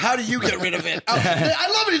say, no. So how do you get rid of it? I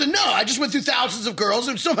love it to know. I just went through thousands of girls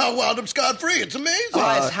and somehow wound up scot-free. It's amazing.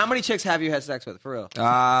 How many chicks have you had sex with, for real?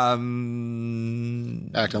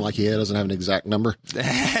 Acting like he doesn't have an exact number. I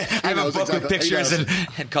have a book with pictures and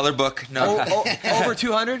color book. No, over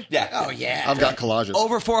 200? Yeah. Oh, yeah. I've got collages.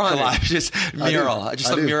 Over 400. Collages. Mural.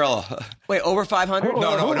 Just a mural. Wait, over 500?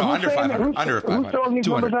 No, under 500. Under 500. Who's throwing these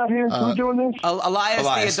numbers out here? Who's doing this? Elias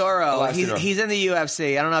Theodoro. He's in the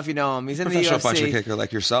UFC. I don't know if you know him. He's in the UFC. Professional puncher kicker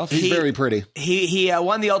like yourself. He's very pretty. He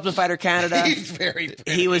won the Ultimate Fighter Canada. He's very pretty.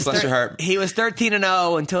 He was Bless your heart. He was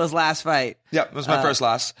 13-0 until his last fight. Yeah, it was my first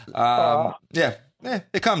loss.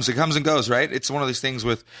 It comes and goes, right? It's one of these things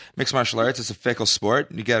with mixed martial arts. It's a fickle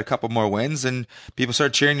sport. You get a couple more wins, and people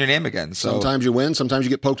start cheering your name again. So sometimes you win, sometimes you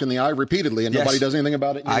get poked in the eye repeatedly, and nobody does anything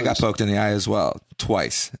about it. I got poked in the eye as well,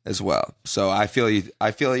 twice as well. So I feel you.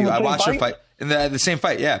 I watched your fight. In the same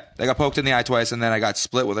fight, yeah. I got poked in the eye twice, and then I got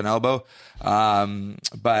split with an elbow.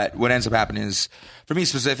 But what ends up happening is, for me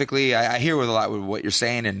specifically, I hear with a lot with what you're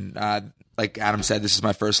saying, and like Adam said, this is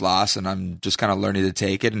my first loss, and I'm just kind of learning to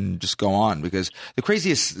take it and just go on. Because the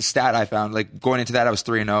craziest stat I found, like going into that, I was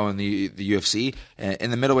 3-0 in the UFC.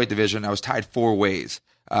 In the middleweight division, I was tied 4 ways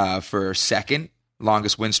for second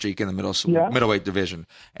longest win streak in the middleweight division.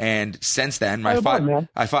 And since then, I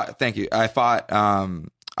fought. Thank you. That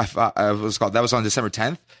was on December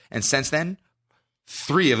 10th, and since then,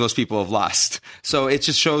 3 of those people have lost. So it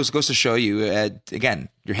just goes to show you, again,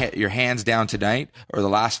 your hands down tonight or the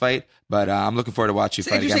last fight. But I'm looking forward to watching you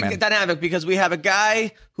fight again, man. It's interesting dynamic because we have a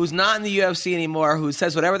guy who's not in the UFC anymore who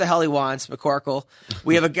says whatever the hell he wants, McCorkle.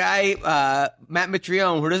 We have a guy, Matt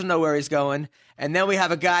Mitrione, who doesn't know where he's going. And then we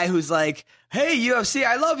have a guy who's like, hey, UFC,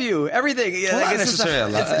 I love you. Everything. Well, not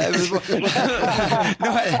necessarily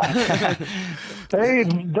Hey,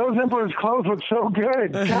 those Emperor's clothes look so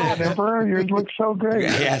good. God, Emperor, yours look so great.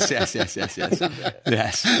 Yes.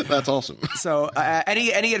 That's awesome. So,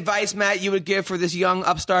 any advice, Matt, you would give for this young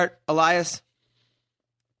upstart Elias?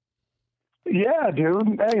 Yeah,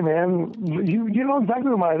 dude. Hey, man, you know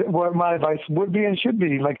exactly what my advice would be and should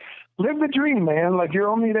be. Like, live the dream, man. Like, you're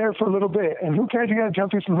only there for a little bit. And who cares? You got to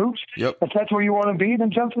jump through some hoops. Yep. If that's where you want to be,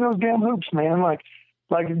 then jump through those damn hoops, man. Like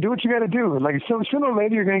do what you got to do. Like, so sooner or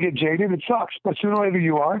later, you're going to get jaded. It sucks, but sooner or later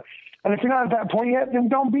you are. And if you're not at that point yet, then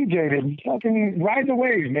don't be jaded. Fucking ride the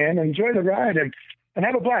wave, man. Enjoy the ride and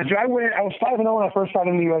have a blast. I was 5-0 when I first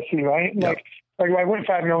started in the UFC, right? Yep. Like I went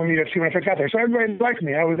 5-0 in the UFC when I first got there. So everybody liked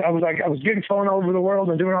me. I was getting flown all over the world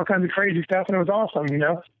and doing all kinds of crazy stuff, and it was awesome, you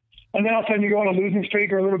know. And then all of a sudden you go on a losing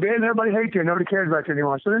streak or a little bit, and everybody hates you. Nobody cares about you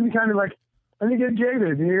anymore. So then you kind of then you get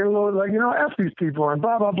jaded. And you're a little like, F these people and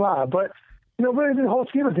blah, blah, blah. But, really the whole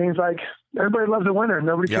scheme of things, like everybody loves a winner.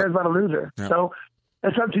 Nobody cares about a loser. Yep. So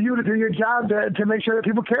it's up to you to do your job to make sure that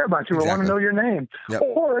people care about you or want to know your name. Yep.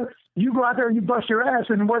 Or you go out there and you bust your ass,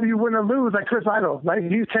 and whether you win or lose, like Chris Idol, like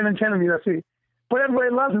he's 10-10 in the UFC. But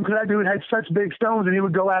everybody loves him because that dude had such big stones and he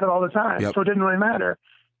would go at it all the time. Yep. So it didn't really matter.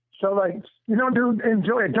 So, dude,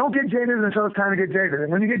 enjoy it. Don't get jaded until it's time to get jaded.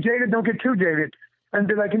 And when you get jaded, don't get too jaded. And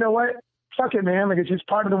be like, you know what? Fuck it, man. Like, it's just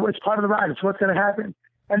part of the ride. It's what's going to happen.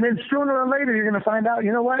 And then sooner or later, you're going to find out,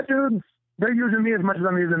 you know what, dude? They're using me as much as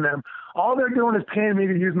I'm using them. All they're doing is paying me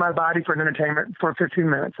to use my body for entertainment for 15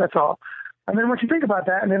 minutes. That's all. And then once you think about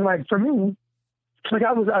that, and then, for me,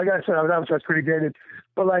 I was pretty jaded.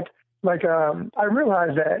 But, I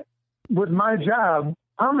realized that with my job,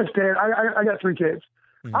 I got 3 kids.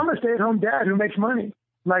 Mm-hmm. I'm a stay-at-home dad who makes money.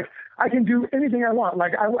 I can do anything I want.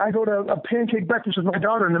 I go to a pancake breakfast with my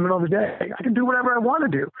daughter in the middle of the day. I can do whatever I want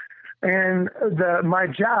to do. And my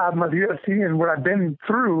job, my UFC, and what I've been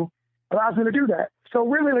through allows me to do that. So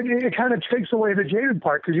really, it kind of takes away the jaded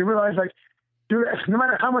part because you realize, dude, no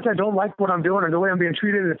matter how much I don't like what I'm doing or the way I'm being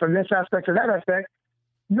treated from this aspect or that aspect,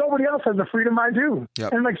 nobody else has the freedom I do.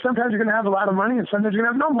 Yep. And sometimes you're going to have a lot of money and sometimes you're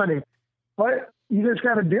going to have no money. But you just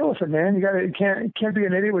got to deal with it, man. You can't be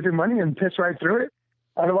an idiot with your money and piss right through it.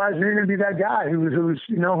 Otherwise, you're going to be that guy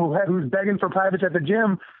who's begging for privates at the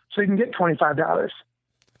gym so you can get $25.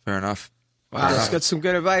 Fair enough. Wow, that's got some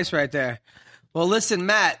good advice right there. Well, listen,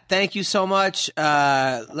 Matt, thank you so much.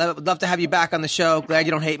 Love to have you back on the show. Glad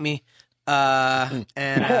you don't hate me. And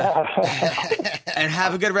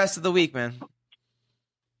have a good rest of the week, man.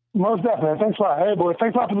 Most definitely. Thanks a lot. Hey, boy.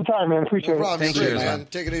 Thanks a lot for the time, man. Appreciate it. Thank you, man.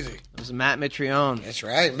 Take it easy. It was Matt Mitrione. That's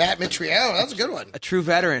right. Matt Mitrione. That's a good one. A true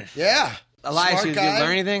veteran. Yeah. Elias, did you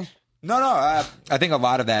learn anything? No. I think a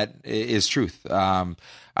lot of that is truth.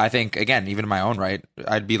 I think, again, even in my own right,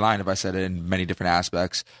 I'd be lying if I said it in many different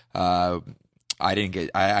aspects. I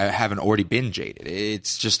haven't already been jaded.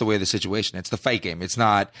 It's just the way of the situation. It's the fight game.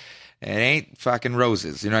 It ain't fucking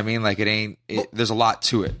roses. You know what I mean? There's a lot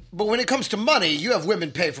to it. But when it comes to money, you have women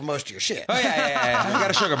pay for most of your shit. Oh, yeah. I got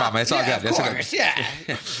a sugar mama. It's all good. Of course, yeah.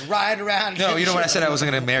 Ride around. No, you know when I said I wasn't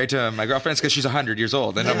going to marry to my girlfriend? It's because she's 100 years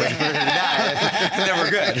old. And I'm waiting for her to die. And then we're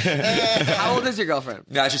good. How old is your girlfriend?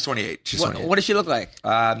 No, she's 28. What does she look like?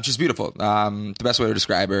 She's beautiful. The best way to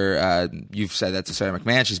describe her, you've said that to Sarah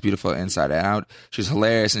McMahon. She's beautiful inside and out. She's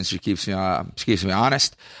hilarious, and she keeps me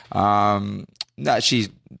honest.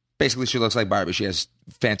 Basically, she looks like Barbie. She has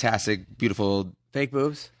fantastic, beautiful... Fake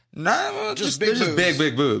boobs? No, just big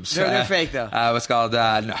boobs. They're fake, though. What's called...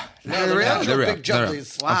 No, they're real? They're real. Big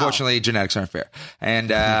jumblies. Wow. Unfortunately, genetics aren't fair.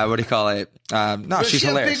 And what do you call it? No, she's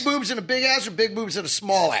hilarious. Big boobs and a big ass or big boobs and a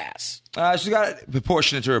small ass? She's got it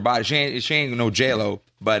proportionate to her body. She ain't no J-Lo,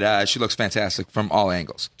 but she looks fantastic from all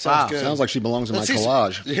angles. Sounds good. Sounds like she belongs in my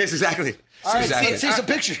collage. Yes, exactly. All right, let's see some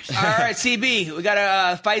pictures. All right, CB, we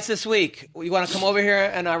got fights this week. You want to come over here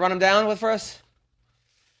and run them down for us?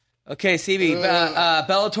 Okay, CB,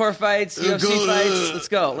 Bellator fights, UFC fights. Let's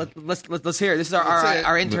go. Let's hear it. This is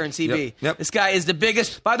our intern, CB. Yep. This guy is the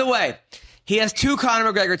biggest. By the way, he has 2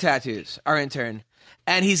 Conor McGregor tattoos, our intern,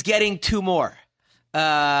 and he's getting 2 more.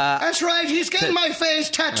 That's right. He's getting my face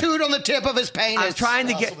tattooed on the tip of his penis. I'm trying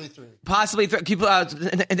to get possibly 3. Keep into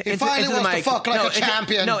the mic. To fuck like a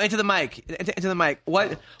champion. Into the mic. Into the mic.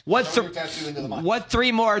 What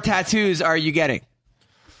 3 more tattoos are you getting?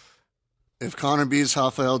 If Conor beats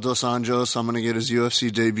Rafael Dos Anjos, I'm going to get his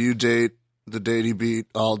UFC debut date, the date he beat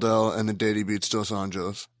Aldo, and the date he beats Dos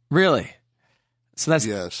Anjos. Really? So that's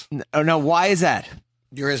yes. No. Why is that?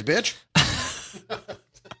 You're his bitch.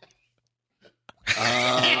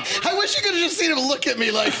 I wish you could have just seen him look at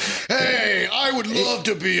me like, hey, I would love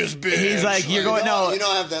to be his bitch. He's like, you're going, no. You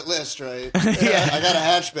don't have that list, right? Yeah. I got a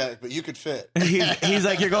hatchback, but you could fit. He's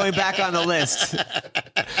like, you're going back on the list.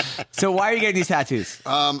 So why are you getting these tattoos?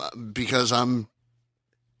 Because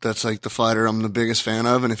that's like the fighter I'm the biggest fan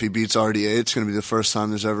of, and if he beats RDA, it's going to be the first time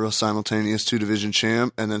there's ever a simultaneous 2-division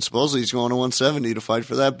champ, and then supposedly he's going to 170 to fight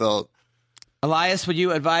for that belt. Elias, would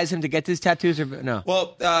you advise him to get these tattoos or no?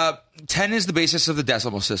 Well, 10 is the basis of the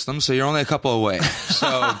decimal system, so you're only a couple away.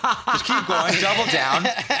 So just keep going, double down,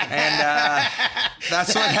 and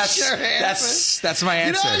that's my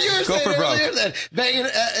answer. You were Go for broke. That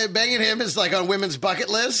banging him is like on women's bucket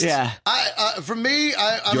list. Yeah. For me,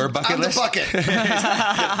 I'm Your bucket list? the bucket.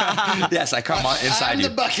 Yes, I come on inside I'm you.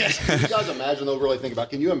 the bucket. Can you guys imagine, though, really think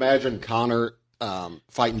about, can you imagine Conor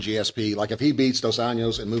fighting GSP? Like if he beats Dos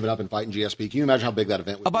Anjos and moving up and fighting GSP, can you imagine how big that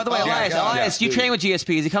event would be? Oh, by the way, Elias, you train with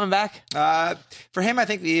GSP. Is he coming back? For him, I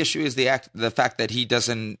think the issue is the fact that he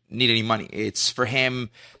doesn't need any money. It's for him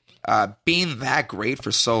being that great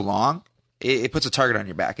for so long, it puts a target on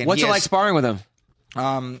your back. And what's it like sparring with him?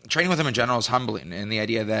 Training with him in general is humbling, and the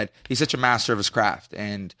idea that he's such a master of his craft,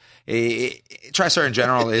 and TriStar in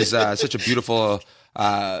general is such a beautiful.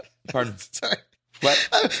 Pardon. Sorry. What?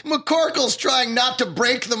 McCorkle's trying not to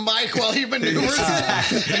break the mic while he maneuvers.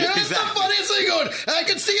 Exactly. It's the funniest thing going. I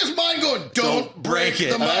can see his mind going, don't break the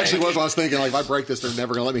mic. That actually was what I was thinking. Like, if I break this, they're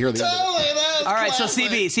never going to let me hear the end of it. All right, so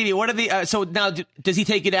CB, what are the... so now, does he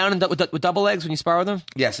take you down with double legs when you spar with him?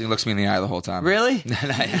 Yes, he looks me in the eye the whole time. Really?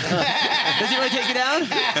 Does he really take you down?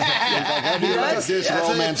 He does? This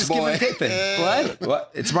romance boy.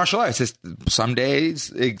 What? It's martial arts. Some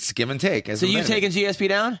days it's give and take. So you've taken GSP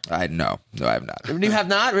down? No, I have not. You have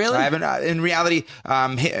not, really? I haven't. In reality,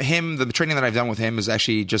 the training that I've done with him has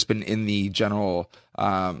actually just been in the general.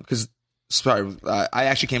 Because I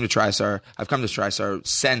actually came to TriStar. I've come to TriStar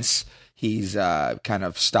since he's kind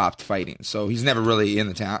of stopped fighting. So he's never really in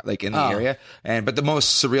the town, like in the area. But the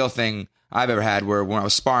most surreal thing I've ever had, where when I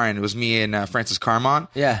was sparring, it was me and Francis Carmont.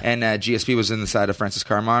 Yeah. And GSP was in the side of Francis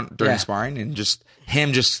Carmont during sparring, and just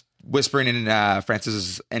him whispering in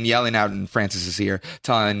Francis's and yelling out in Francis's ear,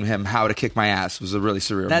 telling him how to kick my ass was a really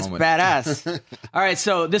surreal moment. That's badass. All right,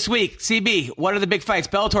 so this week, CB, what are the big fights?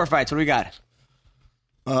 Bellator fights, what do we got?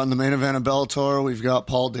 In the main event of Bellator, we've got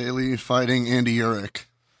Paul Daly fighting Andy Urick.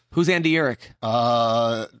 Who's Andy Urick?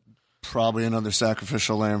 Probably another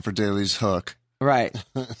sacrificial lamb for Daly's hook. Right.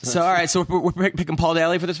 So, all right, so we're picking Paul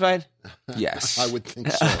Daly for this fight? Yes. I would think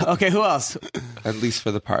so. Okay, who else? At least for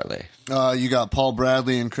the parlay. You got Paul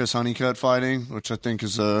Bradley and Chris Honeycutt fighting, which I think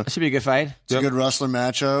is That should be a good fight. It's a good wrestler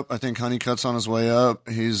matchup. I think Honeycutt's on his way up.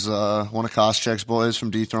 He's one of Koscheck's boys from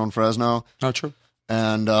Dethroned Fresno. Oh, true.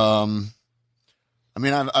 And, I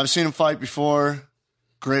mean, I've seen him fight before.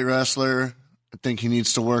 Great wrestler. I think he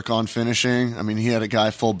needs to work on finishing. I mean, he had a guy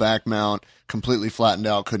full back mount, completely flattened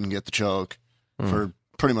out, couldn't get the choke for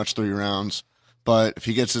pretty much 3 rounds. But if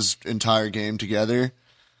he gets his entire game together,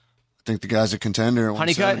 I think the guy's a contender at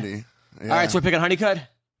Honeycutt? 170. Yeah. All right, so we're picking Honeycutt?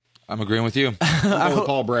 I'm agreeing with you. I'm going with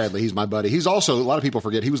Paul Bradley. He's my buddy. He's also, a lot of people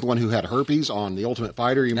forget, he was the one who had herpes on The Ultimate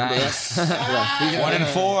Fighter. You remember that? Yeah, 1 in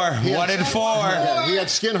 4. 1 in 4. Yeah, he had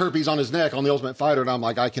skin herpes on his neck on The Ultimate Fighter, and I'm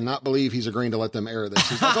like, I cannot believe he's agreeing to let them air this.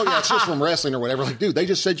 He's like, oh, yeah, it's just from wrestling or whatever. Like, dude, they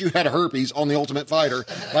just said you had herpes on The Ultimate Fighter.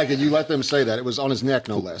 Like, and you let them say that. It was on his neck,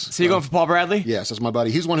 no less. So you're going for Paul Bradley? Yes, that's my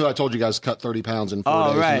buddy. He's the one who I told you guys cut 30 pounds in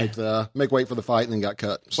 4 days right. to make weight for the fight and then got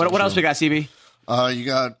cut. So, what else we got, CB? You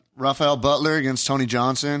got Rafael Butler against Tony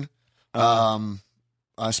Johnson.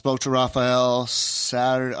 I spoke to Rafael 2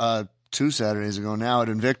 Saturdays ago now at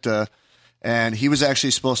Invicta, and he was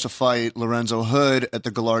actually supposed to fight Lorenzo Hood at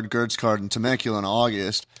the Gillard Gertz card in Temecula in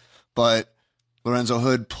August, but Lorenzo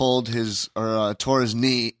Hood tore his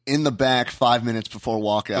knee in the back 5 minutes before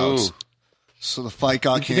walkouts. Ooh. So the fight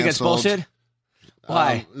got canceled. You think it's bullshit?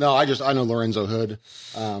 Why? No, I know Lorenzo Hood,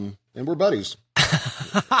 and we're buddies.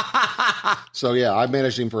 So yeah, I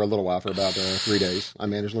managed him for a little while, for about 3 days. I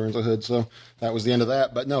managed Lorenzo Hood, so that was the end of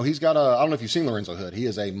that. But no, he's got I don't know if you've seen Lorenzo Hood. He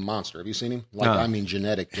is a monster. Have you seen him? Like, no. I mean,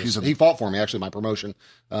 genetic. He fought for me, actually, my promotion.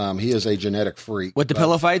 He is a genetic freak. With the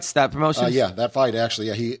pillow fights, that promotion? Yeah, that fight, actually,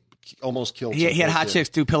 yeah, he almost killed. He had hot chicks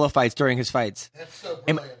do pillow fights during his fights. That's so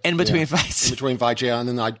brilliant. In between fights. In between fights, yeah. And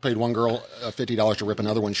then I paid one girl $50 to rip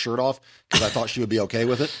another one's shirt off because I thought she would be okay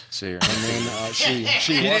with it. See her. And then she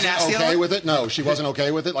wasn't okay with it. No, she wasn't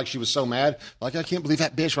okay with it. Like, she was so mad. Like, I can't believe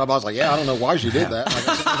that bitch. I was like, yeah, I don't know why she did that.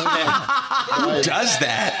 Who does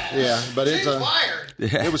that? Yeah, but it's fired.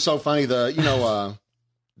 It was so funny. The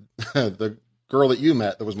girl that you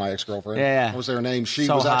met that was my ex-girlfriend. Yeah. What was her name? She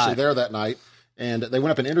was actually there that night. And they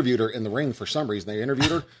went up and interviewed her in the ring for some reason. They interviewed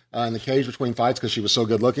her in the cage between fights because she was so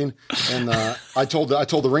good looking. And I told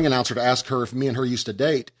the ring announcer to ask her if me and her used to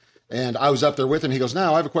date. And I was up there with him. He goes,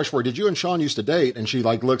 "Now I have a question for you. Did you and Sean used to date?" And she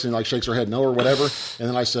like looks and like shakes her head no or whatever. And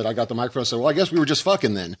then I said, I got the microphone. I said, "Well, I guess we were just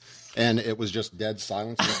fucking then." And it was just dead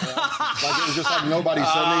silence. Like it was just like nobody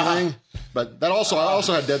said anything. But I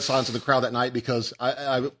also had dead silence in the crowd that night because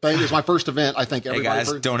I think it was my first event. I think everybody hey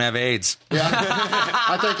guys, don't have AIDS. Yeah,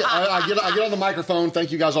 I think I get on the microphone.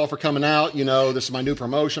 Thank you guys all for coming out. You know, this is my new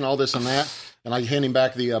promotion, all this and that. And I hand him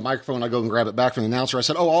back the microphone. I go and grab it back from the announcer. I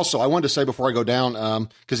said, "Oh, also, I wanted to say before I go down,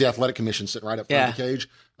 because the athletic commission's sitting right up front of the cage.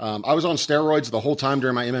 I was on steroids the whole time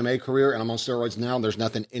during my MMA career, and I'm on steroids now, and there's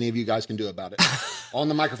nothing any of you guys can do about it." On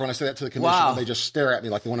the microphone, I say that to the commission, and they just stare at me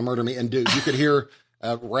like they want to murder me. And dude, you could hear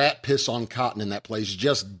a rat piss on cotton in that place,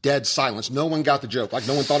 just dead silence. No one got the joke. Like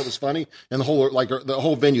no one thought it was funny, and the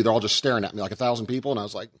whole venue, they're all just staring at me like 1,000 people, and I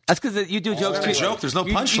was like, "That's because you do jokes." There's no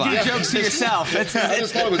punchline. You do jokes to yourself. I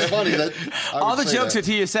just thought it was funny that all the jokes are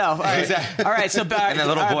to yourself. All right, exactly. All right. So and that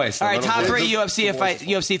little voice. All right, top 3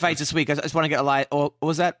 UFC fights this week. I just want to get a lie. Oh, what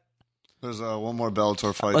was that? There's one more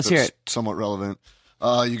Bellator fight. Let's hear it. Somewhat relevant.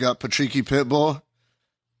 You got Patricky Pitbull,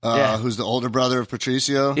 who's the older brother of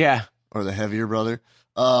Patricio. Yeah. Or the heavier brother.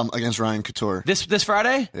 Against Ryan Couture. This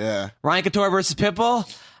Friday? Yeah. Ryan Couture versus Pitbull?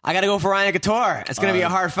 I got to go for Ryan Couture. It's going to be a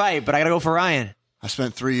hard fight, but I got to go for Ryan. I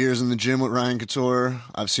spent 3 years in the gym with Ryan Couture.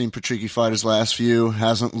 I've seen Patricky fight his last few.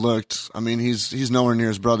 Hasn't looked. I mean, he's nowhere near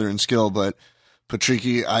his brother in skill, but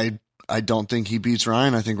Patricky, I don't think he beats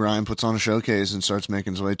Ryan. I think Ryan puts on a showcase and starts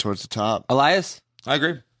making his way towards the top. Elias? I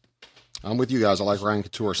agree. I'm with you guys. I like Ryan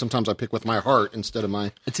Couture. Sometimes I pick with my heart instead of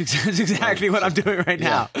my... It's exactly what I'm doing right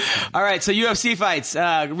now. All right, so UFC fights.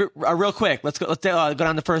 Real quick. Let's go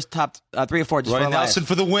down the first top 3 or 4. Just Roy Nelson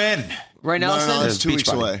for the win. Roy Nelson? No, it's 2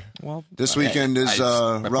 weeks away. Well, this weekend is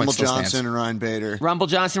Rumble Johnson and Ryan Bader. Rumble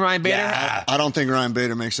Johnson, Ryan Bader? Yeah. I don't think Ryan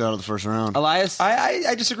Bader makes it out of the first round. Elias?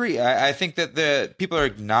 I disagree. I think that the people are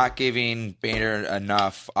not giving Bader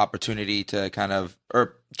enough opportunity to kind of...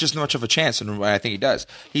 or just much of a chance, and I think he does.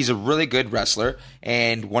 He's a really good wrestler,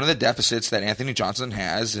 and one of the deficits that Anthony Johnson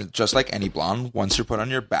has, just like any blonde, once you're put on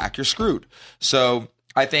your back, you're screwed. So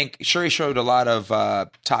I think, sure, he showed a lot of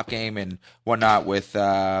top game and whatnot with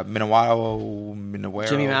Minowa.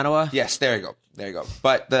 Jimmy Manoa? Yes, there you go.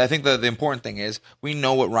 But I think the important thing is we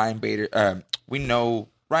know what Ryan Bader's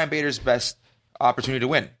best opportunity to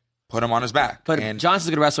win. Put him on his back. But Johnson's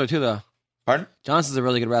a good wrestler too, though. Pardon? Johnson's a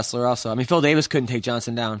really good wrestler also. I mean, Phil Davis couldn't take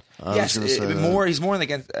Johnson down. Yes, he's more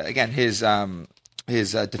again, his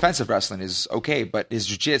defensive wrestling is okay, but his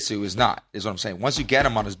jiu-jitsu is not, is what I'm saying. Once you get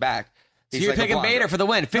him on his back, so you're picking Bader for the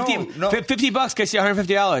win. $50 gets you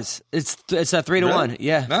 $150. It's a 3-1.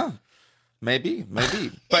 Yeah. No. Maybe. But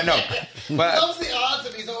no. But loves the odds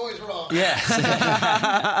and he's always wrong.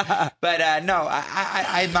 Yeah. But no,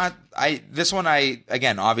 I'm not. This one,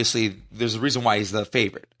 again, obviously, there's a reason why he's the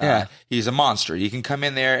favorite. Yeah. He's a monster. You can come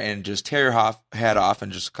in there and just tear your head off in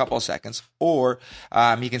just a couple of seconds, or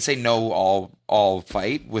he can say no all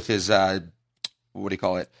fight with his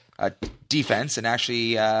defense and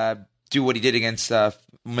actually do what he did against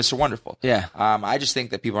Mr. Wonderful. Yeah. I just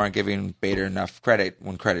think that people aren't giving Bader enough credit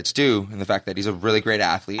when credit's due, and the fact that he's a really great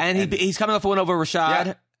athlete. And he's coming off a win over Rashad.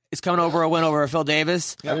 Yeah. He's coming over a win over Phil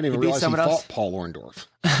Davis. I didn't even realize he fought Paul Orndorff.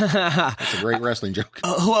 That's a great wrestling joke.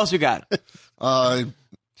 Who else we got?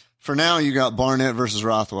 For now, you got Barnett versus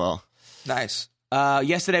Rothwell. Nice.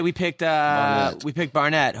 Yesterday we picked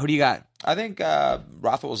Barnett. Who do you got? I think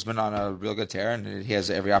Rothwell's been on a real good tear, and he has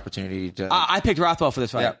every opportunity to... I picked Rothwell for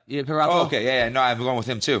this fight. Yeah. You picked Rothwell? Oh, okay. Yeah. No, I'm going with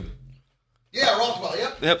him, too. Yeah, Rothwell,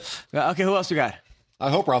 yep. Okay, who else we got? I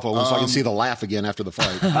hope Rothwell wins so I can see the laugh again after the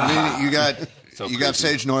fight. I mean, you got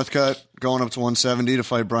Sage Northcutt going up to 170 to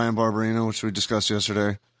fight Brian Barberino, which we discussed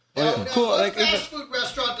yesterday. Cool. What fast food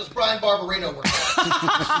restaurant does Brian Barberino work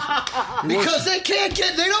at? Because they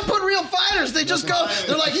don't put real fighters. They just go,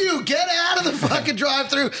 they're like, you get out of the fucking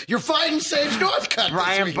drive-thru. You're fighting Sage Northcutt.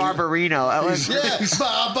 Brian Barberino. He's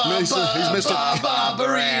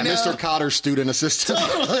Mr. Cotter's student assistant.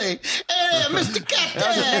 Totally. Hey, Mr. Cotter. That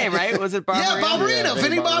was his name, right? Was it Barberino? Yeah, Barberino.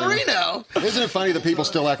 Vinny Barberino. Isn't it funny that people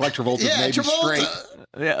still act like Travolta's maybe straight?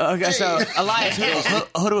 Yeah, okay, so Elias,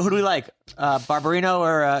 who do we like? Barberino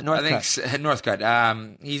or Northcutt? I think Northcutt.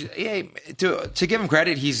 To give him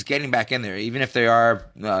credit, he's getting back in there, even if they are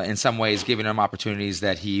in some ways giving him opportunities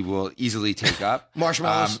that he will easily take up.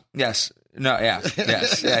 Marshmallows. Yes. No. Yeah.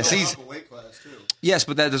 Yes. Yes,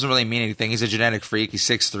 but that doesn't really mean anything. He's a genetic freak. He's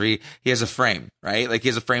 6'3". He has a frame, right? Like he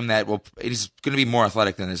has a frame that he's going to be more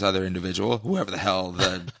athletic than this other individual, whoever the hell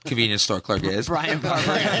the convenience store clerk is. Brian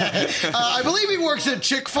Barberino. I believe he works at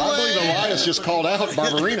Chick-fil-A. I believe Elias just called out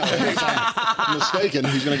Barberino. If I'm mistaken,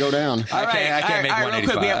 he's going to go down. I can't make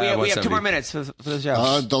 185. We have 2 more minutes for the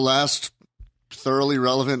show. The last thoroughly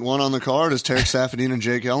relevant one on the card is Tarek Saffiedine and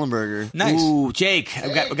Jake Ellenberger. Nice. Ooh, Jake.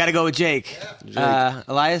 We got to go with Jake.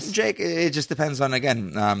 Elias? Jake, it just depends on,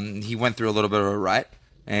 again, he went through a little bit of a rut.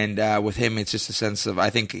 And with him, it's just a sense of, I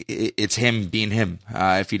think it's him being him.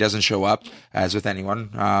 If he doesn't show up, as with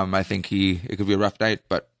anyone, I think it could be a rough night.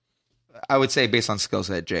 But I would say, based on skill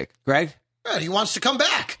set, Jake. Greg? Yeah, he wants to come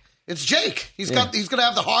back. It's Jake. He's going to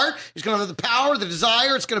have the heart. He's going to have the power, the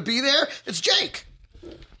desire. It's going to be there. It's Jake.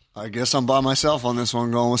 I guess I'm by myself on this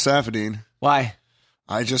one, going with Saffiedine. Why?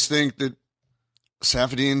 I just think that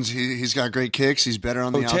Saffiedine's he's got great kicks. He's better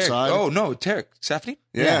on the outside. Oh no, Tarek Saffiedine.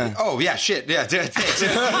 Yeah. Oh yeah, shit. Yeah, Tarek.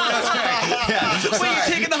 Wait, you're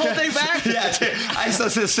taking the whole thing back? Yeah,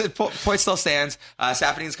 point still stands.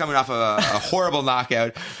 Saffiedine's coming off a horrible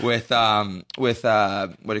knockout with what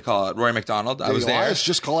do you call it, Rory McDonald. I was there.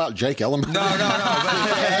 Just call out Jake Ellenberger. No.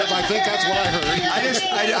 I think that's what I heard.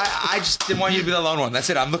 I just didn't want you to be the lone one.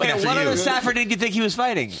 That's it. I'm looking after you. What other Saffiedine did you think he was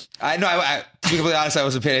fighting? I to be completely honest, I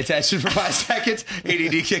wasn't paying attention for 5 seconds.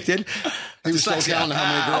 ADD kicked in. He was still counting how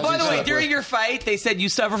many girls. By the way, during your fight, they said you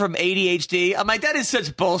suffer from ADHD. I'm like, that is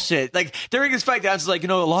such bullshit. Like, during his fight, Downs is like,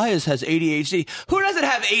 Elias has ADHD. Who doesn't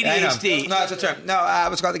have ADHD? No, it's a term. No,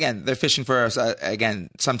 what's called again? They're fishing for again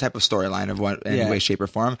some type of storyline of what in way, shape, or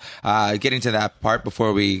form. Getting to that part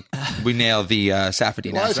before we nail the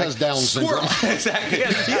Saffiedine. Elias has Down syndrome. Exactly.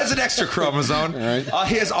 He has an extra chromosome. Right.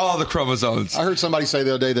 He has all the chromosomes. I heard somebody say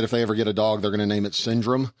the other day that if they ever get a dog, they're going to name it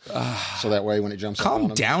Syndrome. So that way, when it jumps call up him on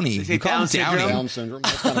them, Downey. You call him Downey. Down syndrome.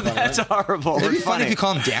 That's kind of funny, That's right? horrible. It'd be funny if you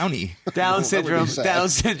call him Downey. Down syndrome. Down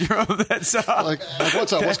syndrome. That's like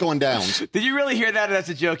what's up? What's going down? Did you really hear that? Or that's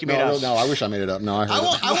a joke you made up? No, I wish I made it up. No, I heard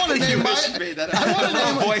I want to name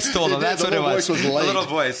my voice told him. That's what it was. The little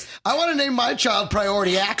voice. I want to name my child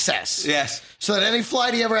Priority Access. Yes. So that any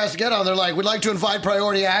flight he ever has to get on, they're like, we'd like to invite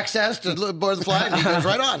Priority Access to board the flight. And he goes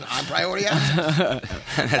right on. I'm Priority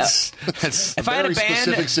Access. That's if I had a band,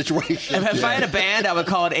 specific situation. If I had a band, I would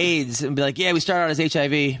call it AIDS and be like, yeah, we started out as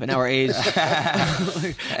HIV, but now we're AIDS.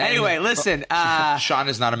 Anyway, listen. Sean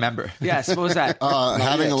is not a member. Yes, what was that?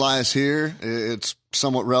 Having Elias here, it's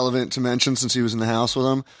somewhat relevant to mention since he was in the house with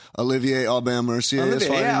him. Olivier Aubin-Mercier is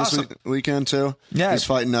fighting this weekend too. Yeah, he's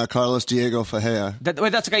fighting Carlos Diego Ferreira.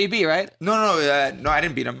 Wait, that's the guy you beat, right? No, I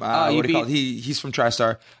didn't beat him. What do you call it? He's from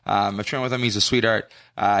TriStar. I've trained with him. He's a sweetheart.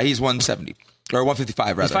 He's 170 or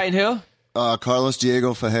 155 rather. He's fighting who? Carlos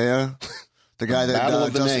Diego Ferreira. The guy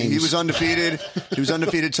that he was undefeated. He was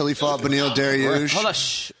undefeated till he fought Beneil Dariush. Hold on,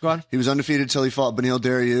 go on. He was undefeated till he fought Beneil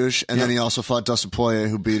Dariush, and then he also fought Dustin Poirier,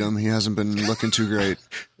 who beat him. He hasn't been looking too great.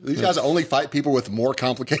 These guys only fight people with more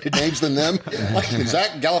complicated names than them. Like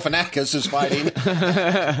Zach Galifianakis is fighting.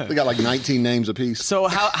 They got like 19 names apiece. So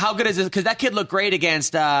how good is this? Because that kid looked great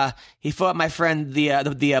against. He fought my friend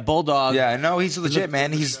the Bulldog. Yeah, no, he's legit,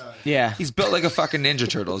 man. He's built like a fucking Ninja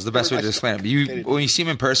Turtle. Is the best way to explain him. When you see him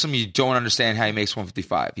in person, you don't understand how he makes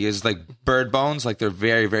 155. He has like bird bones, like they're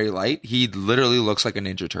very, very light. He literally looks like a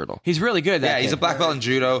Ninja Turtle. He's really good. He's a black belt in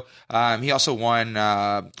judo. He also won,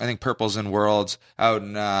 I think, purples in worlds out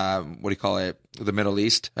in what do you call it? The Middle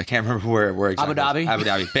East. I can't remember where exactly. Abu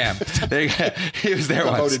Dhabi. Bam. There you go. He was there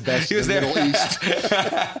once. Voted best He was in the there. Middle East.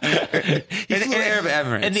 in Arab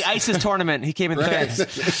Emirates. In the ISIS tournament, he came in third.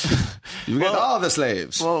 You get all the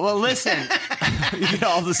slaves. Well, listen. You get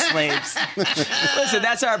all the slaves. Listen,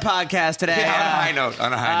 that's our podcast today. Yeah, on a high note.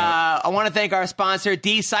 I want to thank our sponsor,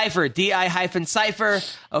 D-Cipher, DI-Cipher.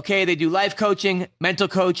 Okay, they do life coaching, mental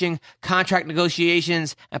coaching, contract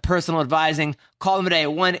negotiations, and personal advising. Call them today at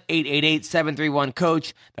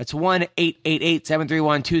 1-888-731-COACH. That's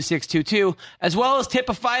 1-888-731-2622. As well as tip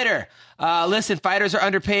a fighter. Listen, fighters are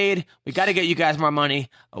underpaid. We got to get you guys more money.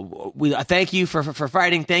 We thank you for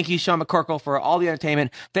fighting. Thank you, Sean McCorkle, for all the entertainment.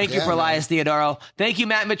 Thank you for Elias Theodoro. Thank you,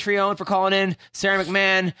 Matt Mitrione, for calling in. Sarah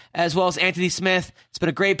McMahon, as well as Anthony Smith. It's been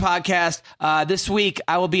a great podcast. This week,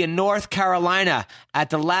 I will be in North Carolina at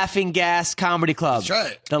the Laughing Gas Comedy Club. That's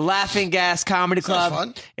right. The Laughing Gas Comedy Club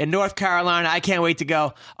fun. in North Carolina. I can't wait to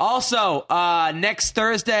go. Also, next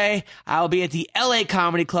Thursday, I will be at the LA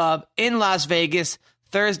Comedy Club in Las Vegas.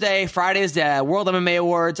 Thursday, Friday is the World MMA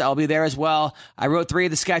Awards. I'll be there as well. I wrote 3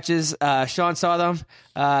 of the sketches. Sean saw them.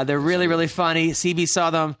 They're really, really funny. CB saw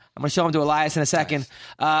them. I'm going to show them to Elias in a second.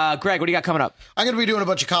 Greg, what do you got coming up? I'm going to be doing a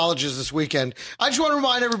bunch of colleges this weekend. I just want to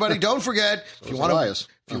remind everybody, don't forget, if you want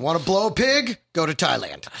to blow a pig, go to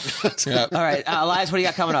Thailand. All right, Elias, what do you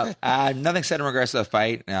got coming up? Nothing said in regards to the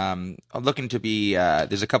fight. I'm looking to be,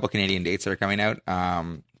 there's a couple Canadian dates that are coming out.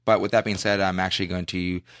 But with that being said, I'm actually going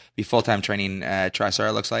to be full-time training at TriStar,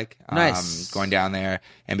 it looks like. Nice. Going down there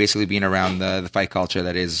and basically being around the fight culture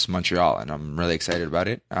that is Montreal, and I'm really excited about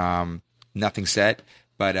it. Nothing set,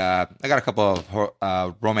 But I got a couple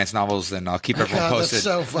of romance novels, and I'll keep everyone posted. That's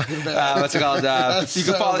so fucking bad. What's it called? You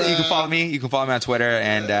can follow me. You can follow me on Twitter,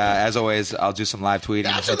 and as always, I'll do some live tweeting.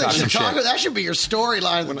 That's what they should talk about. That should be your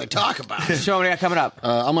storyline when they talk about it. Show what we got coming up.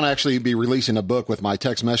 I'm going to actually be releasing a book with my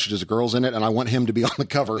text messages of girls in it, and I want him to be on the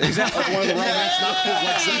cover. Exactly. Like one of the romance novels,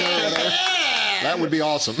 like sitting over there. That would be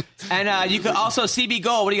awesome. And you could also CB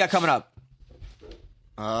Gold. What do you got coming up?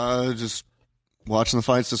 Just watching the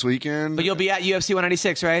fights this weekend. But you'll be at UFC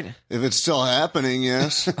 196, right? If it's still happening,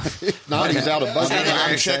 yes. If not, he's out of budget.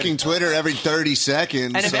 I'm checking Twitter every 30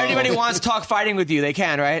 seconds. And if anybody wants to talk fighting with you, they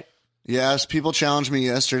can, right? Yes, people challenged me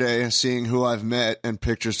yesterday, seeing who I've met and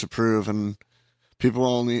pictures to prove, and people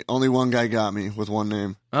only one guy got me with one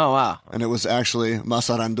name. Oh, wow. And it was actually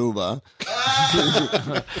Masaranduba.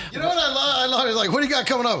 You know what I love? He's like, what do you got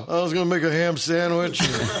coming up? I was going to make a ham sandwich.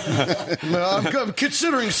 I'm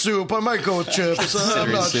considering soup. I might go with chips.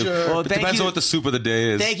 I'm not sure. Well, depends on what the soup of the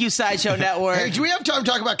day is. Thank you, Sideshow Network. Hey, do we have time to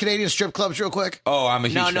talk about Canadian strip clubs real quick? Oh, I'm a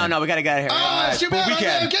huge fan. No. We got to get out of here. Oh, it's too bad.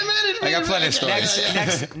 I got plenty of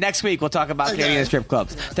stories. Next week, we'll talk about Canadian strip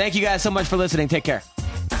clubs. Thank you guys so much for listening. Take care.